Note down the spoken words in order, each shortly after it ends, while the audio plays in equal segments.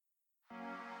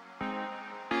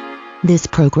This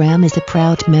program is a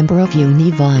proud member of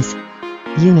Univoz.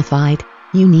 Unified,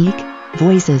 unique,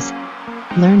 voices.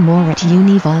 Learn more at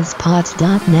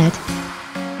univozpods.net.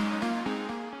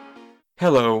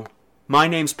 Hello, my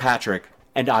name's Patrick,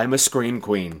 and I'm a Scream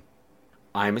Queen.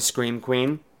 I'm a Scream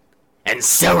Queen, and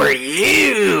so are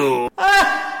you!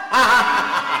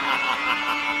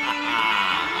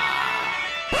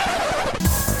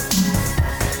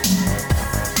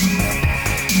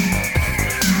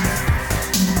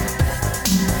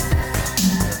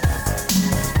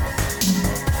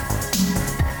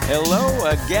 Hello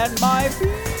again, my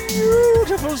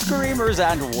beautiful screamers,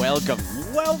 and welcome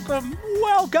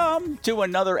to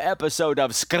another episode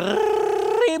of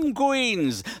Scream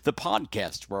Queens, the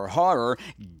podcast where horror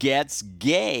gets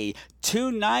gay.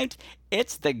 Tonight,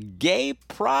 it's the Gay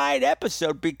Pride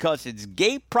episode because it's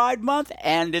Gay Pride Month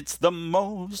and it's the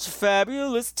most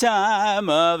fabulous time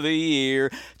of the year.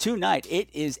 Tonight, it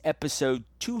is episode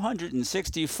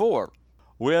 264.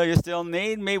 Will you still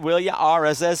need me? Will you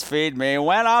RSS feed me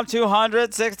when I'm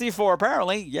 264?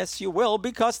 Apparently, yes, you will,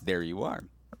 because there you are.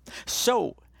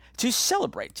 So, to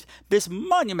celebrate this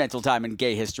monumental time in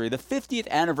gay history, the 50th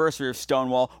anniversary of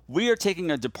Stonewall, we are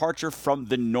taking a departure from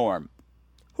the norm.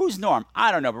 Who's Norm?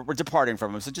 I don't know, but we're departing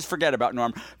from him, so just forget about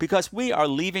Norm, because we are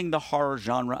leaving the horror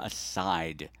genre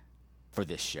aside for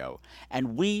this show.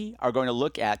 And we are going to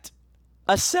look at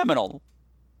a seminal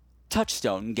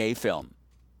touchstone gay film.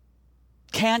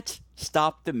 Can't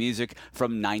Stop the Music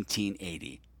from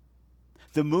 1980.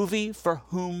 The movie for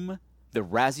whom the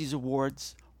Razzies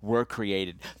Awards were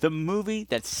created. The movie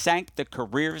that sank the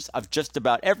careers of just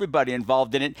about everybody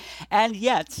involved in it, and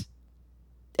yet,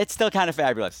 it's still kind of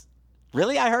fabulous.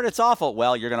 Really? I heard it's awful.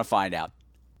 Well, you're going to find out.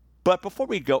 But before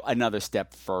we go another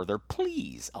step further,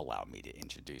 please allow me to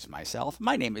introduce myself.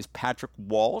 My name is Patrick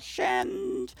Walsh,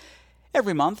 and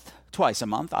every month, twice a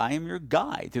month, I am your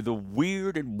guide through the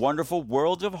weird and wonderful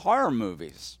world of horror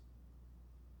movies.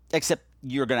 Except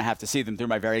you're going to have to see them through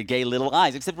my very gay little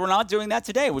eyes. Except we're not doing that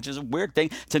today, which is a weird thing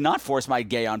to not force my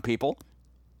gay on people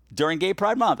during Gay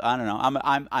Pride Month. I don't know.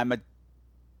 I'm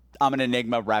an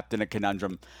enigma wrapped in a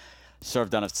conundrum,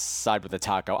 served on a side with a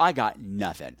taco. I got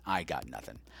nothing.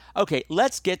 Okay,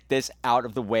 let's get this out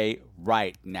of the way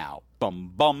right now.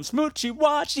 Bum bum smoochy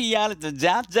watchy yada da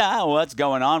da da. What's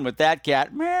going on with that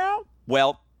cat? Meow.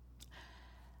 Well,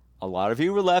 a lot of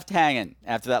you were left hanging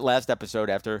after that last episode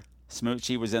after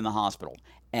Smoochy was in the hospital.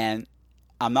 And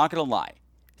I'm not going to lie,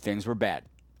 things were bad.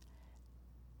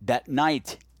 That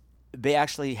night, they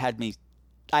actually had me,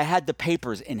 I had the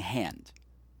papers in hand.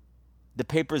 The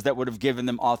papers that would have given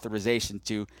them authorization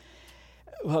to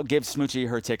give Smoochy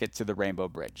her ticket to the Rainbow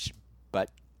Bridge. But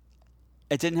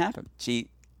it didn't happen. She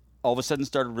all of a sudden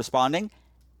started responding.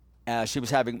 She was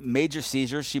having major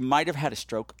seizures. She might have had a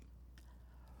stroke.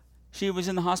 She was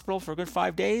in the hospital for a good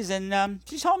 5 days, and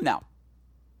she's home now.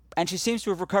 And she seems to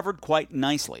have recovered quite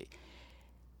nicely.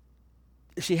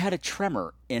 She had a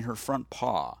tremor in her front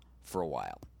paw for a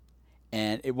while.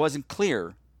 And it wasn't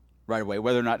clear right away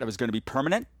whether or not it was going to be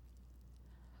permanent.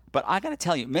 But I got to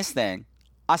tell you, Miss Thing,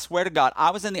 I swear to God, I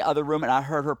was in the other room and I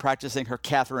heard her practicing her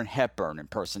Katharine Hepburn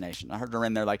impersonation. I heard her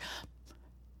in there like,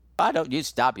 "Why don't you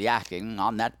stop yakking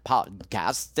on that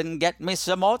podcast and get me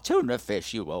some more tuna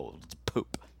fish, you old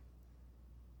poop."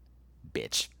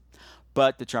 Bitch.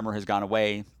 But the tremor has gone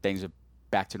away. Things are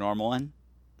back to normal and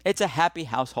it's a happy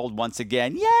household once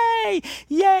again. Yay!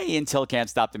 Yay! Until Can't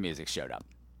Stop the Music showed up.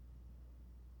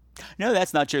 No,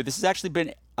 that's not true. This has actually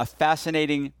been a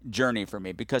fascinating journey for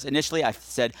me because initially I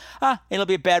said, it'll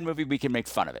be a bad movie. We can make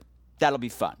fun of it. That'll be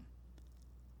fun.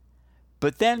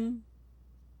 But then,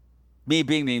 me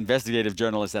being the investigative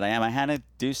journalist that I am, I had to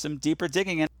do some deeper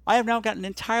digging. And I have now got an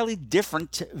entirely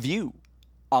different view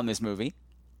on this movie,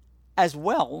 as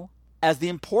well as the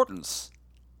importance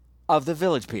of the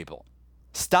Village People.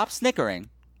 Stop snickering.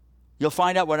 You'll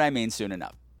find out what I mean soon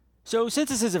enough. So since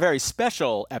this is a very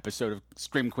special episode of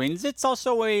Scream Queens, it's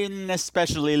also an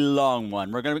especially long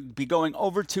one. We're going to be going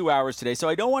over 2 hours today, so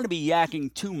I don't want to be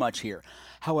yakking too much here.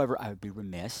 However, I would be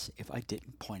remiss if I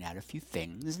didn't point out a few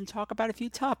things and talk about a few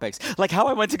topics, like how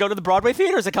I went to go to the Broadway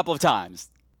theaters a couple of times.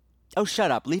 Oh,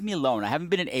 shut up. Leave me alone. I haven't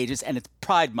been in ages, and it's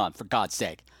Pride Month, for God's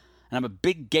sake. And I'm a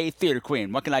big gay theater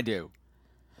queen. What can I do?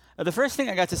 The first thing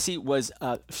I got to see was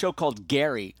a show called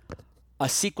Gary, a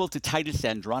sequel to Titus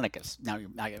Andronicus. Now,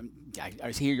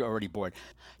 I hear you're already bored.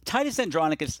 Titus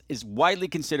Andronicus is widely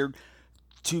considered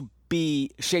to be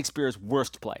Shakespeare's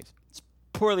worst play. It's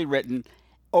poorly written,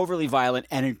 overly violent,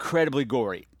 and incredibly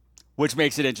gory, which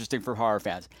makes it interesting for horror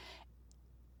fans.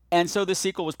 And so the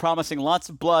sequel was promising lots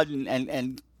of blood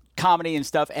and comedy and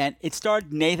stuff, and it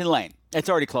starred Nathan Lane. It's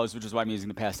already closed, which is why I'm using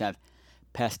the past tense.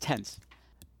 past tense.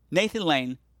 Nathan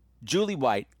Lane, Julie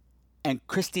White, and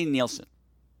Christine Nielsen.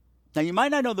 Now, you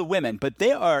might not know the women, but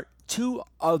they are two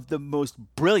of the most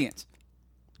brilliant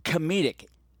comedic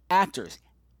actors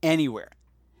anywhere.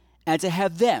 And to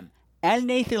have them and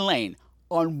Nathan Lane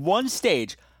on one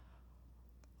stage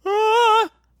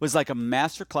was like a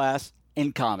masterclass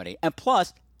in comedy. And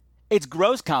plus, it's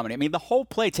gross comedy. I mean, the whole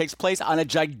play takes place on a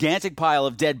gigantic pile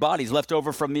of dead bodies left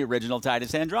over from the original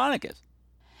Titus Andronicus.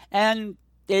 And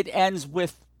it ends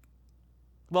with,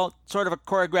 well, sort of a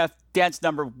choreographed dance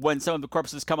number when some of the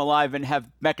corpses come alive and have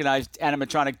mechanized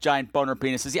animatronic giant boner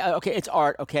penises. Yeah, okay, it's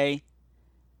art, okay?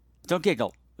 Don't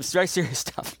giggle. It's very serious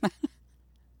stuff.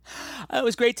 It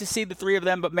was great to see the three of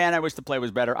them, but man, I wish the play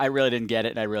was better. I really didn't get it,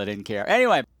 and I really didn't care.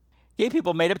 Anyway, gay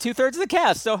people made up 2/3 of the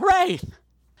cast, so hooray!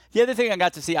 The other thing I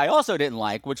got to see I also didn't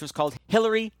like, which was called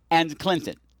Hillary and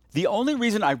Clinton. The only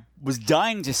reason I was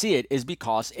dying to see it is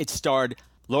because it starred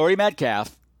Laurie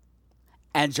Metcalf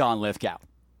and John Lithgow.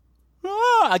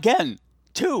 Again,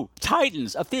 two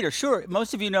titans of theater. Sure,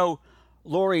 most of you know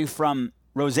Laurie from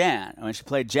Roseanne, when she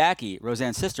played Jackie,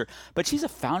 Roseanne's sister, but she's a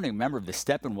founding member of the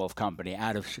Steppenwolf Company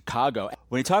out of Chicago.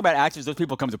 When you talk about actors, those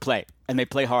people come to play, and they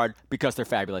play hard because they're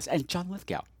fabulous. And John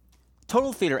Lithgow,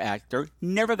 total theater actor,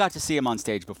 never got to see him on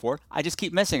stage before. I just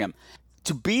keep missing him.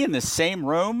 To be in the same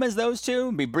room as those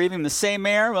two, be breathing the same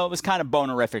air, well, it was kind of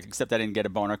bonerific, except I didn't get a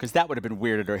boner, because that would have been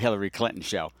weird at her Hillary Clinton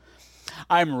show.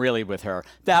 I'm really with her.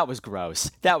 That was gross.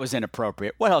 That was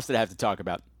inappropriate. What else did I have to talk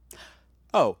about?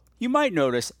 Oh, you might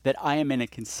notice that I am in a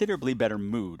considerably better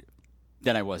mood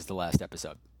than I was the last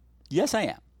episode. Yes, I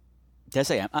am. Yes,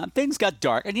 I am. Things got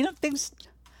dark, and things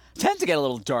tend to get a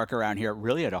little dark around here.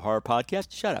 Really, at a horror podcast?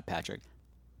 Shut up, Patrick.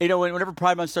 Whenever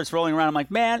Pride Month starts rolling around, I'm like,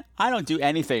 man, I don't do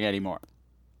anything anymore.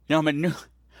 I'm a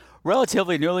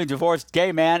relatively newly divorced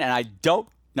gay man, and I don't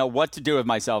know what to do with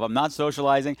myself. I'm not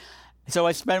socializing. So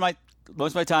I spend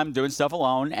most of my time doing stuff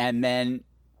alone, and then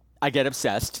I get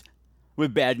obsessed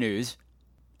with bad news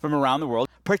from around the world,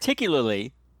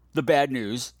 particularly the bad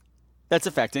news that's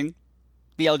affecting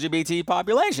the LGBT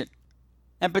population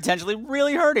and potentially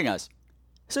really hurting us.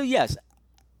 So yes,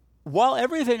 while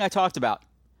everything I talked about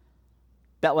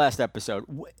that last episode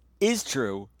is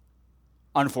true,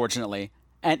 unfortunately,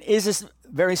 and is a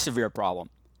very severe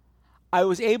problem, I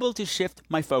was able to shift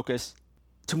my focus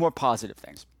to more positive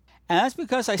things. And that's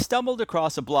because I stumbled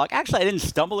across a blog. Actually, I didn't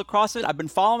stumble across it. I've been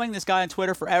following this guy on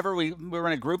Twitter forever. We were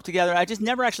in a group together. I just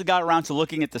never actually got around to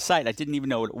looking at the site. I didn't even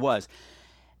know what it was.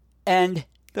 And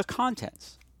the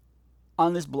contents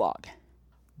on this blog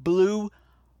blew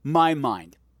my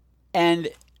mind. And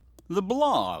the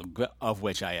blog, of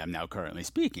which I am now currently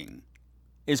speaking,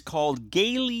 is called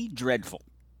Gaily Dreadful.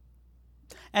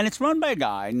 And it's run by a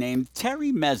guy named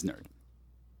Terry Mesner.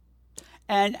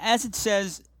 And as it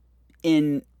says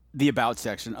in the About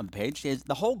section of the page, is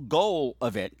the whole goal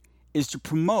of it is to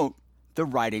promote the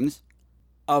writings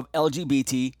of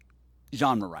LGBT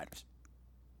genre writers.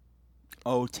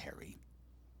 Oh, Terry.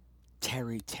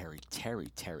 Terry,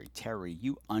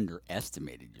 you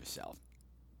underestimated yourself.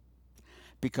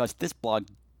 Because this blog,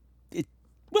 it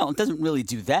doesn't really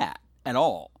do that at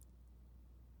all.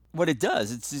 What it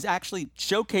does, it's actually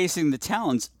showcasing the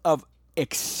talents of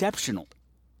exceptional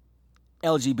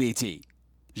LGBT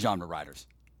genre writers.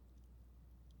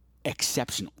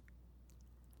 Exceptional.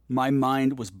 My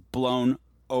mind was blown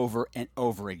over and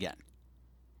over again.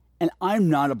 And I'm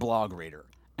not a blog reader.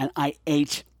 And I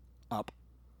ate up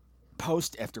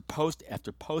post after post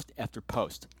after post after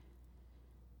post.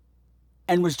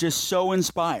 And was just so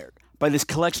inspired by this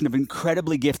collection of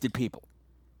incredibly gifted people.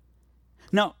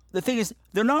 Now, the thing is,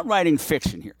 they're not writing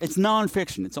fiction here. It's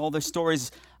nonfiction. It's all their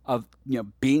stories of,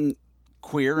 being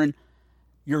queer and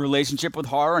your relationship with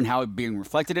horror and how it being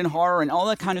reflected in horror and all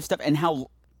that kind of stuff and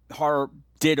how horror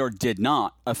did or did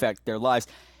not affect their lives.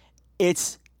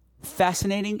 It's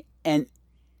fascinating, and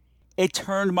it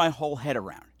turned my whole head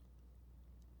around.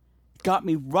 It got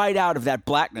me right out of that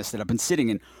blackness that I've been sitting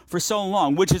in for so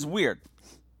long, which is weird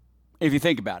if you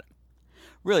think about it.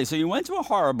 Really, so you went to a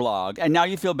horror blog and now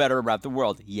you feel better about the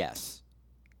world. Yes.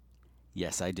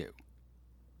 Yes, I do.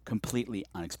 Completely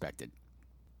unexpected.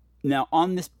 Now,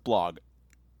 on this blog,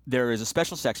 there is a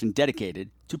special section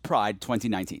dedicated to Pride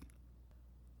 2019.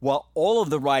 While all of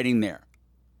the writing there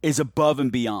is above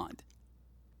and beyond,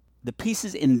 the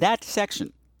pieces in that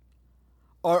section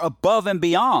are above and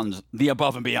beyond the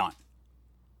above and beyond.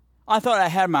 I thought I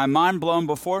had my mind blown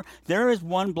before. There is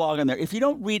one blog on there. If you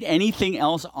don't read anything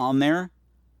else on there,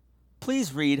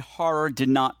 please read Horror Did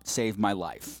Not Save My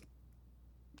Life.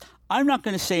 I'm not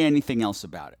going to say anything else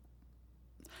about it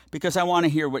because I want to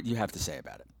hear what you have to say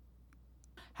about it.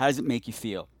 How does it make you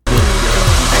feel?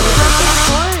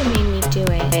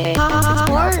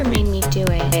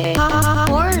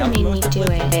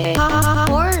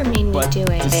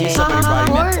 is somebody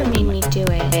writing that Horror made me do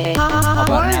it. about an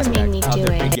Horror made aspect me of do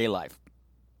their big it. gay life.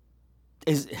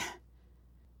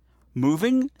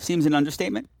 Moving seems an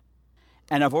understatement.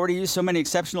 And I've already used so many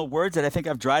exceptional words that I think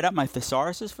I've dried up my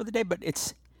thesauruses for the day, but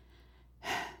it's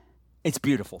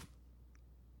beautiful.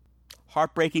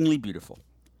 Heartbreakingly beautiful.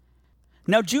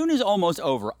 Now, June is almost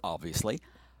over, obviously.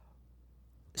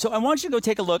 So I want you to go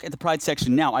take a look at the Pride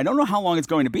section now. I don't know how long it's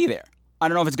going to be there. I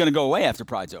don't know if it's going to go away after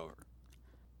Pride's over.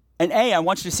 And A, I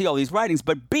want you to see all these writings,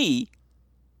 but B,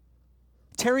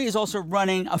 Terry is also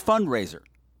running a fundraiser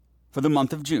for the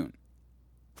month of June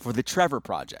for the Trevor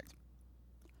Project,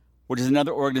 which is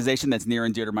another organization that's near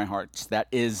and dear to my heart. That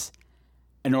is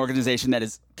an organization that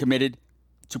is committed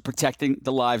to protecting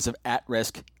the lives of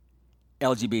at-risk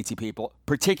LGBT people,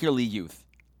 particularly youth,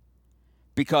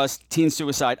 because teen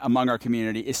suicide among our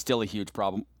community is still a huge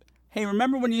problem. Hey,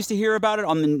 remember when you used to hear about it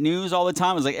on the news all the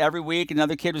time? It was like every week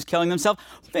another kid was killing themselves.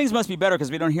 Things must be better because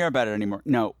we don't hear about it anymore.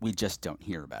 No, we just don't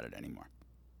hear about it anymore.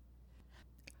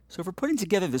 So if we're putting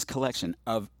together this collection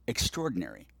of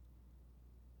extraordinary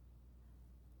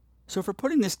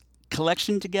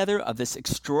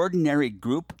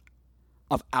group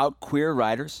of out queer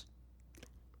writers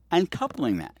and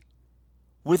coupling that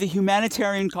with a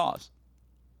humanitarian cause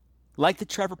like the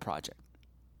Trevor Project,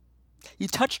 you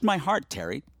touched my heart,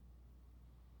 Terry.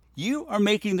 You are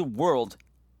making the world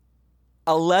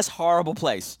a less horrible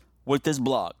place with this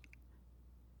blog.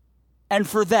 And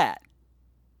for that,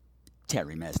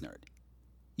 Terry Mesnard,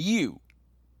 you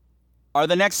are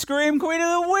the next Scream Queen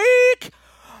of the Week.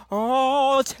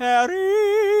 Oh,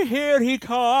 Terry, here he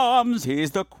comes.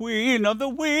 He's the Queen of the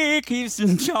Week. He's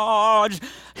in charge.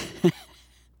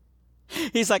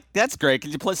 He's like, that's great.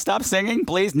 Could you please stop singing,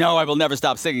 please? No, I will never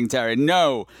stop singing, Terry.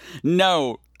 No.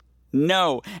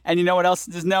 And you know what else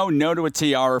is no? No to a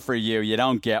tiara for you. You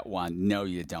don't get one. No,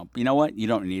 you don't. You know what? You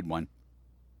don't need one.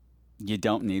 You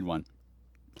don't need one.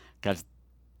 Because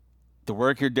the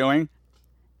work you're doing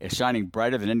is shining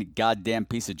brighter than any goddamn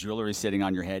piece of jewelry sitting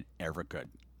on your head ever could.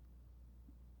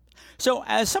 So,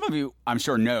 as some of you, I'm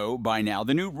sure, know by now,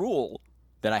 the new rule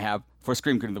that I have for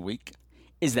Scream Queen of the Week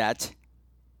is that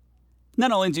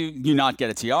not only do you not get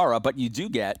a tiara, but you do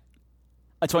get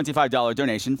a $25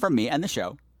 donation from me and the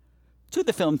show to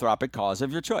the philanthropic cause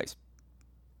of your choice.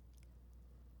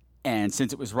 And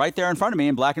since it was right there in front of me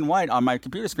in black and white on my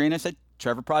computer screen, I said,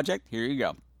 Trevor Project, here you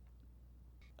go.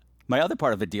 My other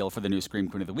part of the deal for the new Scream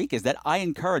Queen of the Week is that I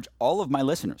encourage all of my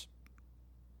listeners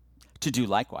to do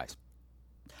likewise.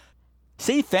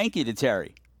 Say thank you to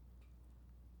Terry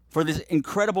for this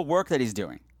incredible work that he's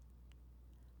doing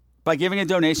by giving a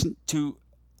donation to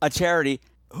a charity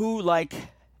who, like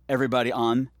everybody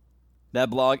on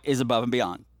that blog, is above and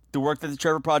beyond. The work that the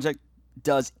Trevor Project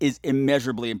does is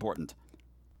immeasurably important.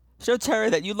 Show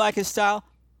Terry that you like his style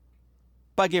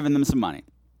by giving them some money,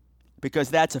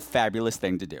 because that's a fabulous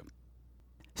thing to do.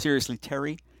 Seriously,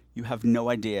 Terry, you have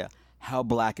no idea how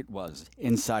black it was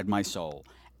inside my soul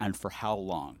and for how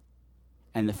long.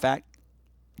 And the fact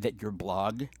that your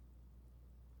blog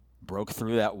broke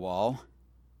through that wall,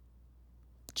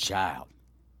 child.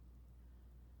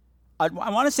 I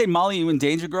want to say Molly, you in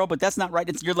danger, girl, but that's not right.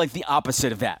 You're like the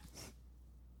opposite of that.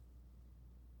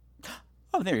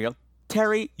 Oh, there you go.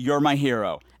 Terry, you're my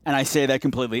hero. And I say that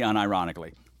completely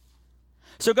unironically.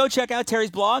 So go check out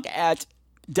Terry's blog at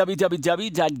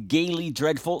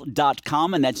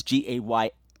www.gaylydreadful.com, and that's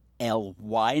Gayly.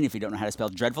 And if you don't know how to spell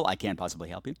dreadful, I can't possibly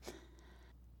help you.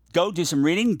 Go do some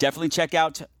reading. Definitely check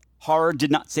out Horror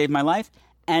Did Not Save My Life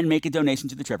and make a donation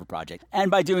to the Trevor Project.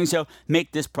 And by doing so,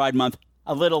 make this Pride Month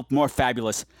a little more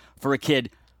fabulous for a kid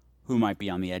who might be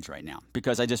on the edge right now.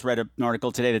 Because I just read an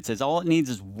article today that says all it needs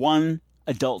is one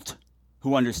adult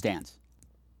who understands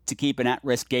to keep an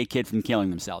at-risk gay kid from killing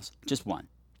themselves. Just one.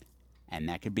 And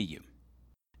that could be you.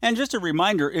 And just a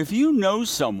reminder, if you know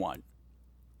someone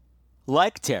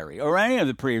like Terry or any of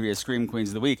the previous Scream Queens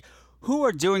of the Week who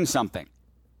are doing something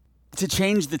to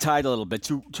change the tide a little bit,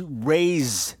 to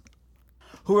raise,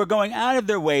 who are going out of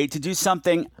their way to do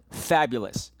something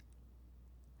fabulous,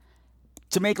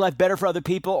 to make life better for other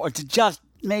people, or to just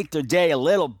make their day a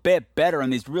little bit better in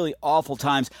these really awful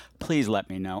times, please let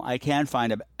me know. I can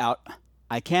find out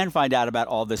about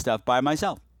all this stuff by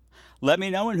myself. Let me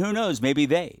know, and who knows, maybe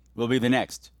they will be the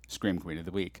next Scream Queen of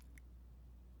the Week.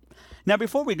 Now,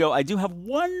 before we go, I do have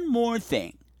one more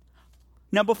thing.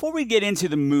 Now, before we get into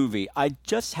the movie, I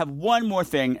just have one more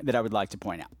thing that I would like to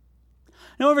point out.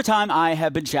 Now, over time, I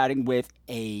have been chatting with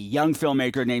a young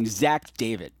filmmaker named Zach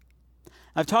David.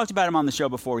 I've talked about him on the show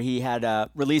before. He had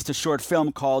released a short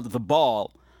film called The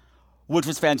Ball, which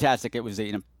was fantastic. It was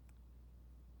a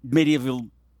medieval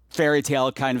fairy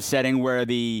tale kind of setting where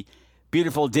the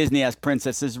beautiful Disney-esque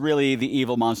princess is really the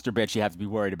evil monster bitch you have to be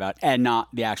worried about, and not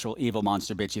the actual evil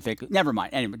monster bitch you think. Never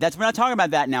mind. Anyway, we're not talking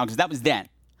about that now because that was then.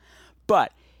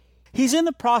 But he's in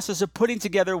the process of putting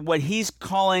together what he's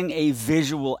calling a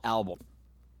visual album.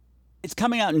 It's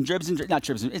coming out in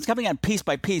it's coming out piece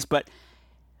by piece, but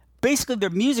basically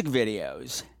they're music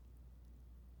videos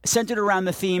centered around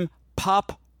the theme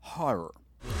pop horror.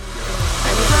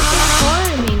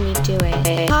 Horror made me do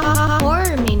it.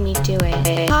 Horror made me do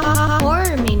it.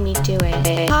 Horror made me do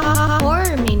it.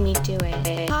 Horror made me do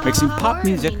it. Mixing pop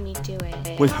music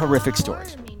with horrific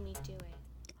stories.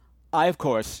 I, of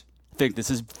course, think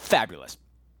this is fabulous.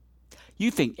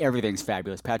 You think everything's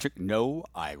fabulous, Patrick? No,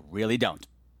 I really don't.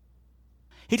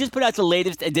 He just put out the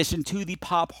latest addition to the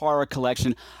pop horror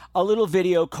collection, a little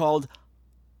video called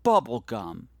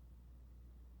Bubblegum.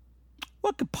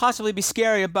 What could possibly be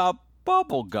scary about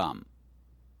bubblegum?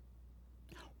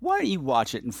 Why don't you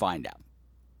watch it and find out?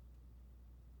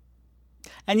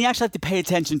 And you actually have to pay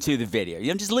attention to the video. You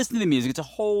don't just listen to the music. It's a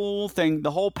whole thing.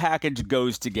 The whole package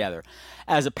goes together,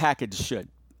 as a package should.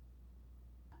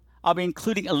 I'll be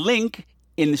including a link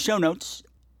in the show notes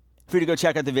for you to go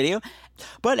check out the video.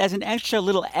 But as an extra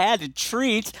little added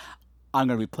treat, I'm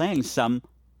going to be playing some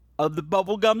of the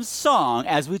Bubblegum song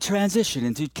as we transition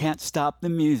into Can't Stop the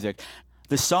Music.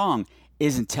 The song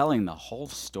isn't telling the whole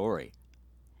story.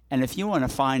 And if you want to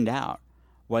find out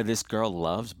why this girl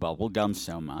loves bubblegum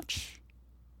so much,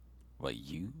 well,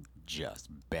 you just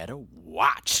better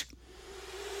watch.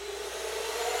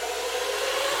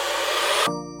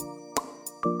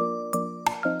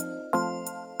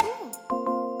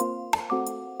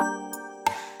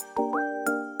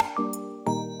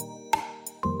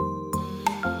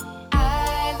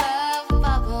 I love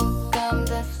bubblegum,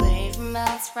 the flavor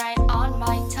melts right on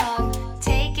my tongue.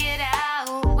 Take it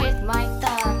out with my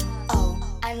thumb. Oh,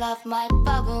 I love my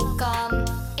bubblegum.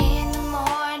 In the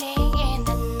morning, in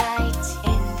the night,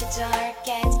 in the dark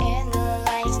and in the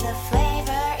light, the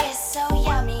flavor is so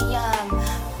yummy yum.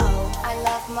 Oh, I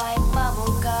love my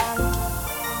bubblegum.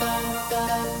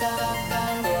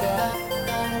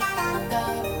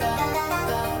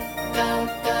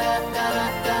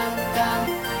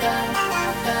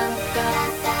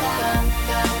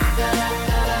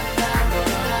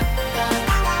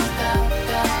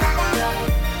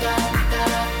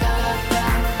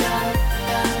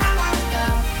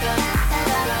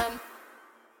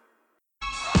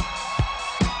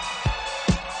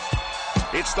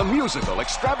 It's the musical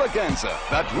extravaganza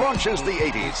that launches the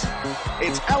 80s.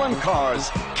 It's Alan Carr's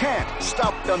Can't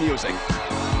Stop the Music.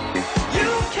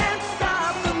 You can't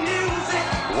stop the music.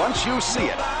 Once you see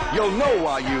it, you'll know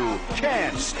why you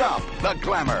can't stop the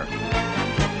glamour.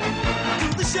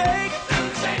 Do the shake, do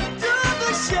the shake, do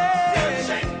the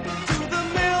shake, do the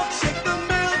milkshake, do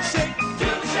the shake, do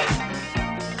the shake,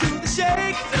 do the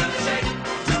shake,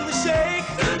 do the shake,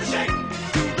 do the shake,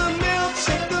 do the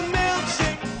milkshake, the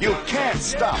milkshake. You can't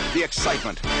stop the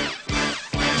excitement.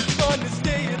 On this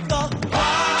day it's the YMCA.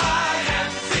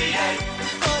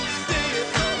 On this day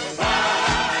it's the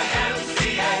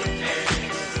YMCA.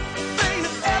 They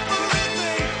have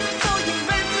everything for you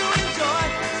men to enjoy.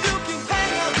 You can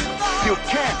hang out with us. You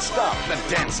can't stop the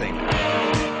dancing.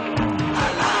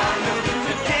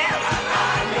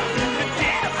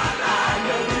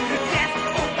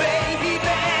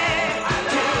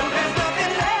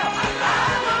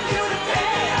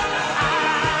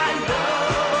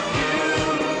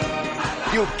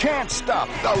 You can't stop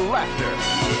the laughter.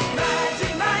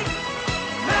 Magic night,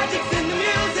 magic's in the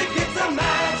music, it's a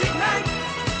magic night.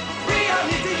 We all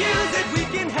need to use it, we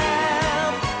can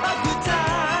have a good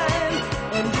time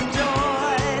and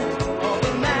enjoy all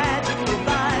the magical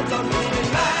vibes on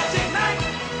this magic night.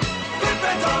 Good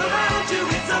friends all around you,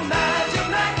 it's a magic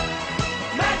night.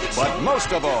 Magic But show.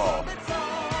 most of all,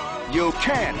 you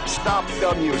can't stop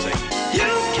the music.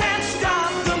 You can't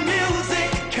stop the music.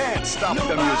 Can't stop the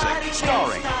Nobody music. can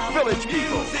Starring stop Village the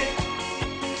People, music.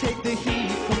 Take the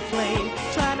heat from flame,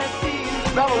 try not to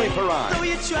Valerie so Perrine,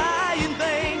 you try in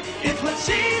vain. It's what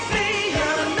she sees.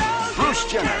 Bruce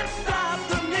Jenner, Can't stop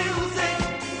the music.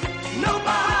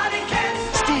 Nobody can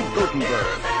stop Steve the Guttenberg,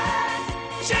 music.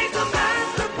 She's the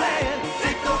master plan.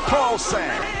 Take the Paul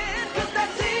Sam, plan, 'cause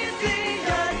that's easier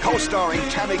to co-starring do.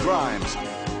 Tammy Grimes,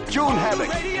 June Havoc,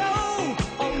 Radio,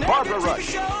 on Barbara every Rush,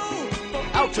 show.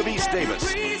 Altavis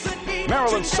Davis,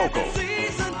 Marilyn Sokol,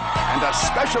 Season. and a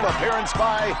special appearance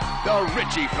by the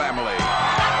Ritchie family.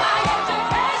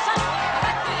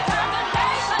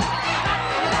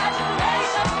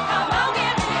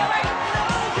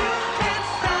 Can't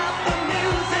stop the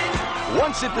music.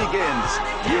 Once it begins,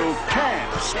 you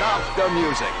can't stop the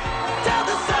music. Tell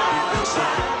the sun to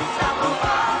shine. Stop 'em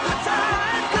all the time.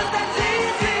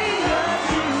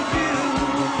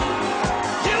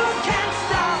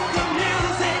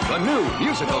 new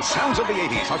musical Sounds of the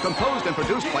 80s are composed and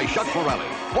produced by Chuck Morelli.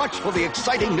 Watch for the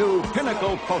exciting new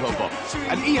Pinnacle Photo Book,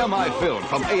 an EMI film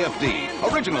from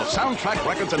AFD. Original soundtrack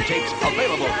records and tapes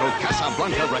available through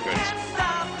Casablanca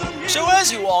Records. So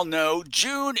as you all know,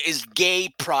 June is Gay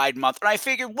Pride Month, and I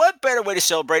figured what better way to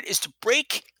celebrate is to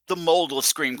break the mold of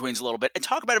Scream Queens a little bit and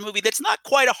talk about a movie that's not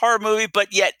quite a horror movie,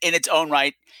 but yet in its own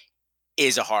right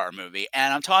is a horror movie.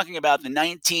 And I'm talking about the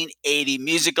 1980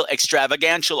 musical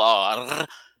extravaganza,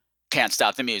 Can't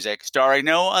Stop the Music, starring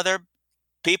no other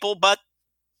people but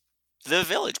the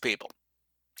Village People.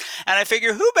 And I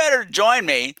figure who better to join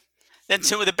me than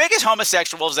two of the biggest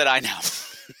homosexuals that I know.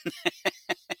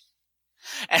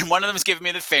 And one of them is giving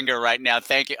me the finger right now.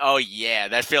 Thank you. Oh, yeah,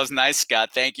 that feels nice,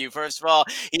 Scott. Thank you. First of all,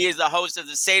 he is the host of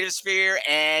the Satosphere,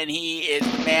 and he is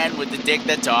the man with the dick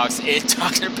that talks. It's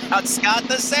talking about Scott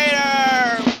the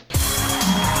Satyr.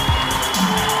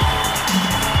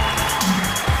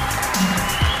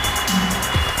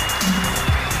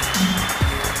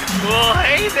 Well,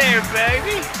 hey there,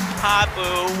 baby. Hi,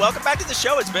 Boo. Welcome back to the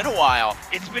show. It's been a while.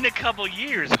 It's been a couple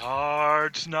years.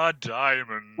 Hearts, not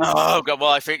diamonds. Oh, God. Well,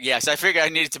 I figured I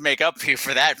needed to make up for you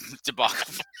for that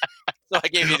debacle. So I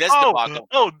gave you this debacle.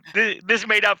 This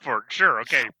made up for it. Sure,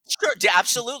 okay. Sure, yeah,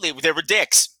 absolutely. There were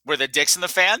dicks. Were there dicks in the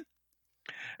fan?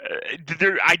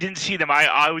 I didn't see them.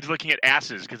 I was looking at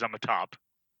asses because I'm a top.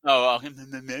 Oh,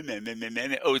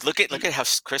 look at how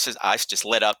Chris's eyes just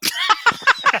lit up.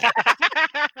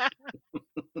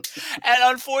 And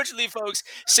unfortunately, folks,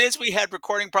 since we had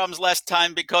recording problems last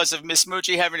time because of Miss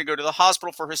Smoochie having to go to the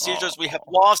hospital for her seizures, we have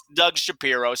lost Doug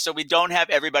Shapiro, so we don't have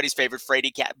everybody's favorite Frady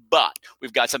Cat. But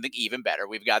we've got something even better.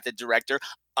 We've got the director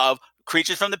of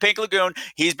Creatures from the Pink Lagoon.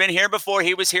 He's been here before.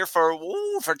 He was here for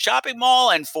Chopping Mall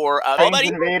and for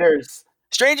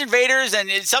Strange Invaders and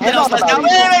something else.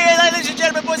 Ladies and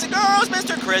gentlemen, boys and girls,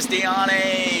 Mr.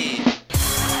 Christiani.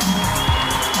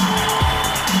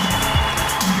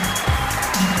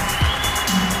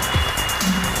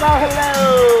 Well,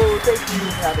 hello! Thank you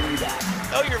for having me back.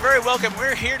 Oh, you're very welcome.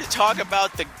 We're here to talk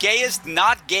about the gayest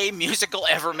not gay musical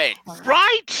ever made.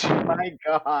 Right! My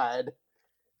God.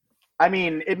 I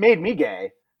mean, it made me gay.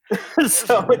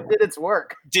 So it did its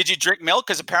work. Did you drink milk?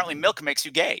 Because apparently milk makes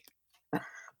you gay.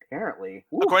 Apparently.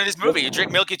 According to this movie, you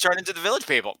drink milk, you turn into the Village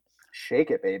People.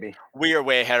 Shake it, baby. We are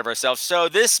way ahead of ourselves. So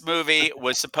this movie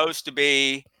was supposed to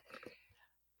be...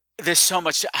 There's so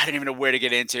much... I don't even know where to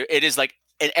get into. It is like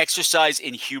an exercise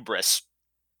in hubris.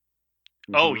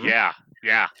 Oh, yeah.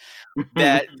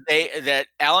 That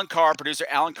Alan Carr, producer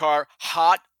Alan Carr,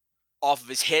 hot off of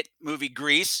his hit movie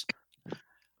Grease,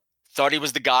 thought he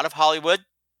was the god of Hollywood,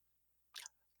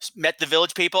 met the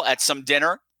Village People at some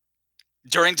dinner.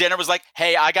 During dinner was like,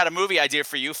 hey, I got a movie idea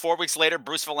for you. 4 weeks later,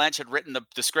 Bruce Valanche had written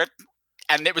the script,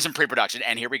 and it was in pre-production,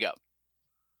 and here we go.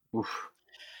 Oof.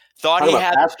 Thought he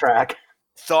had fast track.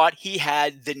 Thought he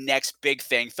had the next big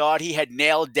thing. Thought he had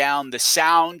nailed down the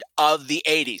sound of the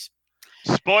 80s.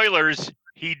 Spoilers,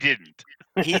 he didn't.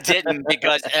 He didn't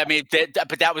because, I mean,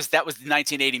 but that was the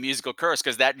 1980 musical curse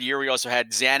because that year we also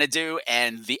had Xanadu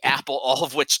and The Apple, all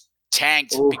of which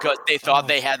tanked because they thought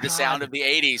they had the sound of the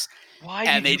 80s.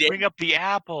 Why did you bring up The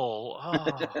Apple? Oh.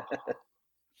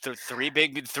 The three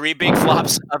big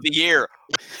flops of the year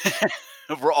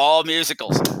were all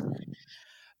musicals.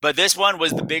 But this one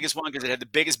was the biggest one because it had the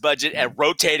biggest budget and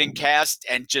rotating cast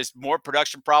and just more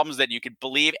production problems than you could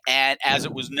believe. And as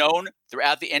it was known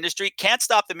throughout the industry, Can't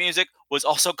Stop the Music was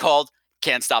also called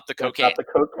Can't Stop the Cocaine. Can't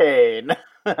Stop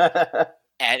the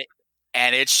Cocaine.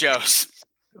 and it shows.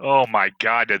 Oh my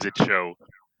God, does it show?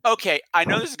 Okay, I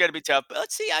know this is going to be tough, but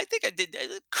let's see. I think I did.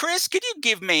 Chris, could you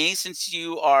give me, since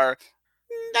you are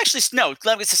actually no,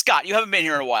 Scott, you haven't been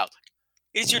here in a while.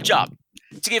 It is your job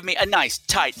to give me a nice,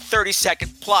 tight,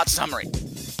 30-second plot summary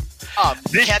of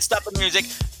Can't Stop the Music.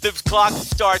 The clock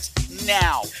starts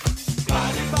now.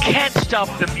 Can't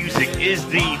Stop the Music is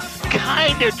the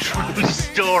kind of true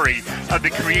story of the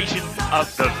creation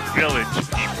of the Village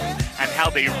People and how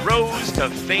they rose to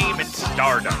fame and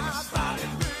stardom.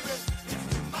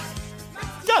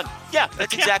 Done. Yeah,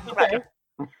 that's exactly right.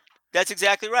 That's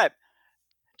exactly right.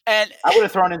 And I would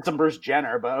have thrown in some Bruce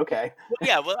Jenner, but okay.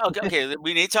 Yeah, well, okay.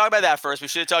 We need to talk about that first. We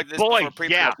should have talked this before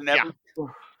pre-production. Yeah.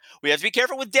 We have to be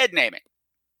careful with dead naming.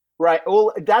 Right.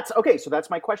 Well, that's okay. So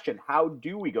that's my question. How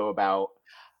do we go about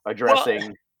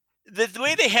addressing the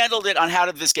way they handled it on how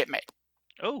did this get made?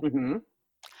 Oh,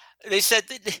 They said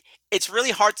that it's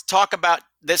really hard to talk about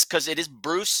this because it is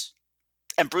Bruce.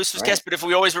 And Bruce was guest, but if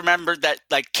we always remember that,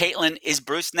 like, Caitlyn is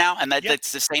Bruce now, and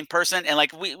that's the same person, and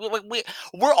like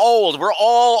we're old, we're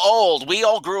all old. We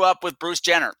all grew up with Bruce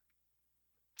Jenner.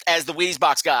 as the Wheaties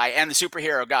box guy and the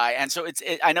superhero guy, and so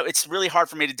I know it's really hard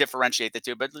for me to differentiate the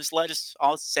two, but just let us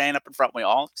all saying up in front, we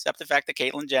all accept the fact that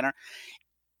Caitlyn Jenner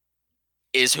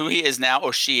is who he is now,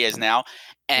 or she is now,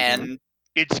 and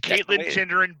It's That's the way Caitlyn it-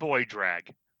 Jenner and boy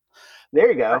drag. There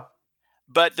you go.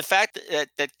 but the fact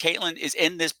that Caitlyn is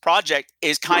in this project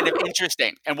is kind of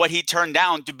interesting, and what he turned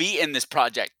down to be in this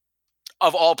project,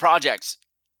 of all projects,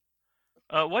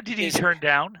 What did he Is- turn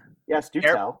down? Yes, do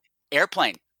Air- tell.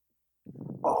 Airplane.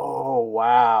 Oh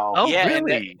wow. Oh, yeah, and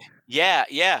really? Yeah.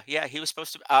 He was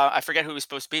supposed to. I forget who he was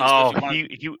supposed to be. He was supposed to be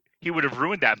one of- he would have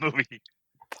ruined that movie.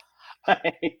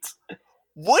 Right.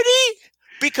 Would he?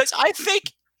 Because I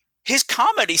think his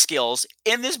comedy skills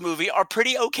in this movie are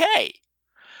pretty okay.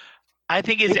 I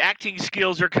think his acting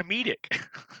skills are comedic.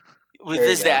 With There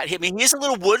you this, go. I mean, he's a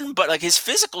little wooden, but like his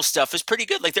physical stuff is pretty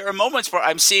good. Like there are moments where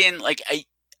I'm seeing like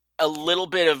a little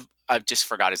bit of. I just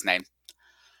forgot his name.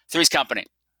 Three's Company.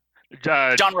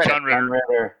 John Ritter. John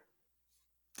Ritter.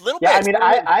 Little Yeah, I bit. mean,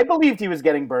 I believed he was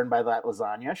getting burned by that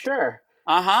lasagna. Sure.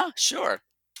 Sure.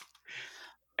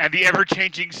 And the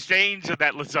ever-changing stains of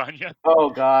that lasagna. Oh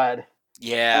God.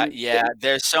 Yeah, And- yeah.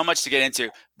 There's so much to get into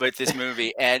with this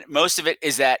movie, and most of it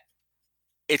is that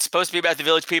it's supposed to be about the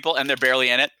Village People, and they're barely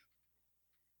in it.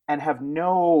 And have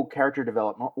no character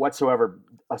development whatsoever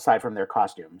aside from their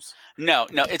costumes. No,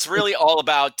 it's really all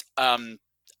about.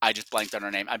 I just blanked on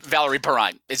her name. Valerie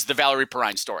Perrine. It's the Valerie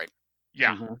Perrine story.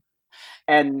 Yeah. Mhm.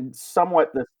 And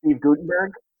somewhat the Steve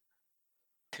Gutenberg.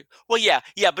 Well, yeah,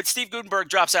 but Steve Gutenberg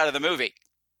drops out of the movie.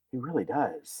 He really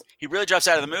does. He really drops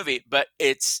out of the movie, but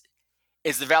it's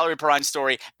the Valerie Perrine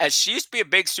story. As she used to be a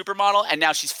big supermodel, and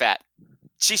now she's fat.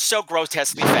 She's so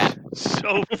grotesquely fat.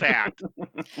 So fat.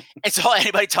 It's all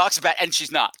anybody talks about, and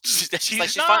she's not. She's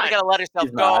She's finally not. got to let herself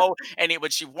She's not. go and eat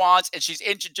what she wants, and she's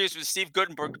introduced with Steve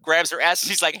Gutenberg, grabs her ass, and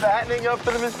she's like, Fattening up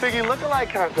for the Miss Piggy lookalike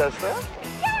contest, huh?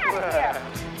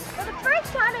 Yes! For the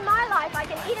first time in my life, I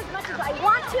can eat as much as I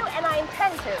want to and I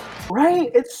intend to.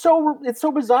 Right? It's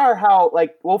so bizarre how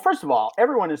well, first of all,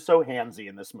 everyone is so handsy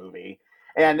in this movie.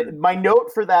 And my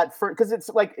note for that, because it's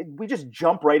like we just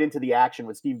jump right into the action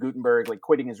with Steve Gutenberg like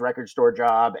quitting his record store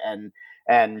job and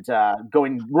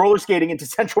going roller skating into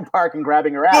Central Park and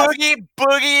grabbing her ass.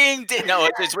 boogieing. No,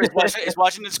 it's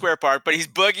Washington Square Park, but he's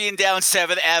boogieing down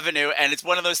 7th Avenue, and it's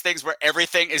one of those things where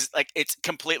everything is like it's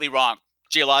completely wrong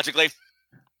geologically.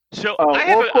 So Oh, I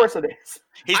have well, of course it is.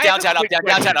 He's I have a downtown, up, quick down,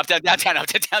 question. downtown, up, down, downtown, up,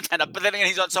 down, downtown, up. But then again,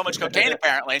 he's on so much cocaine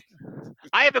apparently.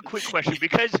 I have a quick question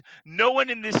because no one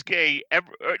in this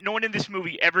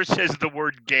movie ever says the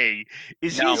word gay.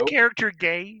 Is No. his character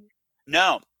gay?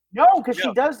 No, No, because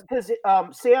she does. Because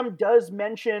Sam does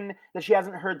mention that she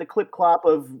hasn't heard the clip clop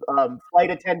of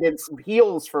flight attendants'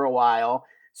 heels for a while.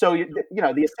 So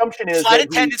the assumption is flight that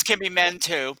he- attendants can be men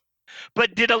too.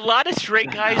 But did a lot of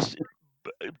straight guys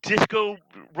disco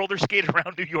roller skate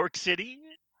around New York City?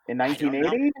 in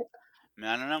 1980.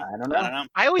 I don't know. I don't know.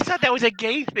 I always thought that was a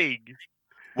gay thing.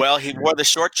 Well, he wore the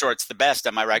short shorts the best.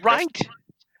 Am I right? Chris? Right?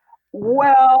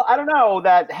 Well, I don't know.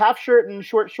 That half shirt and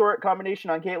short combination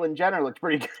on Caitlyn Jenner looked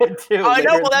pretty good too. Oh, I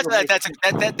know. later Well, in the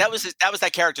movie. that was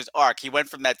that character's arc. He went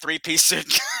from that 3-piece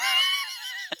suit,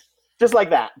 Just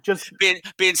like that. Just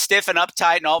being stiff and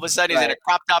uptight, and all of a sudden he's in a Right.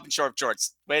 crop top and short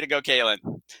shorts. Way to go, Caitlyn.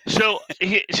 So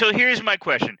here's my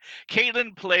question.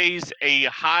 Caitlyn plays a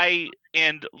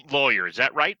high-end lawyer. Is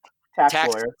that right? tax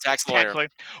Tax lawyer. lawyer. Lawyer.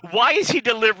 Why is he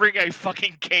delivering a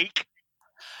fucking cake?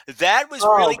 That was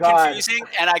Oh, really God. confusing,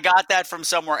 and I got that from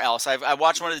somewhere else. I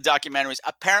watched one of the documentaries.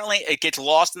 Apparently, it gets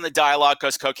lost in the dialogue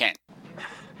because cocaine.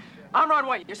 I'm Ron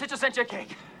White. Your sister sent you a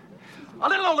cake. A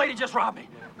little old lady just robbed me.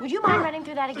 Would you mind running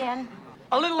through that again?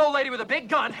 A little old lady with a big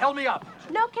gun held me up.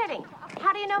 No kidding.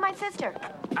 How do you know my sister?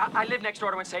 I live next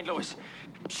door to her in St. Louis.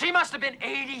 She must have been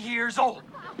 80 years old.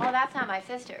 Well, that's not my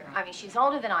sister. I mean, she's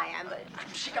older than I am, but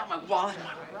She got my wallet,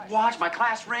 my watch, my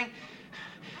class ring.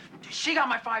 She got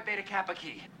my Phi Beta Kappa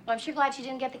key. well, I'm sure glad she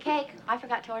didn't get the cake. I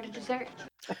forgot to order dessert.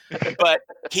 But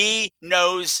he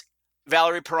knows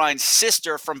Valerie Perrine's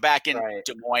sister from back in Right.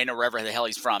 Des Moines or wherever the hell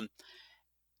he's from,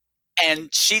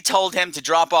 and she told him to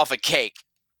drop off a cake.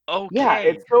 Okay. Yeah,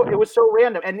 it was so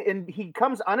random, and he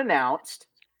comes unannounced.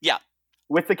 Yeah.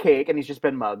 With the cake, and he's just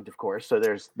been mugged, of course. So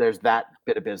there's that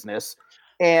bit of business,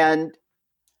 and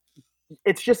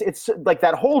it's like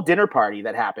that whole dinner party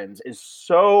that happens is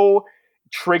so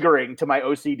triggering to my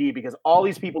OCD because all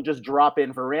these people just drop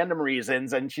in for random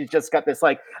reasons, and she's just got this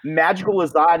like magical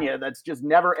lasagna that's just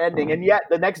never ending. And yet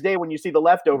the next day when you see the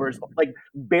leftovers, like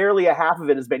barely a half of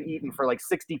it has been eaten for like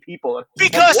 60 people.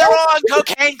 Because they're all on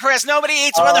cocaine, Chris. Nobody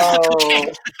eats when they're on cocaine.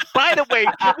 By the way,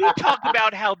 can we talk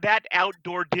about how that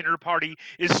outdoor dinner party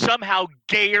is somehow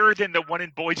gayer than the one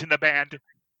in Boys in the Band?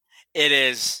 It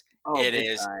is. Oh, It big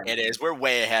is. time. It is. We're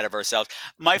way ahead of ourselves.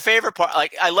 My favorite part,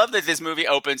 like, I love that this movie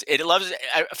opens.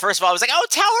 First of all, I was like, oh,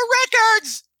 Tower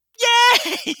Records!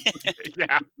 Yay!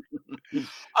 Yeah.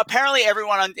 Apparently,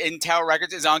 everyone in Tower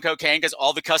Records is on cocaine because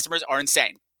all the customers are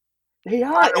insane. They I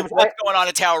are. don't know what's going on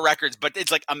at Tower Records, but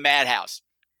it's like a madhouse.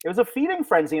 It was a feeding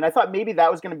frenzy, and I thought maybe that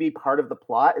was going to be part of the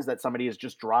plot, is that somebody has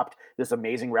just dropped this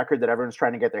amazing record that everyone's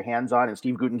trying to get their hands on, and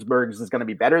Steve Guttenberg's is going to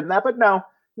be better than that. But no,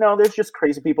 there's just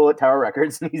crazy people at Tower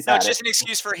Records, and he's No, at it's just it. an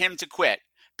excuse for him to quit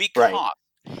because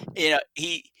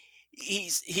he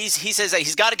says that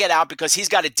he's got to get out because he's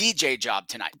got a DJ job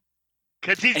tonight.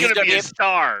 Because he's And going to be a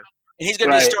star. And he's going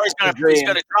to be a Right, star. the He's dream.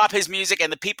 going to drop his music,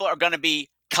 and the people are going to be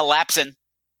collapsing.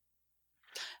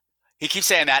 He keeps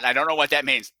saying that, and I don't know what that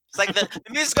means. It's like the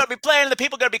music's going to be playing, and the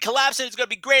people are going to be collapsing. It's going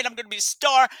to be great. I'm going to be a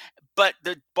star. But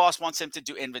the boss wants him to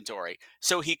do inventory.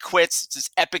 So he quits. It's this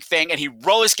epic thing, and he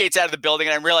roller skates out of the building,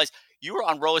 and I realize you were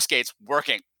on roller skates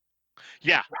working.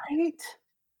 Yeah. Right?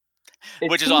 It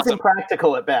Which is seems awesome.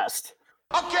 impractical at best.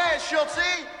 Okay,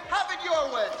 Schultze, have it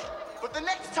your way. But the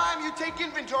next time you take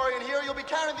inventory in here, you'll be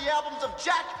counting the albums of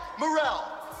Jack Morrell.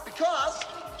 Because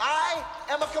I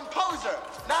am a composer,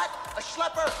 not a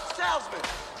schlepper salesman.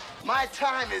 My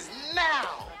time is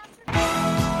now.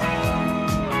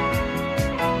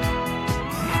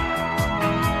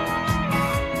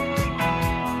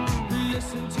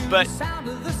 But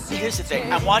here's the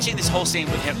thing. I'm watching this whole scene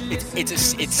with him.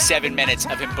 It's 7 minutes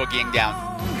of him boogieing down.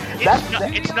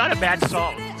 It's not a bad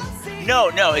song. No,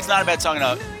 it's not a bad song at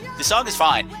all. The song is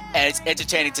fine, and it's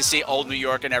entertaining to see old New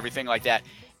York and everything like that.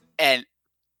 And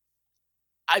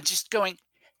I'm just going,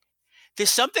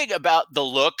 there's something about the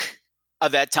look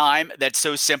of that time that's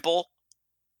so simple,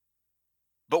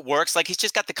 but works. Like, he's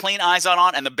just got the clean eyes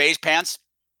on and the beige pants,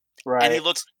 Right. and he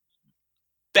looks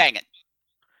banging.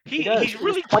 He does. He's He was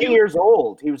really 20 cute. years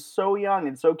old. He was so young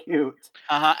and so cute.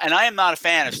 And I am not a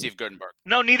fan of Steve Guttenberg.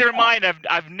 No, neither am I. And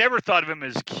I've never thought of him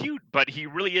as cute, but he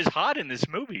really is hot in this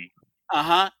movie.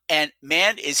 And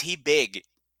man, is he big.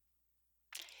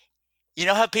 You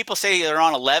know how people say they're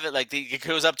on 11, like he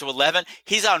goes up to 11?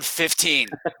 He's on 15.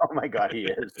 Oh my God, he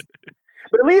is.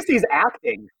 But at least he's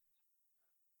acting.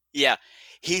 Yeah.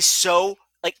 He's so,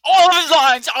 like, all of his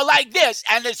lines are like this,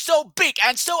 and they're so big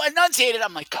and so enunciated.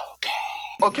 I'm like, okay.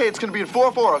 Okay, it's gonna be in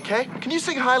 4/4, okay? Can you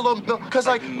sing high, low, middle? Because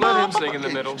like Let him sing in the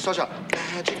middle. Start out.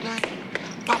 Magic night.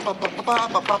 That's fast?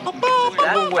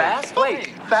 Wait, slow it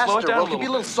Faster. down a Well, it can little be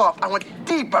a little soft. I want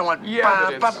deep. I want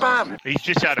bam. He's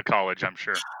just out of college, I'm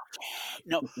sure.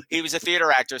 No, he was a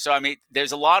theater actor. So, I mean,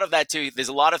 there's a lot of that, too. There's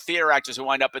a lot of theater actors who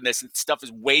wind up in this, and stuff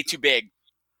is way too big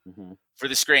for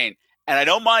the screen. And I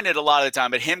don't mind it a lot of the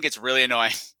time, but him gets really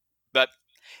annoying. But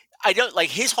I don't, like,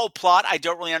 his whole plot, I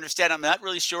don't really understand. I'm not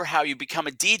really sure how you become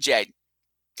a DJ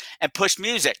and push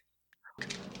music.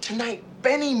 Tonight,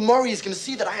 Benny Murray is gonna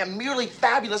see that I am merely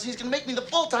fabulous. He's gonna make me the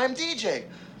full-time DJ.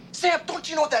 Sam, don't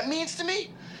you know what that means to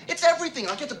me? It's everything.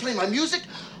 I'll get to play my music.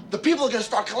 The people are gonna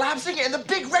start collapsing, and the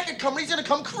big record company's gonna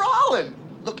come crawling.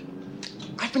 Look,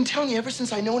 I've been telling you ever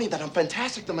since I know any that I'm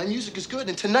fantastic, that my music is good,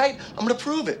 and tonight I'm gonna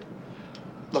prove it.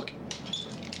 Look,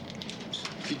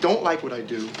 if you don't like what I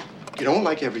do, you don't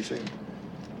like everything,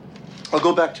 I'll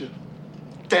go back to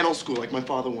dental school like my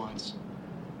father wants.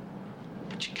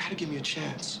 But you gotta give me a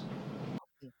chance.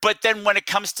 But then when it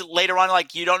comes to later on,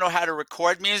 like, you don't know how to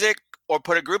record music or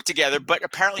put a group together, but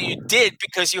apparently you did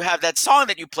because you have that song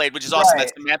that you played, which is awesome. Right.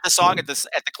 That Samantha song at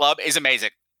the club is amazing.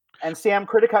 And Sam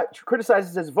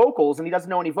criticizes his vocals, and he doesn't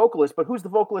know any vocalists, but who's the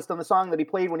vocalist on the song that he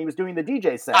played when he was doing the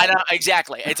DJ set? I know,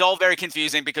 exactly. It's all very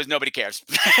confusing because nobody cares.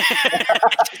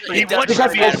 He wants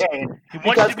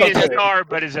to be a star,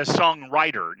 but as a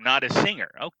songwriter, not a singer.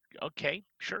 Oh, okay,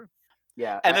 sure.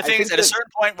 Yeah. And the thing is, at a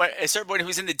certain point, he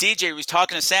was in the DJ, he was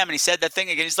talking to Sam, and he said that thing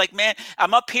again. He's like, "Man,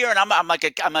 I'm up here, and I'm like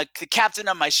the captain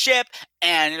of my ship,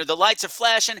 and the lights are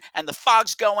flashing, and the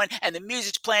fog's going, and the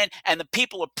music's playing, and the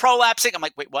people are prolapsing." I'm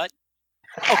like, "Wait, what?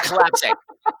 Oh, collapsing.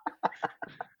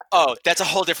 Oh, that's a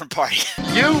whole different party."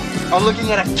 You are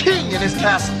looking at a king in his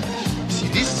castle. See,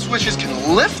 these switches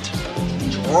can lift,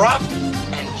 drop,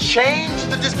 and change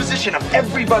the disposition of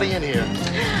everybody in here.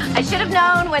 I should have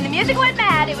known when the music went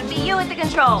mad, it would be you at the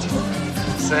controls.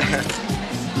 Sam,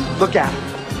 look at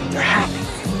them. They're happy.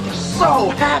 They're so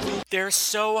happy. They're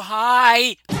so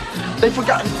high. They've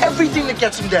forgotten everything that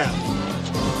gets them down.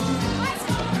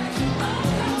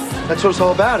 That's what it's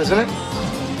all about, isn't it?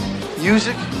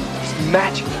 Music is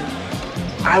magic.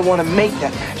 I want to make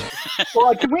that magic.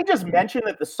 Well, can we just mention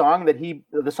that the song of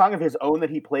his own that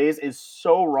he plays is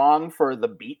so wrong for the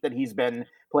beat that he's been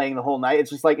playing the whole night? It's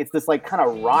just like, it's this like kind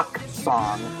of rock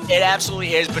song. It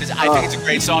absolutely is, but I think it's a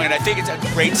great song, and I think it's a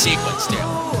great sequence too.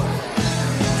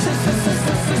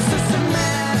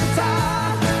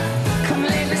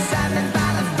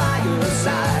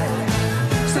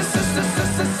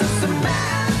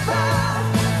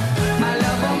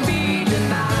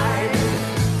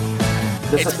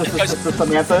 It's because the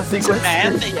Samantha sequence.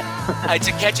 Samantha, it's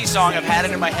a catchy song. I've had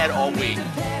it in my head all week,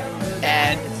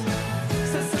 and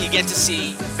you get to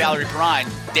see Valerie Perrine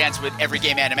dance with every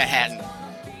gay man in Manhattan.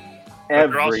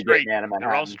 They're all Every straight. man in Manhattan.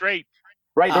 They're all straight.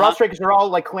 Right, they're all straight because they're all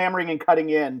like clamoring and cutting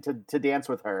in to dance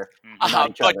with her. Not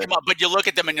each But other. come on, but you look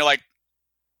at them and you're like,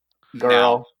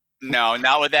 Girl. no,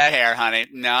 not with that hair, honey.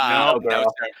 No, girl.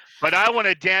 sir. But I want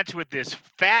to dance with this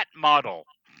fat model.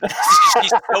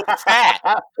 She's so fat.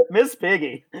 Miss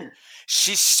Piggy.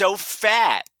 She's so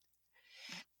fat.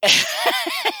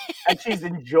 And she's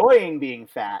enjoying being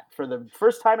fat for the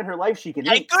first time in her life. She can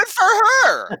And eat. good for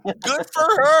her. Good for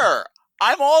her.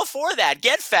 I'm all for that.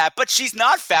 Get fat, but she's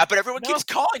not fat, but everyone keeps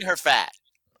calling her fat.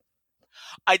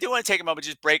 I do want to take a moment,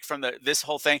 just break from this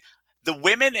whole thing. The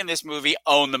women in this movie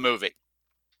own the movie.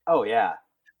 Oh yeah.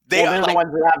 They're the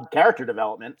ones that have character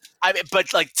development. I mean,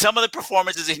 but like some of the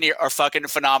performances in here are fucking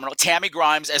phenomenal. Tammy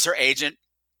Grimes as her agent,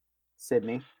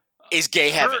 Sydney, is gay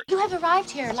heaven. You have arrived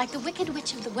here like the Wicked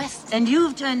Witch of the West. And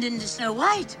you've turned into Snow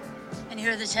White. And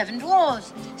here are the 7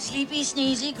 dwarves. Sleepy,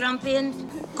 sneezy, grumpy, and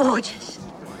gorgeous.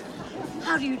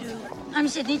 How do you do? I'm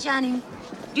Sydney Channing.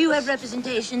 Do you have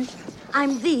representation?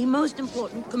 I'm the most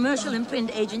important commercial and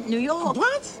print agent in New York.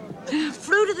 What?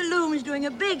 Fruit of the Loom is doing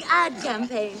a big ad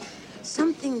campaign.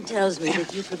 Something tells me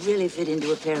that you could really fit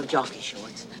into a pair of jockey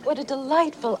shorts. What a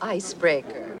delightful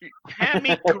icebreaker.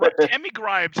 Tammy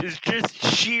Grimes is just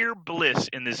sheer bliss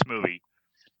in this movie.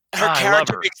 Her I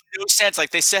character love her. makes no sense.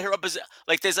 Like they set her up as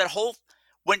like there's that whole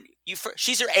when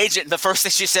she's her agent, and the first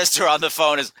thing she says to her on the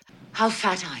phone is, How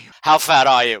fat are you? "How fat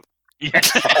are you?" Yeah.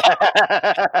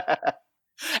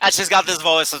 And she's got this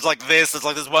voice. It's like this. It's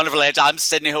like this wonderful agent. I'm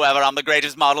Sydney, whoever. I'm the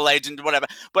greatest model agent,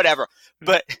 whatever.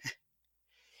 But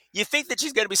you think that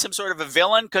she's going to be some sort of a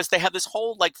villain because they have this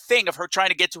whole like thing of her trying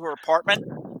to get to her apartment,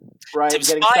 right? To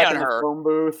Getting spy stuck on in her. the phone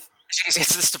booth.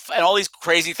 And all these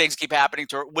crazy things keep happening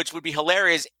to her, which would be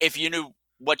hilarious if you knew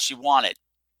what she wanted,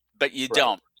 but you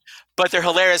don't. But they're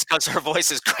hilarious because her voice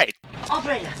is great.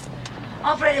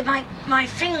 Operator, my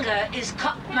finger is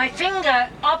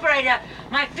operator,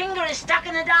 my finger is stuck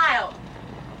in the dial.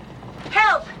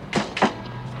 Help!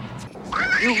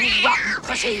 You rotten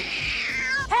pussy!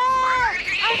 Help!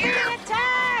 I'm being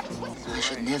attacked! I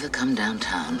should never come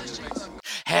downtown.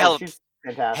 Help! She's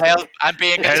fantastic. Help! I'm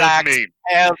being Help attacked. me.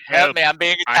 Help me! I'm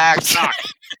being attacked. stuck.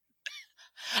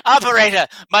 Operator,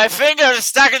 my finger is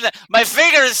stuck in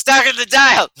the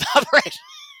dial. Operator.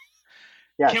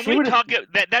 Yeah, Can she we would talk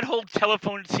that whole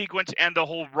telephone sequence and the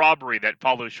whole robbery that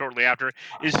follows shortly after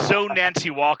is so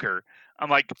Nancy Walker. I'm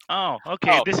like, oh,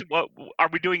 okay. Oh. This is what are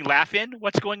we doing? Laugh in?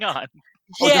 What's going on?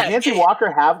 Oh, does Nancy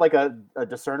Walker have like a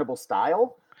discernible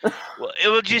style? Well,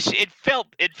 it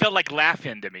felt like laugh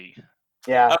in to me.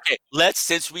 Yeah. Okay,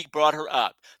 since we brought her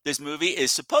up, this movie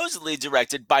is supposedly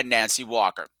directed by Nancy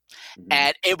Walker.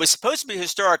 And it was supposed to be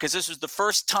historic because this was the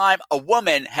first time a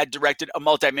woman had directed a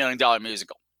multi-million-dollar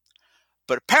musical.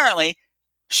 But apparently,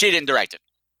 she didn't direct it.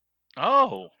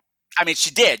 Oh. I mean, she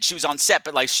did. She was on set,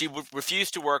 but like she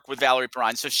refused to work with Valerie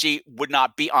Perrine, so she would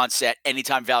not be on set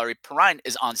anytime Valerie Perrine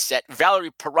is on set.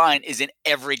 Valerie Perrine is in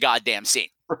every goddamn scene.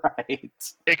 Right.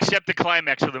 Except the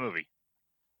climax of the movie.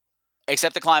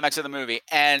 Except the climax of the movie.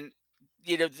 And,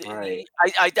 you know, Right.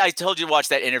 I told you to watch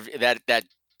that interview, that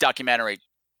documentary.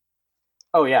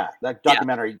 Oh yeah, that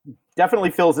documentary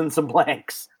definitely fills in some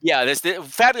blanks. Yeah, there's the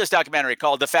fabulous documentary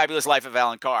called The Fabulous Life of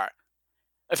Alan Carr.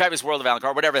 The Fabulous World of Alan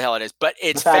Carr, whatever the hell it is. But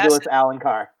it's The Fabulous Alan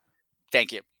Carr.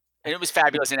 Thank you. And it was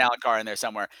fabulous in Alan Carr in there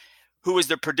somewhere, who was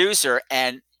the producer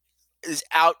and is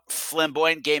out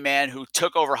flamboyant gay man who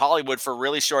took over Hollywood for a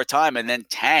really short time and then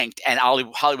tanked, and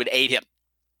Hollywood ate him.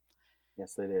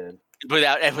 Yes, they did.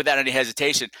 Without any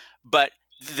hesitation. But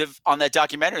on that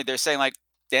documentary, they're saying like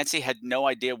Nancy had no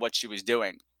idea what she was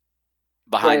doing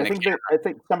behind the camera. I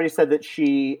think somebody said that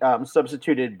she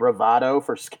substituted bravado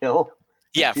for skill.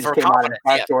 Yeah, she for just came out and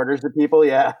confidence. passed orders to people.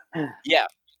 Yeah.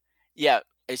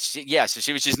 So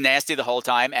she was just nasty the whole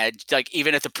time, and like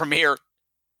even at the premiere,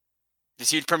 this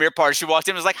huge premiere party, she walked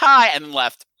in and was like, "Hi," and then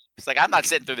left. It's like, I'm not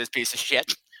sitting through this piece of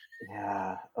shit.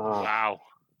 Yeah. Wow.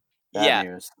 Bad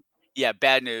news. Yeah,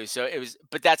 bad news. So it was,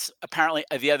 but that's apparently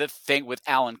the other thing with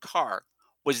Alan Carr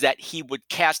was that he would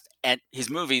cast at his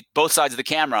movie both sides of the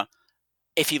camera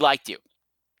if he liked you.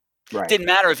 Right. Didn't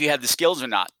matter if you had the skills or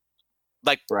not.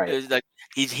 Like, right. Like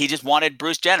he just wanted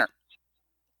Bruce Jenner.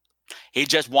 He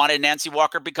just wanted Nancy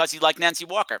Walker because he liked Nancy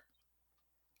Walker.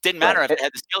 Didn't matter if it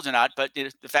had the skills or not, but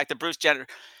the fact that Bruce Jenner,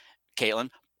 Caitlin,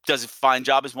 does a fine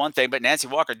job is one thing, but Nancy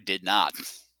Walker did not.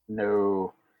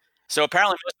 No. So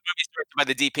apparently most of the movies directed by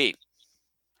the DP.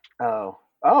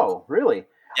 Oh, really?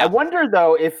 I wonder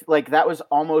though if like that was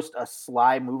almost a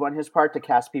sly move on his part to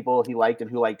cast people he liked and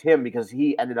who liked him, because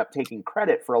he ended up taking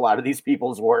credit for a lot of these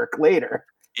people's work later.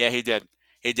 Yeah, he did.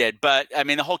 He did. But I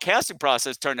mean, the whole casting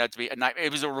process turned out to be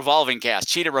it was a revolving cast.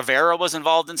 Cheetah Rivera was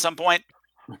involved in some point.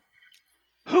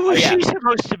 Who was she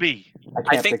supposed to be? I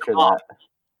can't picture that.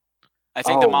 I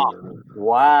think the mom.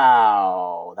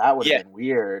 Wow, that would have been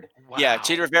weird. Wow. Yeah,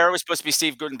 Cheetah Rivera was supposed to be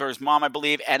Steve Guttenberg's mom, I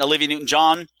believe, and Olivia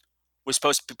Newton-John was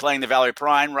supposed to be playing the Valerie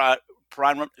Perrine,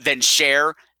 then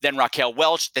Cher, then Raquel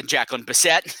Welch, then Jacqueline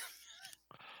Bisset.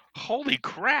 Holy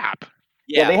crap!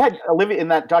 Yeah, they had Olivia in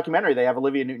that documentary. They have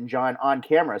Olivia Newton-John on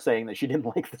camera saying that she didn't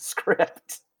like the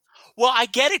script. Well, I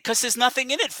get it because there's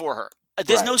nothing in it for her.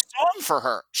 There's no song for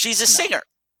her. She's a singer,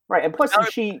 right? And plus,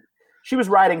 she was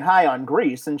riding high on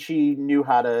Grease, and she knew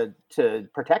how to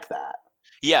protect that.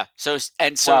 Yeah. So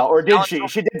or did she?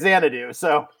 She did Xanadu.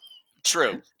 So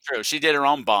true. She did her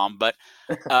own bomb, but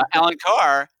Alan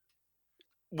Carr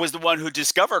was the one who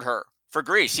discovered her for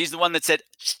Grease. He's the one that said,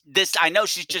 "This. I know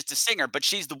she's just a singer, but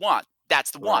she's the one.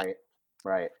 That's the one."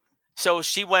 Right. So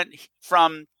she went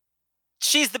from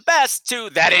she's the best to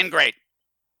that ain't great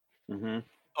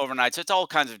overnight. So it's all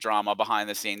kinds of drama behind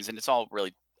the scenes, and it's all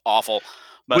really awful.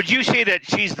 But would you say that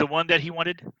she's the one that he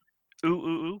wanted?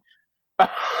 Ooh.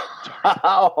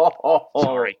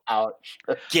 Sorry. Ouch.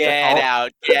 Get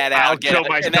out. I'll kill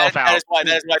myself out. That is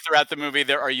why throughout the movie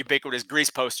there are ubiquitous Grease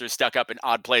posters stuck up in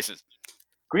odd places.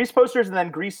 Grease posters and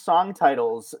then Grease song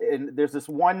titles. And there's this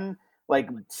one like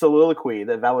soliloquy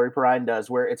that Valerie Perrine does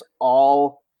where it's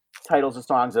all titles of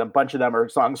songs, and a bunch of them are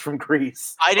songs from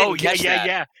Grease. I didn't catch that.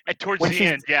 Yeah. And towards the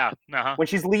end, yeah. Uh-huh. When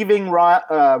she's leaving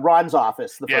Ron's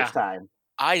office the first time.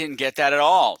 I didn't get that at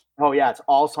all. Oh, yeah, it's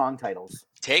all song titles.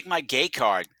 Take my gay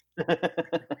card.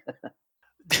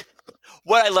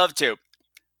 What I love, too,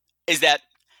 is that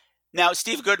now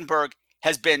Steve Guttenberg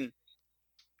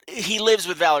he lives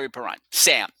with Valerie Perrine,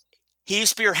 Sam. He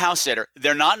used to be her house sitter.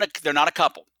 They're not a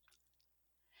couple.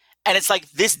 And it's like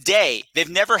this day, they've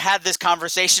never had this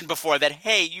conversation before that,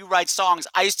 hey, you write songs.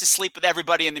 I used to sleep with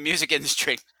everybody in the music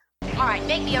industry. All right,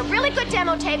 make me a really good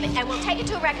demo tape and we'll take it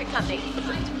to a record company.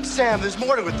 Sam, there's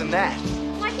more to it than that.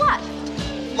 Like what?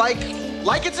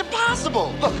 Like it's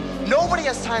impossible. Look, nobody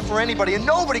has time for anybody, and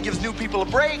nobody gives new people a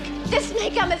break. This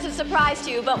may come as a surprise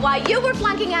to you, but while you were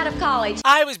flunking out of college,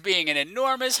 I was being an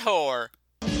enormous whore.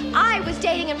 I was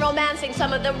dating and romancing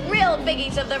some of the real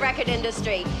biggies of the record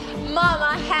industry.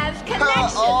 Mama has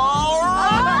connections.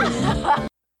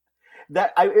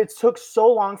 It took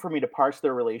so long for me to parse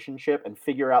their relationship and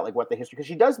figure out like what the history, because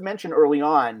she does mention early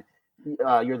on,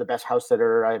 you're the best house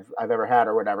sitter I've ever had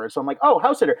or whatever. So I'm like, oh,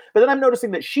 house sitter. But then I'm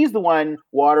noticing that she's the one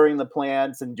watering the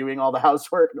plants and doing all the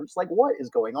housework. And I'm just like, what is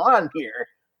going on here?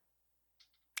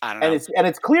 I don't know. And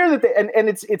it's clear that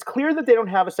it's clear that they don't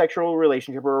have a sexual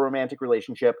relationship or a romantic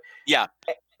relationship. Yeah.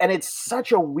 And it's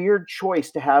such a weird choice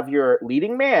to have your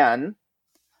leading man,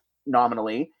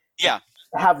 nominally,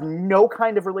 have no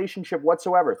kind of relationship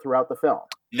whatsoever throughout the film.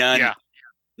 None. Yeah.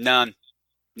 None.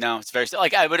 No, it's very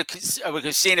like I would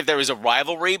have seen if there was a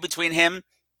rivalry between him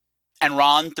and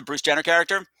Ron, the Bruce Jenner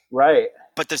character. Right.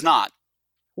 But there's not.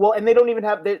 Well, and they don't even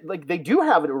have they do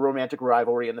have a romantic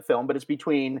rivalry in the film, but it's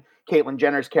between Caitlyn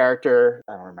Jenner's character,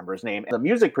 I don't remember his name, and the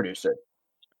music producer.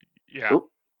 Yeah. Oop,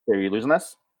 are you losing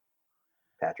us?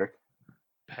 Patrick.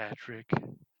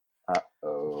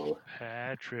 Uh-oh.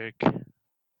 Patrick.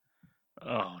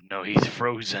 Oh no, he's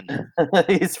frozen.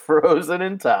 He's frozen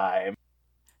in time.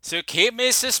 So keep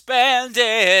me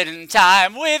suspended in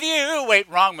time with you. Wait,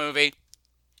 wrong movie.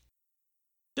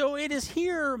 So it is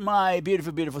here, my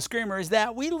beautiful, beautiful screamers,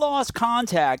 that we lost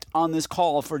contact on this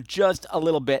call for just a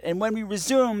little bit. And when we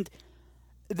resumed,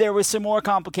 there was some more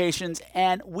complications,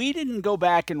 and we didn't go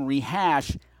back and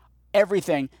rehash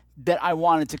everything that I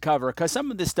wanted to cover, because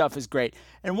some of this stuff is great.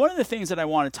 And one of the things that I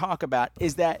want to talk about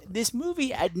is that this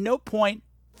movie at no point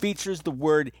features the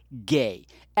word gay.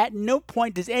 At no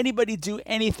point does anybody do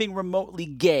anything remotely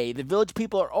gay. The Village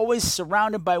people are always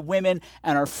surrounded by women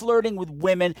and are flirting with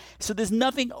women, so there's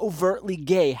nothing overtly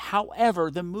gay. However,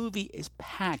 the movie is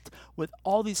packed with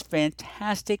all these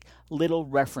fantastic little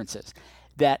references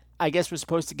that I guess was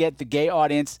supposed to get the gay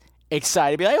audience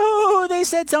excited, be like, oh, they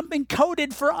said something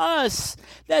coded for us.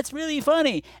 That's really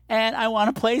funny. And I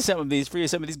want to play some of these for you,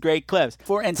 some of these great clips.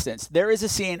 For instance, there is a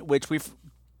scene which we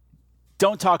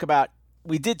did talk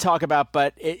about,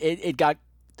 but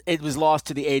it was lost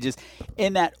to the ages,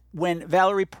 in that when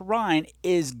Valerie Perrine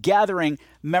is gathering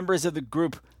members of the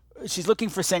group, she's looking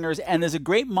for singers, and there's a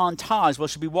great montage. Well,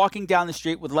 she'll be walking down the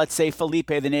street with, let's say, Felipe,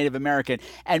 the Native American,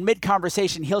 and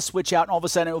mid-conversation, he'll switch out, and all of a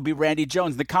sudden it will be Randy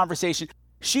Jones. The conversation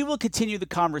she will continue the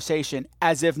conversation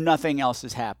as if nothing else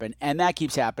has happened. And that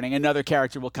keeps happening. Another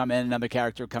character will come in, another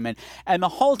character will come in. And the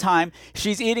whole time,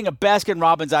 she's eating a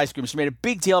Baskin-Robbins ice cream. She made a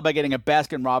big deal about getting a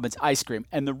Baskin-Robbins ice cream.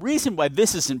 And the reason why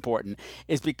this is important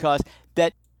is because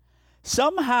that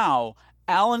somehow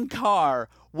Alan Carr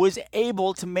was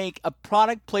able to make a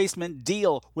product placement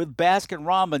deal with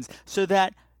Baskin-Robbins so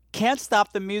that Can't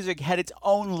Stop the Music had its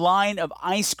own line of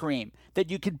ice cream that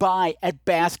you could buy at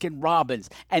Baskin-Robbins,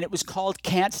 and it was called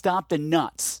Can't Stop the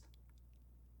Nuts.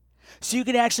 So you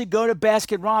could actually go to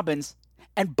Baskin-Robbins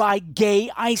and buy gay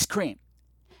ice cream.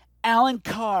 Alan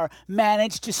Carr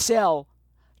managed to sell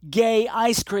gay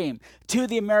ice cream to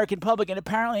the American public, and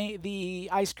apparently the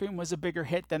ice cream was a bigger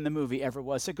hit than the movie ever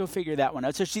was, so go figure that one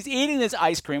out. So she's eating this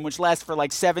ice cream, which lasts for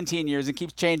like 17 years and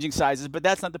keeps changing sizes, but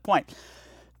that's not the point.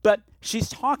 But she's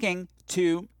talking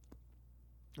to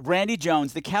Randy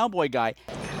Jones, the cowboy guy.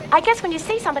 I guess when you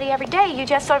see somebody every day, you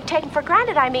just sort of take them for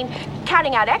granted. I mean,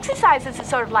 counting out exercises is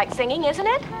sort of like singing, isn't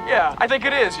it? Yeah, I think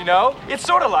it is, you know? It's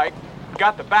sort of like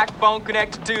got the backbone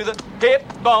connected to the hip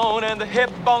bone, and the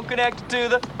hip bone connected to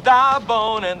the thigh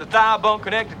bone, and the thigh bone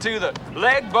connected to the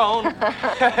leg bone.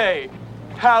 Hey,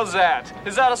 how's that?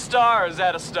 Is that a star or is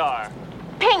that a star?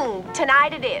 Ping!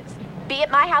 Tonight it is. Be at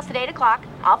my house at 8 o'clock.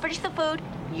 I'll furnish the food.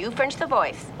 You furnish the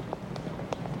voice.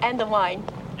 And the wine.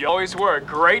 You always were a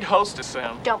great hostess,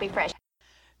 Sam. Don't be fresh.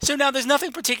 So now there's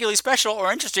nothing particularly special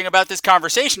or interesting about this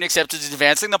conversation except it's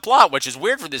advancing the plot, which is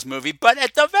weird for this movie. But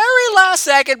at the very last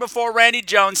second before Randy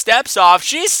Jones steps off,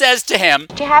 she says to him,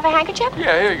 Do you have a handkerchief?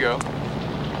 Yeah, here you go.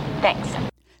 Thanks.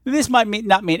 This might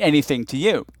not mean anything to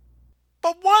you.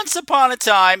 But once upon a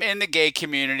time in the gay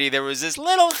community, there was this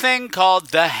little thing called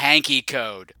the hanky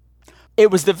code. It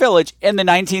was the Village in the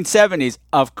 1970s.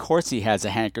 Of course he has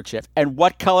a handkerchief. And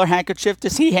what color handkerchief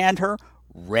does he hand her?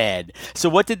 Red. So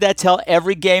what did that tell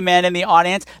every gay man in the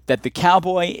audience? That the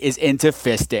cowboy is into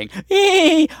fisting.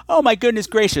 Oh my goodness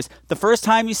gracious. The first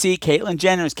time you see Caitlyn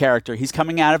Jenner's character, he's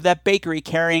coming out of that bakery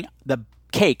carrying the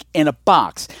cake in a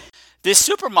box. This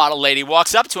supermodel lady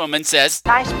walks up to him and says,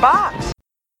 Nice box.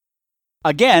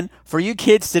 Again, for you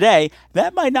kids today,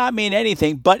 that might not mean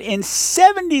anything, but in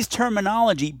 70s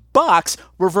terminology, box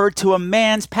referred to a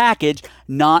man's package,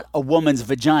 not a woman's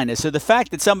vagina. So the fact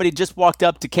that somebody just walked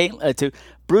up to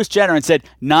Bruce Jenner and said,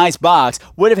 nice box,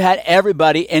 would have had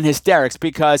everybody in hysterics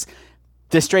because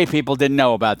the straight people didn't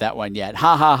know about that one yet.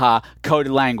 Ha ha ha,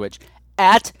 coded language.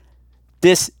 At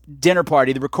this dinner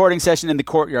party, the recording session in the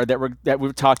courtyard that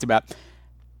we talked about,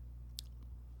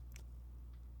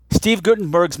 Steve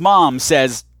Guttenberg's mom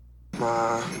says,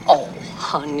 Oh,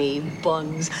 honey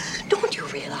buns, don't you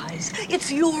realize it's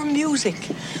your music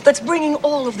that's bringing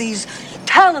all of these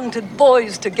talented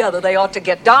boys together? They ought to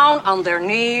get down on their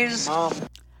knees.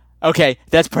 Okay,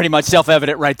 that's pretty much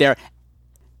self-evident right there.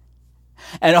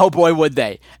 And oh boy, would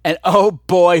they. And oh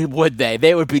boy, would they.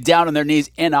 They would be down on their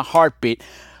knees in a heartbeat.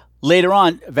 Later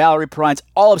on, Valerie Perine's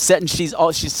all upset, and she's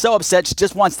so upset she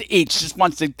just wants to eat. She just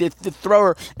wants to throw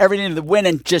her everything into the wind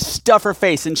and just stuff her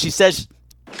face. And she says,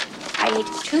 I ate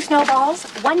 2 snowballs,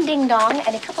 1 ding-dong,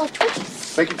 and a couple of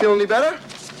Twinkies. Make you feel any better?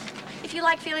 If you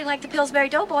like feeling like the Pillsbury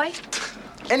Doughboy.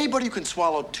 Anybody who can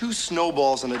swallow 2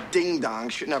 snowballs and a ding-dong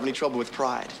shouldn't have any trouble with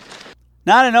pride.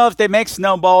 Now, I don't know if they make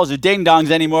snowballs or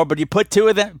ding-dongs anymore, but you put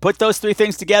those 3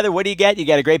 things together, what do you get? You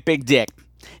get a great big dick.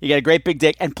 You get a great big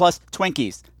dick, and plus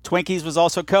Twinkies. Twinkies was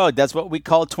also code. That's what we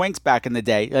called Twinks back in the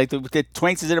day. Like the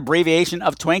Twinks is an abbreviation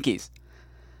of Twinkies.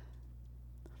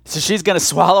 So she's going to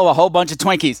swallow a whole bunch of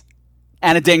Twinkies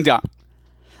and a ding-dong.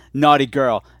 Naughty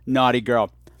girl. Naughty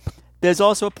girl. There's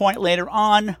also a point later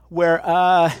on where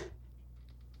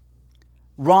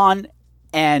Ron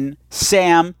and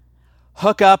Sam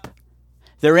hook up.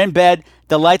 They're in bed.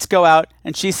 The lights go out,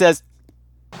 and she says,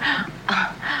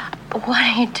 What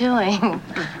are you doing?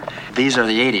 These are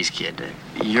the 80s, kid.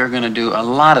 You're going to do a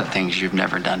lot of things you've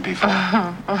never done before.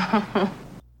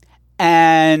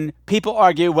 And people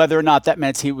argue whether or not that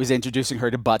meant he was introducing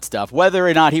her to butt stuff. Whether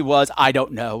or not he was, I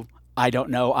don't know. I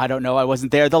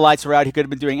wasn't there. The lights were out. He could have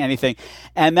been doing anything.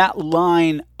 And that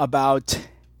line about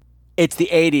it's the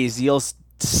 80s, you'll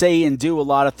say and do a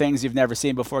lot of things you've never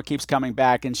seen before, keeps coming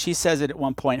back. And she says it at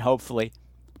one point, hopefully.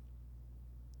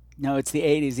 No, it's the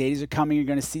 80s. The 80s are coming. You're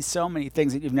going to see so many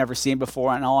things that you've never seen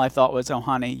before. And all I thought was, oh,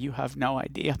 honey, you have no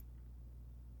idea.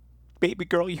 Baby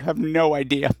girl, you have no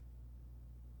idea.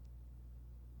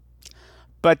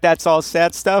 But that's all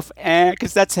sad stuff, and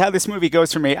because that's how this movie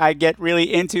goes for me. I get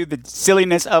really into the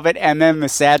silliness of it, and then the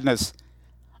sadness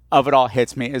of it all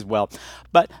hits me as well.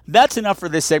 But that's enough for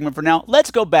this segment for now. Let's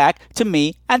go back to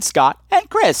me and Scott and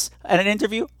Chris and an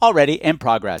interview already in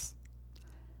progress.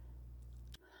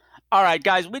 All right,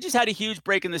 guys, we just had a huge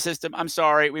break in the system. I'm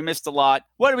sorry. We missed a lot.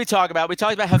 What did we talk about? We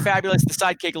talked about how fabulous the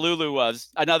sidekick Lulu was.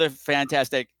 Another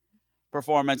fantastic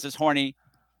performance. This horny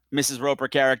Mrs. Roper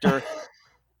character.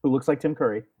 Who looks like Tim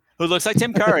Curry.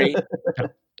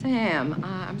 Sam,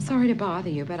 I'm sorry to bother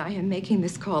you, but I am making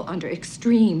this call under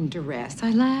extreme duress.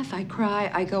 I laugh, I cry,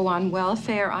 I go on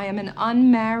welfare. I am an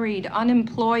unmarried,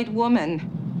 unemployed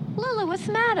woman. Lulu, what's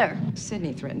the matter?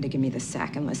 Sydney threatened to give me the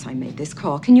sack unless I made this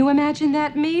call. Can you imagine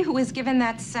that? Me, who has given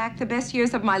that sack the best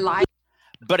years of my life?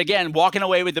 But again, walking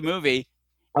away with the movie.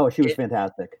 Oh, she was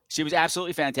fantastic. She was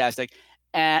absolutely fantastic.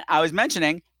 And I was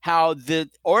mentioning how the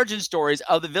origin stories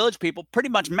of the Village People pretty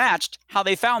much matched how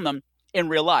they found them in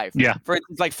real life. Yeah. For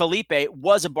instance, like Felipe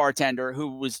was a bartender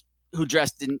who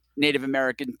dressed in Native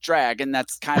American drag, and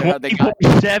that's kind of how they got.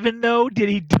 7 though? Did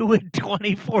he do it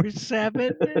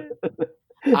 24/7?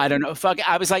 I don't know. Fuck.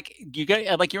 I was like, you're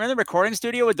in the recording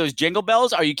studio with those jingle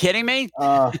bells. Are you kidding me?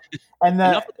 And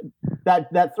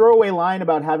that throwaway line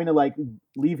about having to like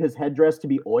leave his headdress to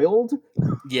be oiled.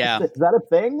 Yeah. Is that a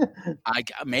thing?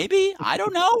 Maybe. I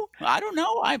don't know. I don't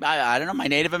know. I don't know. My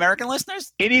Native American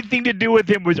listeners. Anything to do with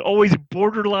him was always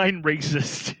borderline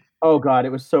racist. Oh God, it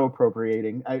was so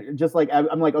appropriating.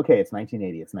 I'm like, okay, it's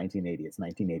 1980. It's 1980. It's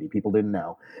 1980. People didn't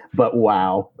know, but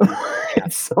wow,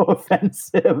 it's so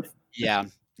offensive. Yeah.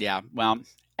 Well,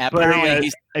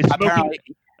 apparently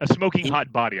a smoking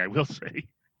hot body, I will say.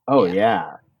 Oh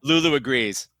yeah. Lulu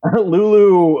agrees.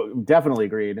 Lulu definitely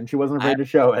agreed, and she wasn't afraid to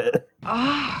show it.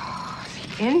 Oh,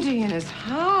 the Indian is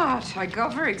hot. I go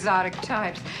for exotic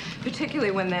types, particularly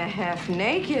when they're half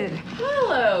naked.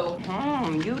 Lulu.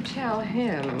 You tell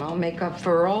him. I'll make up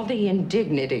for all the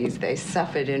indignities they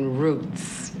suffered in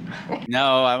Roots.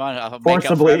 No, I'll make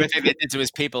up for everything they did to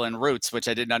his people in Roots, which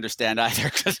I didn't understand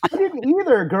either. I didn't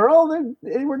either, girl.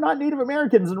 They were not Native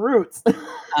Americans in Roots.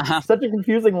 Such a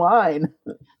confusing line.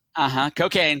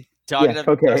 Cocaine.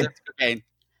 Cocaine.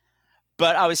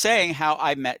 But I was saying how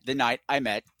the night I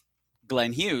met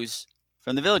Glenn Hughes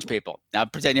from the Village People. Now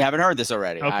pretend you haven't heard this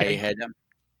already. Okay. I had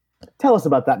Tell us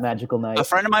about that magical night. a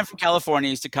friend of mine from California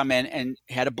used to come in and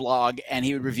had a blog, and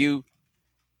he would review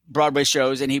Broadway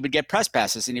shows, and he would get press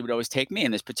passes, and he would always take me.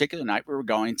 And this particular night, we were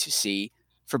going to see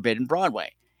Forbidden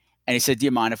Broadway. And he said, "Do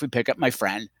you mind if we pick up my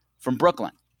friend from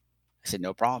Brooklyn?" I said,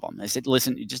 "No problem." I said,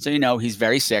 "Listen, just so you know, he's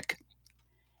very sick,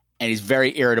 and he's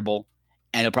very irritable,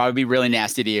 and he'll probably be really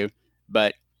nasty to you,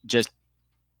 but just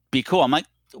be cool." I'm like,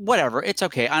 "Whatever, it's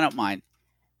okay. I don't mind."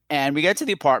 And we get to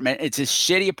the apartment. It's a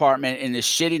shitty apartment in this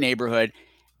shitty neighborhood,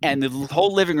 and the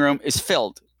whole living room is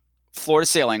filled, floor to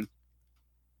ceiling,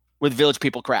 with Village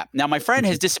People crap. Now, my friend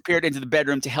has disappeared into the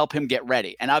bedroom to help him get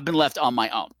ready, and I've been left on my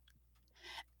own.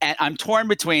 And I'm torn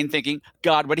between thinking,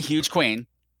 God, what a huge queen,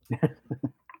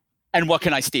 and what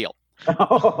can I steal?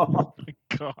 Oh my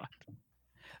God.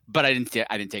 But I didn't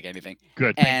take anything.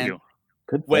 Good, thank you.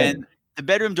 Good when thing. the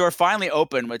bedroom door finally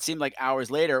opened, what seemed like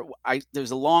hours later, there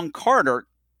was a long corridor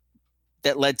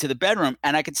that led to the bedroom,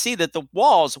 and I could see that the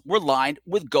walls were lined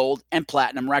with gold and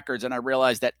platinum records, and I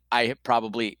realized that I had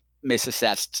probably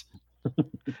misassessed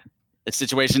the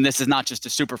situation. This is not just a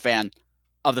super fan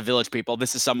of the Village People.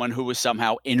 This is someone who was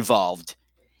somehow involved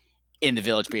in the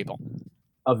Village People.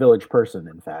 A village person,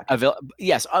 in fact.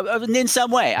 Yes, in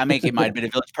some way. I mean, it might have been a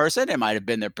village person. It might have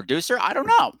been their producer. I don't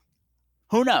know.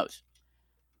 Who knows?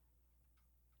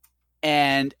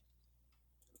 And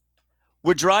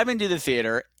we're driving to the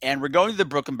theater, and we're going to the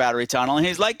Brooklyn Battery Tunnel, and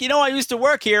he's like, "You know, I used to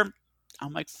work here."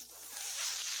 I'm like,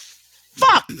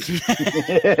 "Fuck!"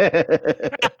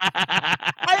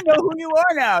 I know who you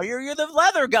are now. You're the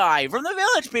leather guy from the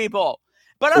Village People.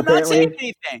 But I'm not saying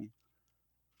anything.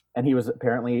 And he was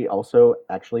apparently also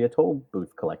actually a toll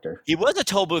booth collector. He was a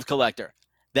toll booth collector.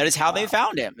 That is how they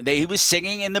found him. He was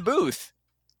singing in the booth.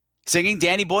 Singing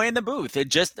Danny Boy in the booth. It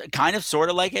just kind of sort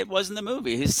of like it was in the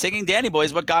movie. His singing Danny Boy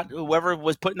is what got whoever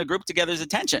was putting the group together's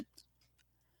attention.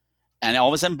 And all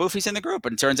of a sudden, Boofy's in the group.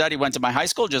 And it turns out he went to my high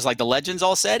school, just like the legends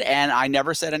all said, and I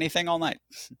never said anything all night.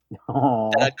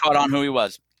 Aww. That I caught on who he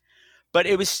was. But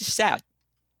it was sad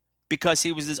because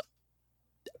he was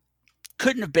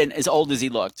couldn't have been as old as he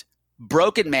looked.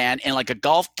 Broken man in like a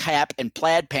golf cap and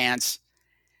plaid pants,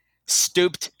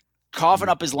 stooped, coughing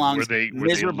up his lungs. Were they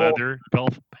miserable. leather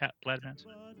golf plaid pants?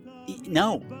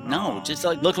 No. Just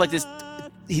like looked like this.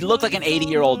 He looked like an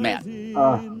 80-year-old man.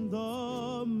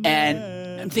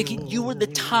 And I'm thinking, you were the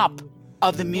top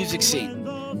of the music scene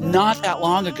not that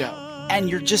long ago, and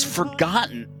you're just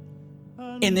forgotten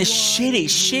in this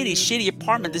shitty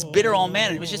apartment. This bitter old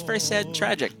man. It was just very sad and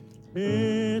tragic.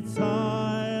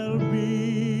 I'll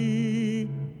be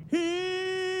here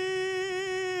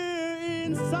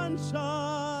in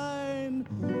sunshine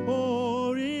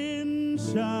or in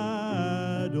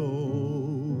shadows.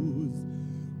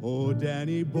 Oh,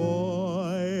 Danny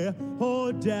boy,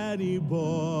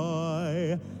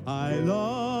 I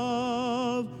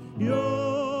love your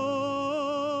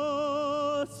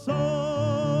song.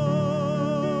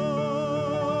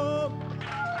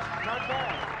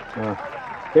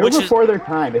 They were Which is- before their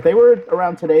time. If they were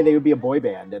around today, they would be a boy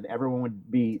band, and everyone would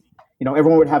be,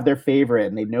 everyone would have their favorite,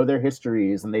 and they'd know their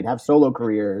histories, and they'd have solo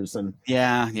careers, and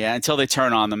Yeah, until they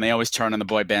turn on them. They always turn on the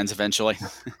boy bands eventually.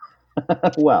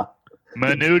 well,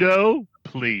 Menudo,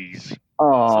 please.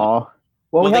 oh,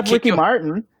 well, we they have kick Ricky you-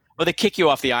 Martin. Well, they kick you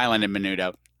off the island in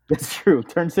Menudo. That's true.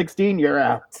 Turn 16, you're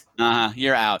out.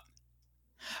 You're out.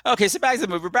 Okay, so back to the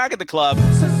movie. We're back at the club.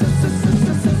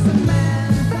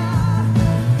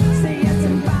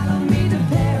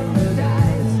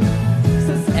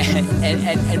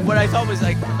 And what I thought was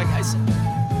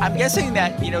I'm guessing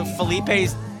that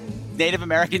Felipe's Native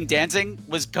American dancing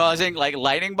was causing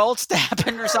lightning bolts to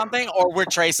happen or something, or we're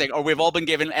tracing, or we've all been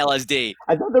given LSD.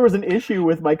 I thought there was an issue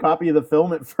with my copy of the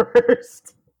film at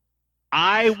first.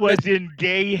 I was in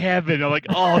gay heaven. I'm like,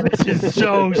 oh, this is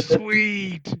so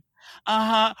sweet.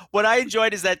 What I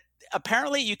enjoyed is that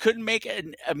apparently you couldn't make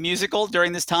a musical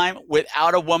during this time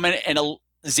without a woman in a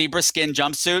zebra skin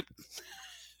jumpsuit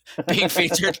being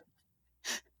featured.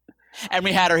 And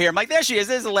we had her here. I'm like, there she is.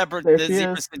 There's a leopard, the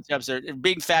zebra skin jumpsuit,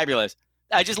 being fabulous.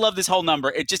 I just love this whole number.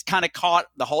 It just kind of caught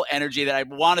the whole energy that I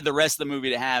wanted the rest of the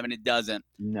movie to have, and it doesn't.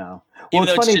 No. Even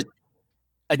though it's it's funny. just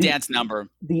a dance number.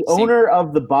 The owner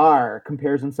of the bar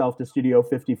compares himself to Studio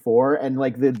 54, and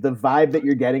the vibe that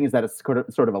you're getting is that it's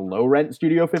sort of a low rent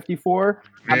Studio 54.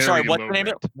 I'm sorry.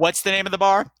 What's the name of the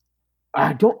bar?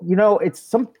 I don't. It's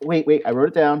some. Wait. I wrote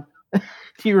it down.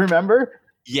 Do you remember?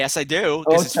 Yes, I do.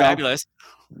 This is fabulous.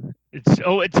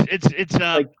 It's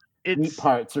meat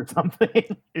parts or something.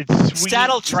 It's sweet.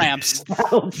 Saddle Tramps.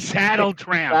 Saddle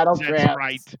Tramps. Saddle That's Tramps.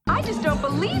 right. I just don't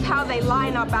believe how they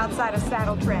line up outside of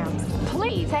Saddle Tramps.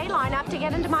 Please, they line up to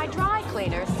get into my dry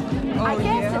cleaners. I guess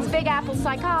yeah? it's Big Apple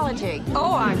psychology.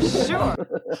 Oh, I'm sure.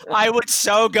 I would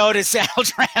so go to Saddle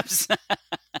Tramps.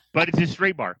 But it's a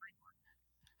straight bar.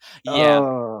 Yeah.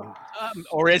 Oh.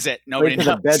 Or is it? Nobody Straight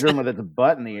knows. to the bedroom with its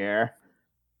butt in the air.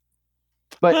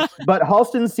 But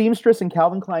Halston's seamstress and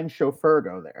Calvin Klein's chauffeur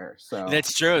go there. So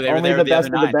That's true. They were only there the the best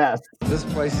other of the night. best. This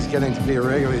place is getting to be a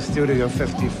regular Studio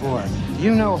 54.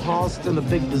 You know Halston, the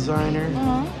big designer?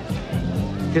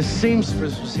 His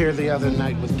seamstress was here the other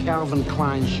night with Calvin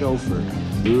Klein's chauffeur.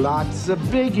 Lots of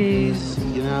biggies,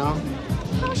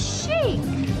 How chic.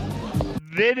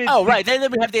 Right.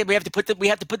 Then we have to put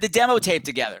the demo tape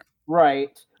together.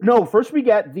 Right. No, first we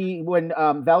get when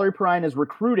Valerie Perrine is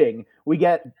recruiting, we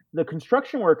get the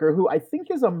construction worker who I think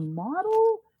is a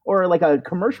model or a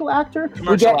commercial actor.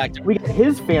 Commercial actor. We get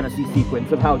his fantasy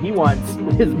sequence of how he wants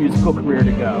his musical career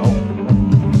to go.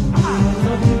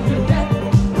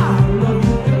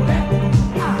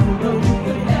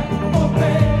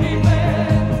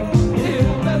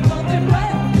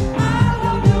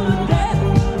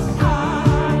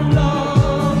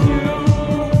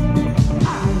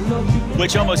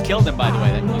 Which almost killed him, by the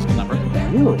way, that musical number.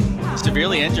 Really?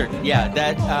 Severely injured. Yeah,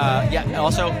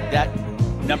 also that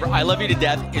number, I Love You to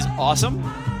Death, is awesome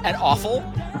and awful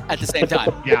at the same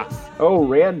time. Yeah. So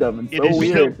random and so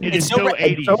weird. It is so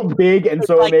and 80s. so big and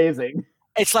so amazing.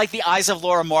 It's like the Eyes of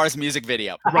Laura Mars music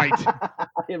video. Right.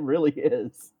 It really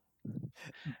is.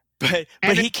 But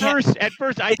And he can't. at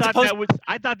first, I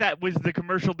thought that was the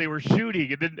commercial they were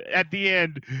shooting, and then at the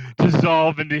end,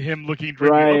 dissolve into him looking for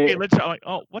Right. okay. I'm like,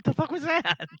 oh, what the fuck was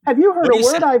that? Have you heard What do a you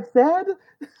word say? I've said?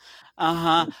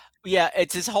 Yeah,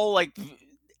 it's his whole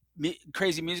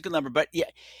crazy musical number. But yeah,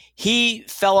 he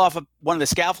fell off of one of the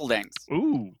scaffoldings.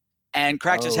 Ooh. And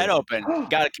cracked his head Oh. open,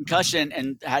 got a concussion,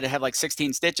 and had to have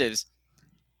 16 stitches.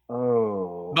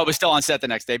 Oh. But was still on set the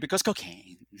next day because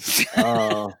cocaine.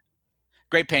 Oh.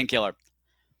 Great painkiller.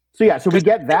 So we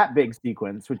get that big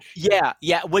sequence, which Yeah,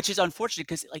 which is unfortunate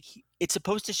because it's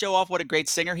supposed to show off what a great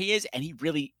singer he is, and he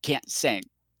really can't sing.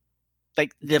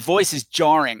 The voice is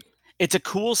jarring. It's a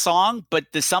cool song, but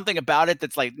there's something about it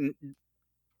that's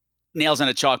nails on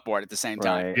a chalkboard at the same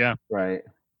time. Right. Yeah. Right.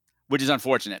 Which is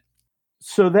unfortunate.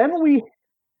 So then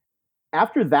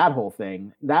after that whole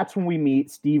thing, that's when we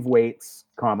meet Steve Waits,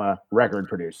 record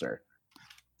producer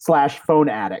 / phone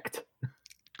addict.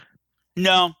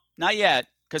 No, not yet,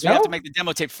 because we No? have to make the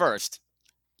demo tape first.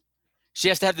 She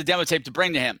has to have the demo tape to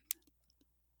bring to him.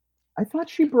 I thought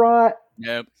she brought.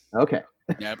 Nope. Okay.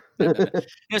 Yep.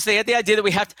 So they had the idea that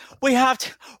we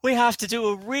have to do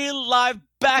a real live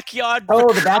backyard.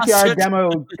 Oh, the backyard concert.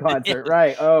 demo concert,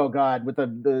 right? Oh God, with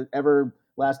the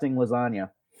everlasting lasagna.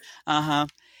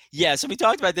 Yeah, so we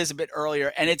talked about this a bit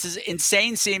earlier, and it's an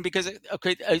insane scene because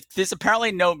there's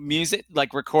apparently no music,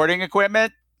 like recording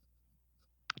equipment.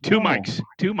 Two mics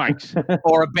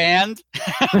or a band.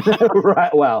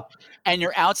 Right. Well, and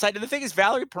you're outside. And the thing is,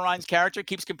 Valerie Perine's character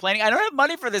keeps complaining, I don't have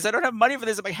money for this. I don't have money for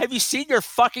this. I'm like, have you seen your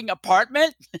fucking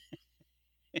apartment?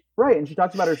 Right. And she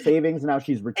talks about her savings and how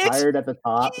she's retired at the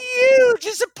top. Huge.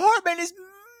 This apartment is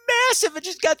massive. It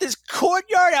just got this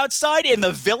courtyard outside in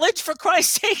the village, for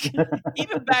Christ's sake.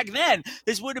 Even back then,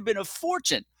 this would have been a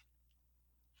fortune.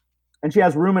 And she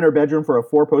has room in her bedroom for a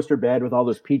 4-poster bed with all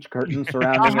those peach curtains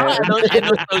surrounding it.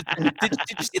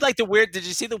 Did you see like the weird? Did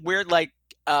you see the weird like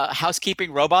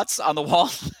housekeeping robots on the wall?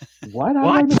 Why not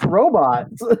I miss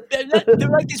robots? They're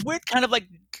like these weird kind of like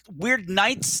weird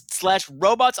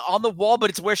knights/robots on the wall,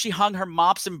 but it's where she hung her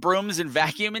mops and brooms and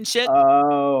vacuum and shit.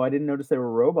 Oh, I didn't notice they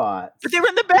were robots. But they were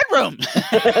in the bedroom.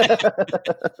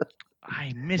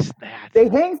 I missed that. They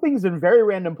hang things in very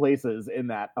random places in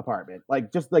that apartment.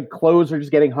 Like just like clothes are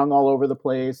just getting hung all over the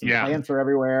place. And plants are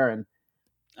everywhere. And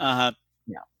yeah.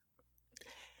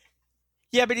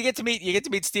 Yeah, but you get to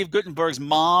meet Steve Guttenberg's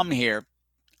mom here.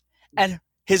 And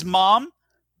his mom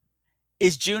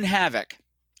is June Havoc.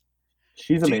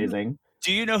 She's amazing.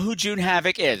 Do you know who June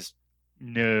Havoc is?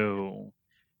 No.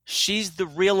 She's the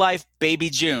real life baby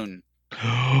June.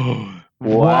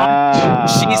 Wow.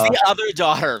 She's the other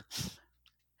daughter.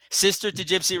 Sister to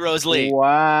Gypsy Rose Lee.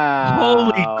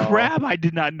 Wow. Holy crap, I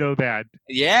did not know that.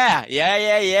 Yeah.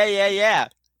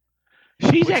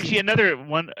 She's actually another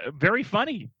one, very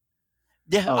funny.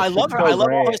 Yeah, I love her. I love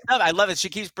all her stuff. I love it. She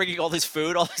keeps bringing all this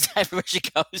food all the time everywhere she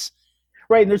goes.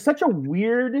 Right, and there's such a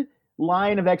weird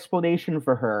line of explanation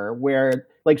for her where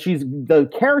like the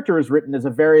character is written as a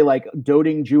very like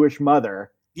doting Jewish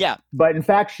mother. Yeah. But in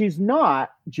fact, she's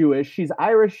not Jewish. She's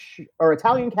Irish or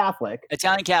Italian Catholic.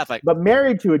 But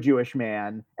married to a Jewish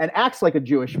man and acts like a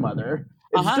Jewish mother.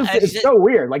 It's so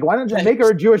weird. Like, why don't you just make her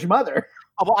a Jewish mother?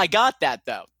 Oh, well, I got that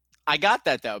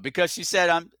though because she said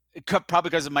probably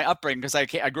because of my upbringing, because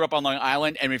I grew up on Long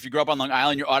Island, and if you grow up on Long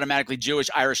Island, you're automatically Jewish,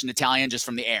 Irish, and Italian just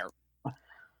from the air.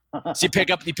 So you pick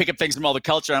up things from all the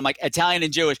culture. And I'm like, Italian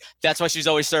and Jewish. That's why she's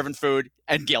always serving food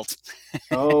and guilt.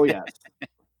 Oh yes.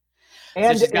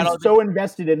 And so so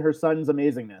invested in her son's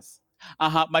amazingness.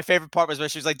 My favorite part was where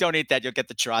she was like, "Don't eat that; you'll get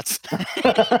the trots."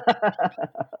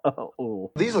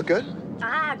 Oh. These look good.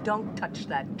 Don't touch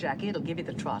that, Jackie. It'll give you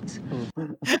the trots.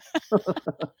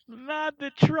 Not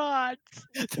the trots.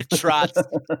 The trots.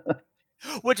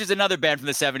 Which is another band from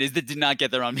the 70s that did not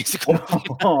get their own musical.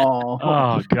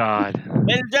 Oh God.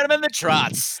 Ladies and gentlemen, the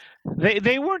Trots.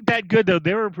 They weren't that good though.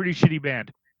 They were a pretty shitty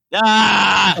band.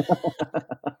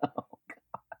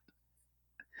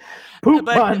 Poop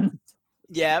puns.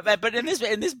 Yeah, but in this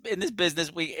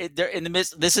business,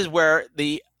 this is where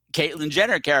the Caitlyn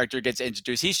Jenner character gets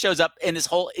introduced. He shows up in this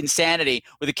whole insanity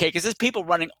with a cake. Because there's people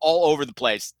running all over the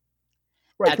place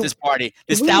at this party.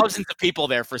 There's thousands of people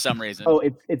there for some reason. Oh,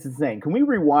 it's insane. Can we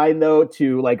rewind though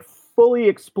to like fully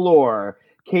explore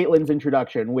Caitlyn's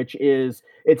introduction, which is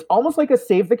it's almost like a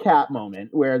save the cat moment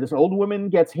where this old woman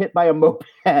gets hit by a moped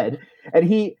and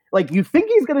he like you think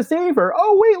he's gonna save her.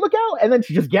 Oh wait, look out! And then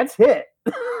she just gets hit.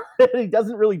 He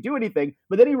doesn't really do anything,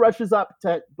 but then he rushes up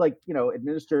to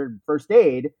administer first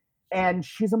aid, and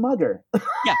she's a mugger.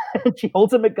 Yeah, she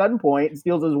holds him at gunpoint and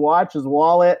steals his watch, his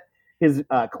wallet, his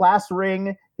class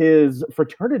ring, his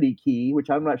fraternity key, which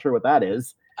I'm not sure what that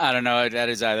is. I don't know what that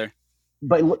is either.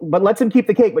 But lets him keep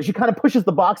the cake. But she kind of pushes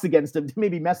the box against him to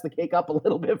maybe mess the cake up a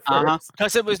little bit first.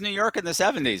 Because it was New York in the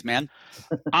 70s, man.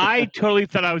 I totally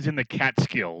thought I was in the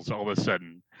Catskills all of a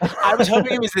sudden. I was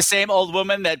hoping it was the same old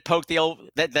woman that poked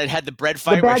that had the bread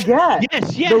fight. The baguette.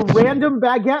 Yes. The random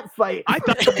baguette fight. I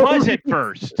thought it was at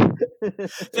first.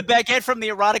 The baguette from the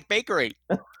erotic bakery.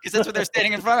 Because that's what they're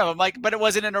standing in front of. I'm like, but it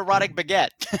wasn't an erotic baguette.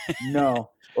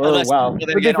 No. Oh, wow.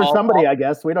 Forget for somebody, I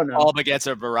guess. We don't know. All baguettes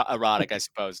are erotic, I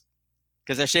suppose.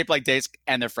 Because they're shaped like dates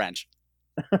and they're French.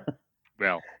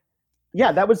 Well.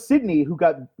 Yeah, that was Sydney who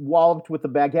got walloped with the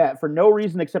baguette for no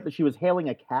reason except that she was hailing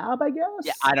a cab, I guess?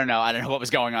 Yeah, I don't know. I don't know what was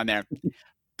going on there. But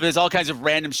there's all kinds of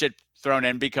random shit thrown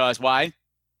in because why?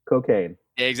 Cocaine.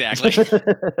 Yeah, exactly.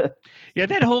 Yeah,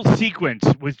 that whole sequence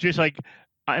was just like,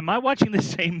 am I watching the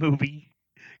same movie?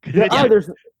 Yeah,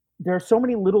 there are so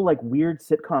many little like weird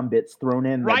sitcom bits thrown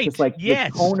in. Right. Just like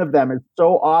yes. The tone of them is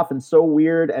so off and so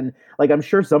weird. And like, I'm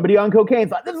sure somebody on cocaine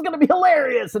thought this is going to be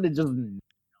hilarious. And it just.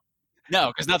 No,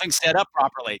 because nothing's set up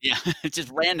properly. Yeah. It's just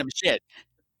random shit.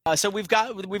 So we've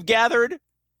gathered.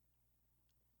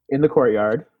 In the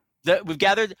courtyard. We've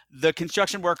gathered the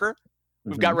construction worker.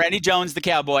 We've got Randy Jones, the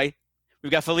cowboy.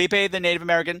 We've got Felipe, the Native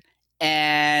American.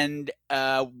 And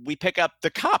we pick up the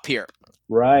cop here.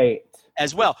 Right.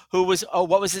 As well. Who was? Oh,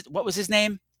 what was it? What was his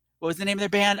name? What was the name of their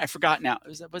band? I forgot now.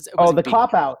 The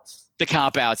Cop-Outs. The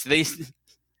Cop-Outs. They.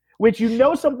 Which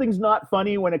something's not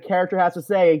funny when a character has to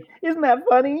say, "Isn't that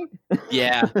funny?"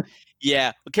 Yeah.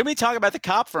 Can we talk about the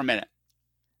cop for a minute?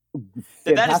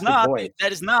 That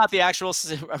is not the actual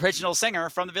original singer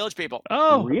from the Village People.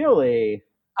 Oh, really?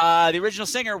 The original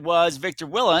singer was Victor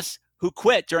Willis, who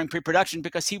quit during pre-production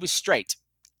because he was straight.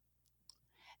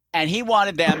 And he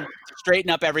wanted them to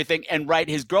straighten up everything and write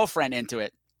his girlfriend into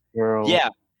it. Girl.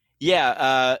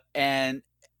 Yeah. And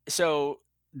so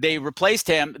they replaced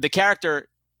him. The character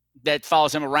that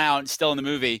follows him around still in the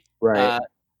movie. Right.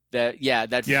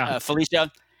 Felicia,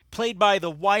 played by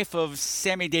the wife of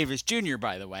Sammy Davis Jr.,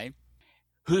 by the way,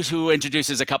 who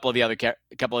introduces a couple of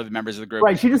the members of the group.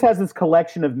 Right. She just has this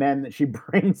collection of men that she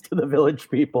brings to the Village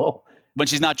People. When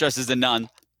she's not dressed as a nun.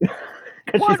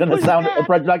 Because she's in a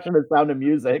production of Sound of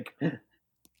Music.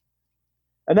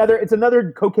 It's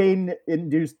another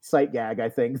cocaine-induced sight gag, I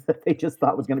think, that they just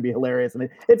thought was going to be hilarious, and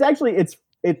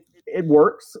it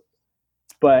works.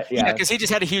 But yeah, because he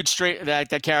just had a huge string.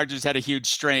 That character just had a huge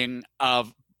string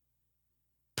of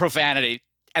profanity,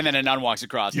 and then a nun walks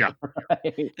across. Yeah,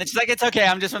 and she's like, "It's okay.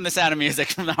 I'm just from the Sound of Music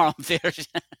from the Harlem Theater."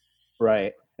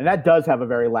 Right, and that does have a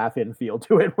very laugh-in feel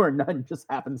to it, where a nun just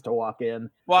happens to walk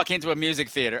into a music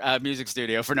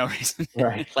studio for no reason,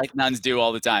 right? Like nuns do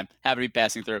all the time. Happen to be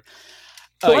passing through.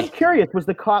 So I'm curious, was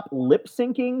the cop lip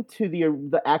syncing to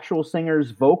the actual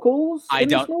singer's vocals? I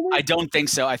don't think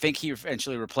so. I think he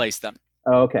eventually replaced them.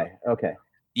 Oh, okay.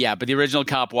 Yeah, but the original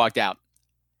cop walked out.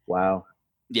 Wow.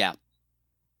 Yeah.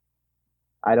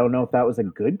 I don't know if that was a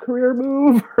good career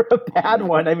move or a bad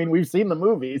one. I mean, we've seen the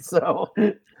movie, so.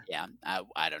 Yeah,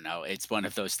 I don't know. It's one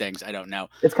of those things. I don't know.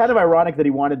 It's kind of ironic that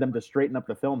he wanted them to straighten up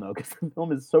the film, though, because the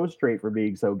film is so straight for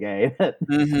being so gay.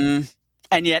 Mm-hmm.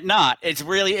 And yet not. It's a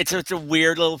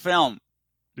weird little film.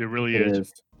 It really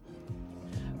is.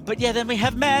 But yeah, then we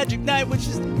have Magic Night, which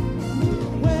is...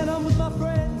 When I'm with my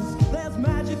friends, there's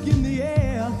magic in the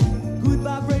air. Good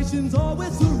vibrations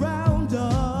always surround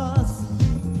us.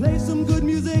 Play some good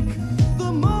music,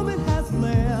 the moment has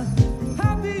flair.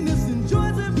 Happiness and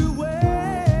joy's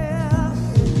everywhere.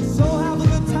 So have a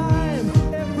good time,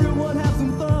 everyone have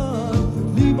some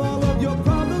fun. Leave all of your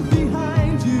problems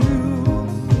behind you.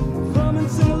 Come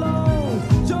and sing along,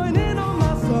 join in on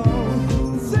my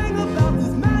song. Sing about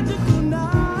this magical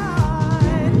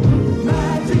night.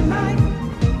 Magic night,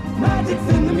 magic's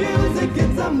in the music,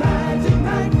 it's a magic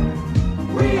night.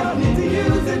 We all need to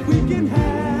use it, we can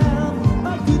have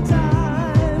a good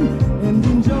time and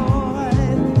enjoy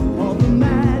all the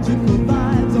magical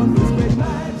vibes on this great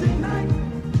magic night.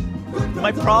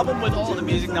 My problem with all the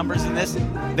music numbers in this,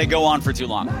 they go on for too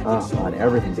long. Oh, God,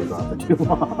 everything goes on for too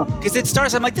long. Because it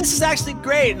starts, I'm like, this is actually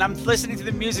great. And I'm listening to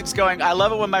the music's going, I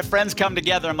love it when my friends come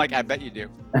together. I'm like, I bet you do.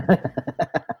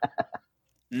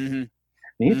 Mm-hmm.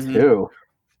 Me too.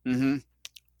 Mm-hmm.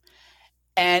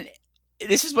 And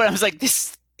this is what I was like,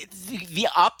 the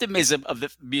optimism of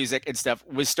the music and stuff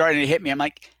was starting to hit me. I'm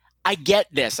like, I get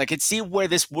this. I could see where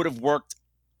this would have worked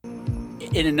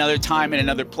in another time, in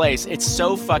another place. It's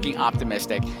so fucking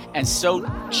optimistic and so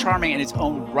charming in its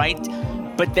own right.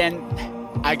 But then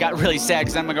I got really sad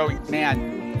because I'm going,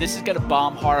 man, this is going to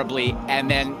bomb horribly. And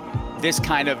then this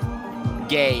kind of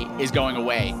gay is going